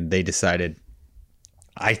everything. And they decided,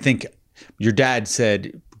 I think your dad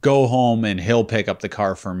said, go home and he'll pick up the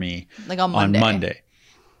car for me like on Monday.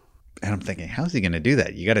 And I'm thinking, how's he going to do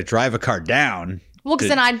that? You got to drive a car down. Well, because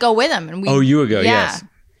then I'd go with him. And you would go, yes.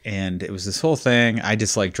 And it was this whole thing. I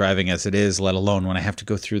just like driving as it is, let alone when I have to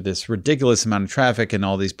go through this ridiculous amount of traffic and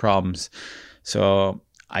all these problems. So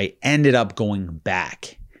I ended up going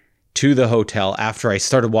back to the hotel after I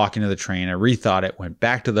started walking to the train. I rethought it, went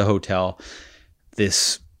back to the hotel.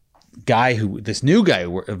 This new guy,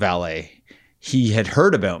 valet, he had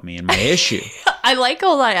heard about me and my issue. I like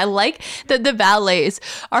that the valets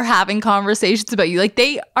are having conversations about you. Like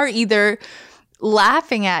they are either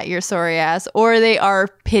laughing at your sorry ass or they are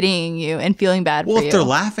pitying you and feeling bad for you. Well, if they're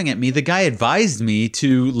laughing at me, the guy advised me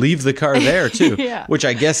to leave the car there too. Yeah. Which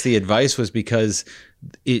I guess the advice was because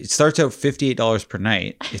it starts out $58 per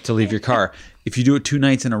night to leave your car. If you do it 2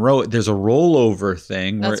 nights in a row, there's a rollover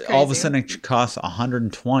thing where all of a sudden it costs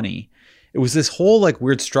 $120. It was this whole like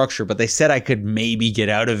weird structure, but they said I could maybe get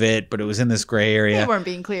out of it, but it was in this gray area. They weren't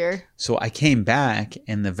being clear. So I came back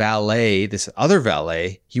and the valet, this other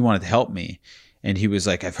valet, he wanted to help me. And he was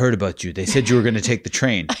like, I've heard about you. They said you were going to take the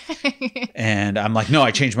train. And I'm like, no, I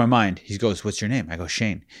changed my mind. He goes, what's your name? I go,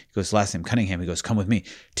 Shane. He goes, last name Cunningham. He goes, come with me.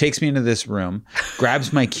 Takes me into this room,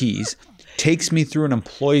 grabs my keys, takes me through an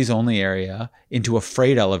employees only area into a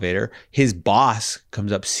freight elevator. His boss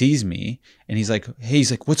comes up, sees me, and he's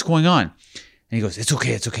like, what's going on? And he goes, it's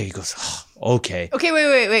okay. He goes, oh, okay. Okay,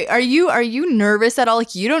 wait. Are you nervous at all?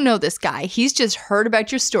 Like you don't know this guy. He's just heard about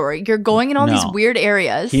your story. You're going in all these weird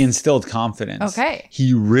areas. He instilled confidence. Okay.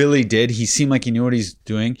 He really did. He seemed like he knew what he's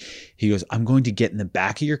doing. He goes, I'm going to get in the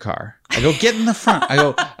back of your car. I go, get in the front. I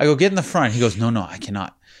go, get in the front. He goes, no, I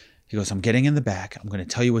cannot. He goes, I'm getting in the back. I'm going to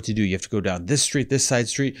tell you what to do. You have to go down this street, this side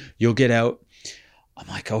street. You'll get out. I'm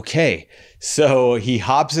like, okay. So he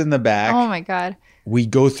hops in the back. Oh my God. We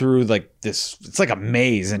go through like this, it's like a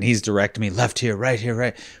maze, and he's directing me left here,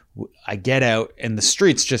 right. I get out and the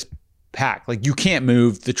street's just packed. Like you can't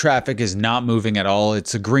move. The traffic is not moving at all.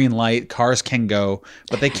 It's a green light. Cars can go,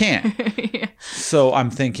 but they can't. Yeah. So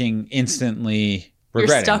I'm thinking instantly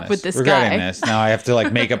regretting You're stuck with this guy. Now I have to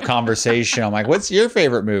like make up conversation. I'm like, what's your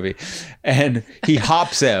favorite movie? And he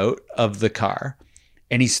hops out of the car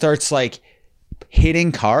and he starts like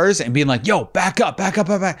hitting cars and being like, yo, back up.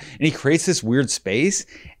 And he creates this weird space.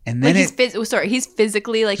 And then like he's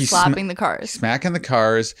physically like slapping the cars. Smacking the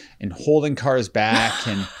cars and holding cars back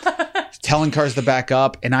and telling cars to back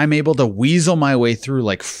up. And I'm able to weasel my way through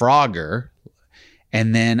like Frogger.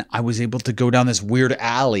 And then I was able to go down this weird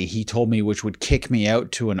alley, he told me, which would kick me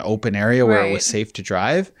out to an open area where it was safe to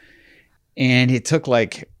drive. And it took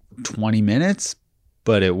like 20 minutes,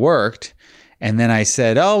 but it worked. And then I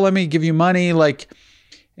said, oh, let me give you money,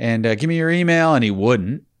 and give me your email. And he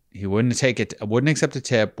wouldn't. He wouldn't take it, wouldn't accept a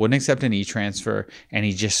tip, wouldn't accept an e-transfer. And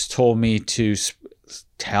he just told me to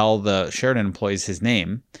tell the Sheridan employees his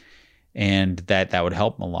name and that would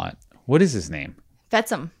help him a lot. What is his name?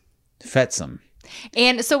 Fetsum.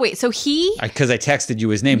 And so wait, because I texted you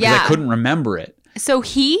his name because I couldn't remember it. So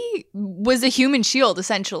he was a human shield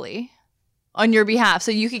essentially on your behalf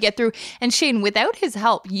so you could get through. And Shane, without his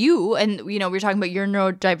help, we were talking about your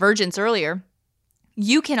neurodivergence earlier.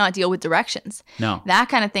 You cannot deal with directions. No. That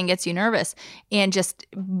kind of thing gets you nervous and just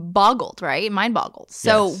boggled, right? Mind boggled.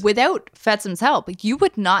 So without Fetsum's help, you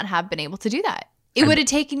would not have been able to do that. It would have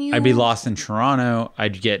taken you. I'd be lost in Toronto.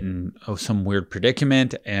 I'd get in some weird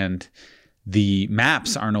predicament, and the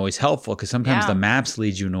maps aren't always helpful because sometimes the maps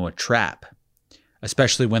lead you into a trap,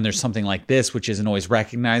 especially when there's something like this, which isn't always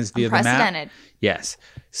recognized via the map. Yes.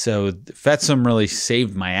 So Fetsum really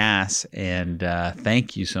saved my ass, and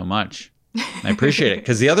thank you so much. I appreciate it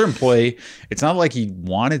because the other employee, it's not like he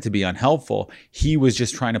wanted to be unhelpful. He was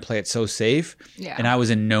just trying to play it so safe. Yeah. And I was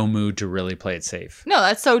in no mood to really play it safe. No,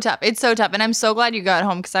 that's so tough. It's so tough. And I'm so glad you got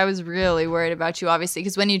home because I was really worried about you, obviously,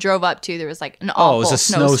 because when you drove up too, there was like an awful it was a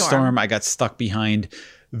snowstorm. snowstorm. I got stuck behind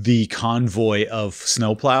the convoy of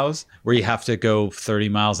snowplows where you have to go 30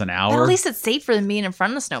 miles an hour. But at least it's safer than being in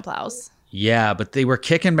front of the snowplows. Yeah, but they were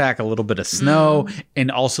kicking back a little bit of snow. And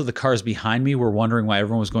also the cars behind me were wondering why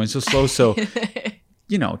everyone was going so slow. So,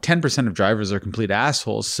 10% of drivers are complete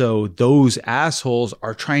assholes. So those assholes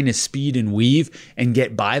are trying to speed and weave and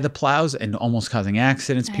get by the plows and almost causing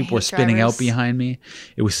accidents. People were spinning out behind me.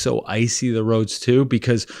 It was so icy, the roads too,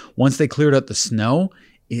 because once they cleared out the snow,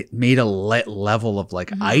 it made a level of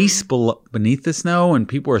like ice beneath the snow and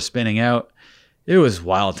people were spinning out. It was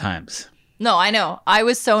wild times. No, I know. I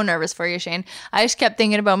was so nervous for you, Shane. I just kept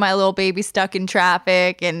thinking about my little baby stuck in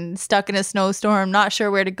traffic and stuck in a snowstorm, not sure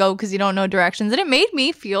where to go because you don't know directions. And it made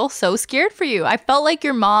me feel so scared for you. I felt like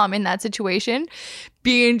your mom in that situation,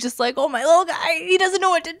 being just like, oh, my little guy, he doesn't know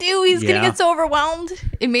what to do. He's going to get so overwhelmed.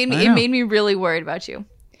 It made me really worried about you.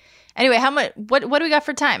 Anyway, what do we got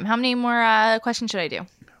for time? How many more questions should I do?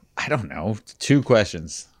 I don't know. 2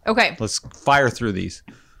 questions. Okay. Let's fire through these.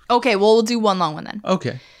 Okay, well, we'll do one long one then.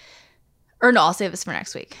 Okay. Or no, I'll save this for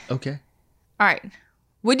next week. Okay. All right.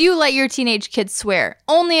 Would you let your teenage kids swear?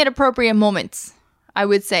 Only at appropriate moments, I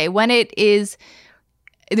would say. When it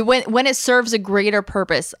serves a greater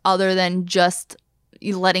purpose other than just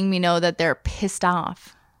letting me know that they're pissed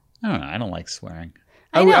off. I don't know. I don't like swearing.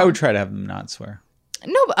 I would try to have them not swear.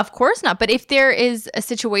 No, of course not. But if there is a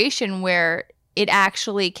situation where it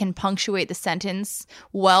actually can punctuate the sentence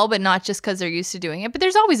well, but not just because they're used to doing it. But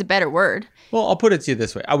there's always a better word. Well, I'll put it to you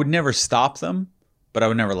this way. I would never stop them, but I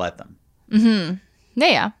would never let them. Mm-hmm.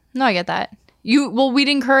 Yeah. No, I get that. We'd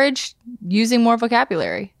encourage using more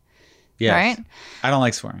vocabulary. Yes. Right? I don't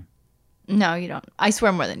like swearing. No, you don't. I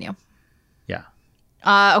swear more than you. Yeah.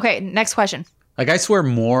 Okay, next question. Like I swear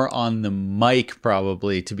more on the mic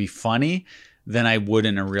probably to be funny than I would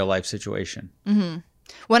in a real life situation. Mm-hmm.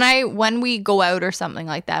 When we go out or something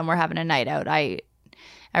like that and we're having a night out, I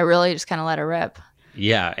really just kind of let it rip.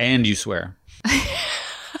 Yeah, and you swear.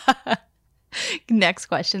 Next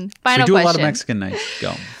question. Final question. We do question. a lot of Mexican nights.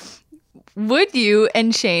 Go. Would you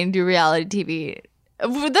and Shane do reality TV?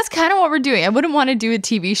 That's kind of what we're doing. I wouldn't want to do a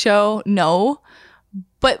TV show, no.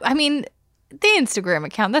 But, I mean, the Instagram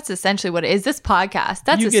account, that's essentially what it is. This podcast,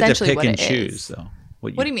 that's essentially what it is. You get to pick and choose, though.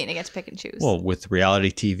 What do you mean I get to pick and choose? Well, with reality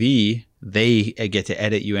TV, they get to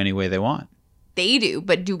edit you any way they want. They do,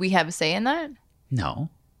 but do we have a say in that? No.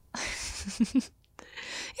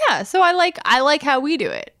 Yeah, so I like how we do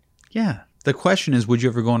it. Yeah. The question is, would you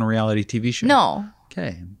ever go on a reality TV show? No.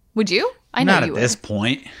 Okay. Would you? I know Not you at this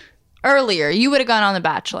point. Earlier, you would have gone on The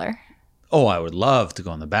Bachelor. Oh, I would love to go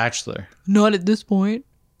on The Bachelor. Not at this point.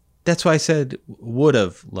 That's why I said would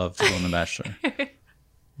have loved to go on The Bachelor. I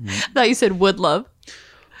thought you said would love.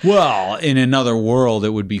 Well, in another world, it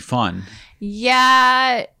would be fun.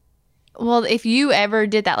 Yeah. Well, if you ever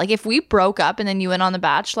did that, like if we broke up and then you went on The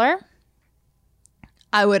Bachelor,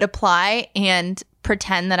 I would apply and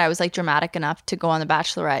pretend that I was like dramatic enough to go on The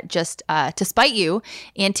Bachelorette just to spite you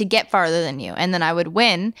and to get farther than you. And then I would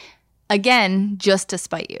win again just to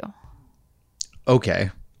spite you. Okay.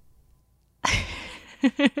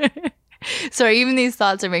 Sorry, even these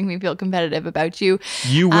thoughts are making me feel competitive about you.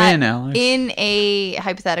 You win, Alex. In a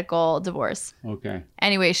hypothetical divorce. Okay.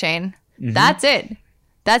 Anyway, Shane, that's it.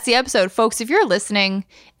 That's the episode, folks. If you're listening,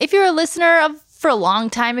 if you're a listener for a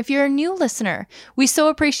long time, if you're a new listener, we so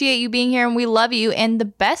appreciate you being here and we love you. And the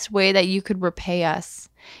best way that you could repay us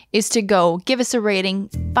is to go give us a rating,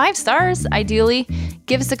 5 stars, ideally.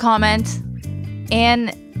 Give us a comment.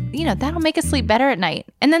 And, that'll make us sleep better at night.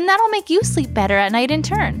 And then that'll make you sleep better at night in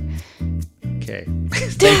turn. Okay.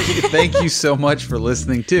 Thank you so much for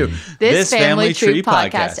listening to This Family Tree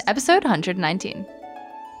Podcast, episode 119.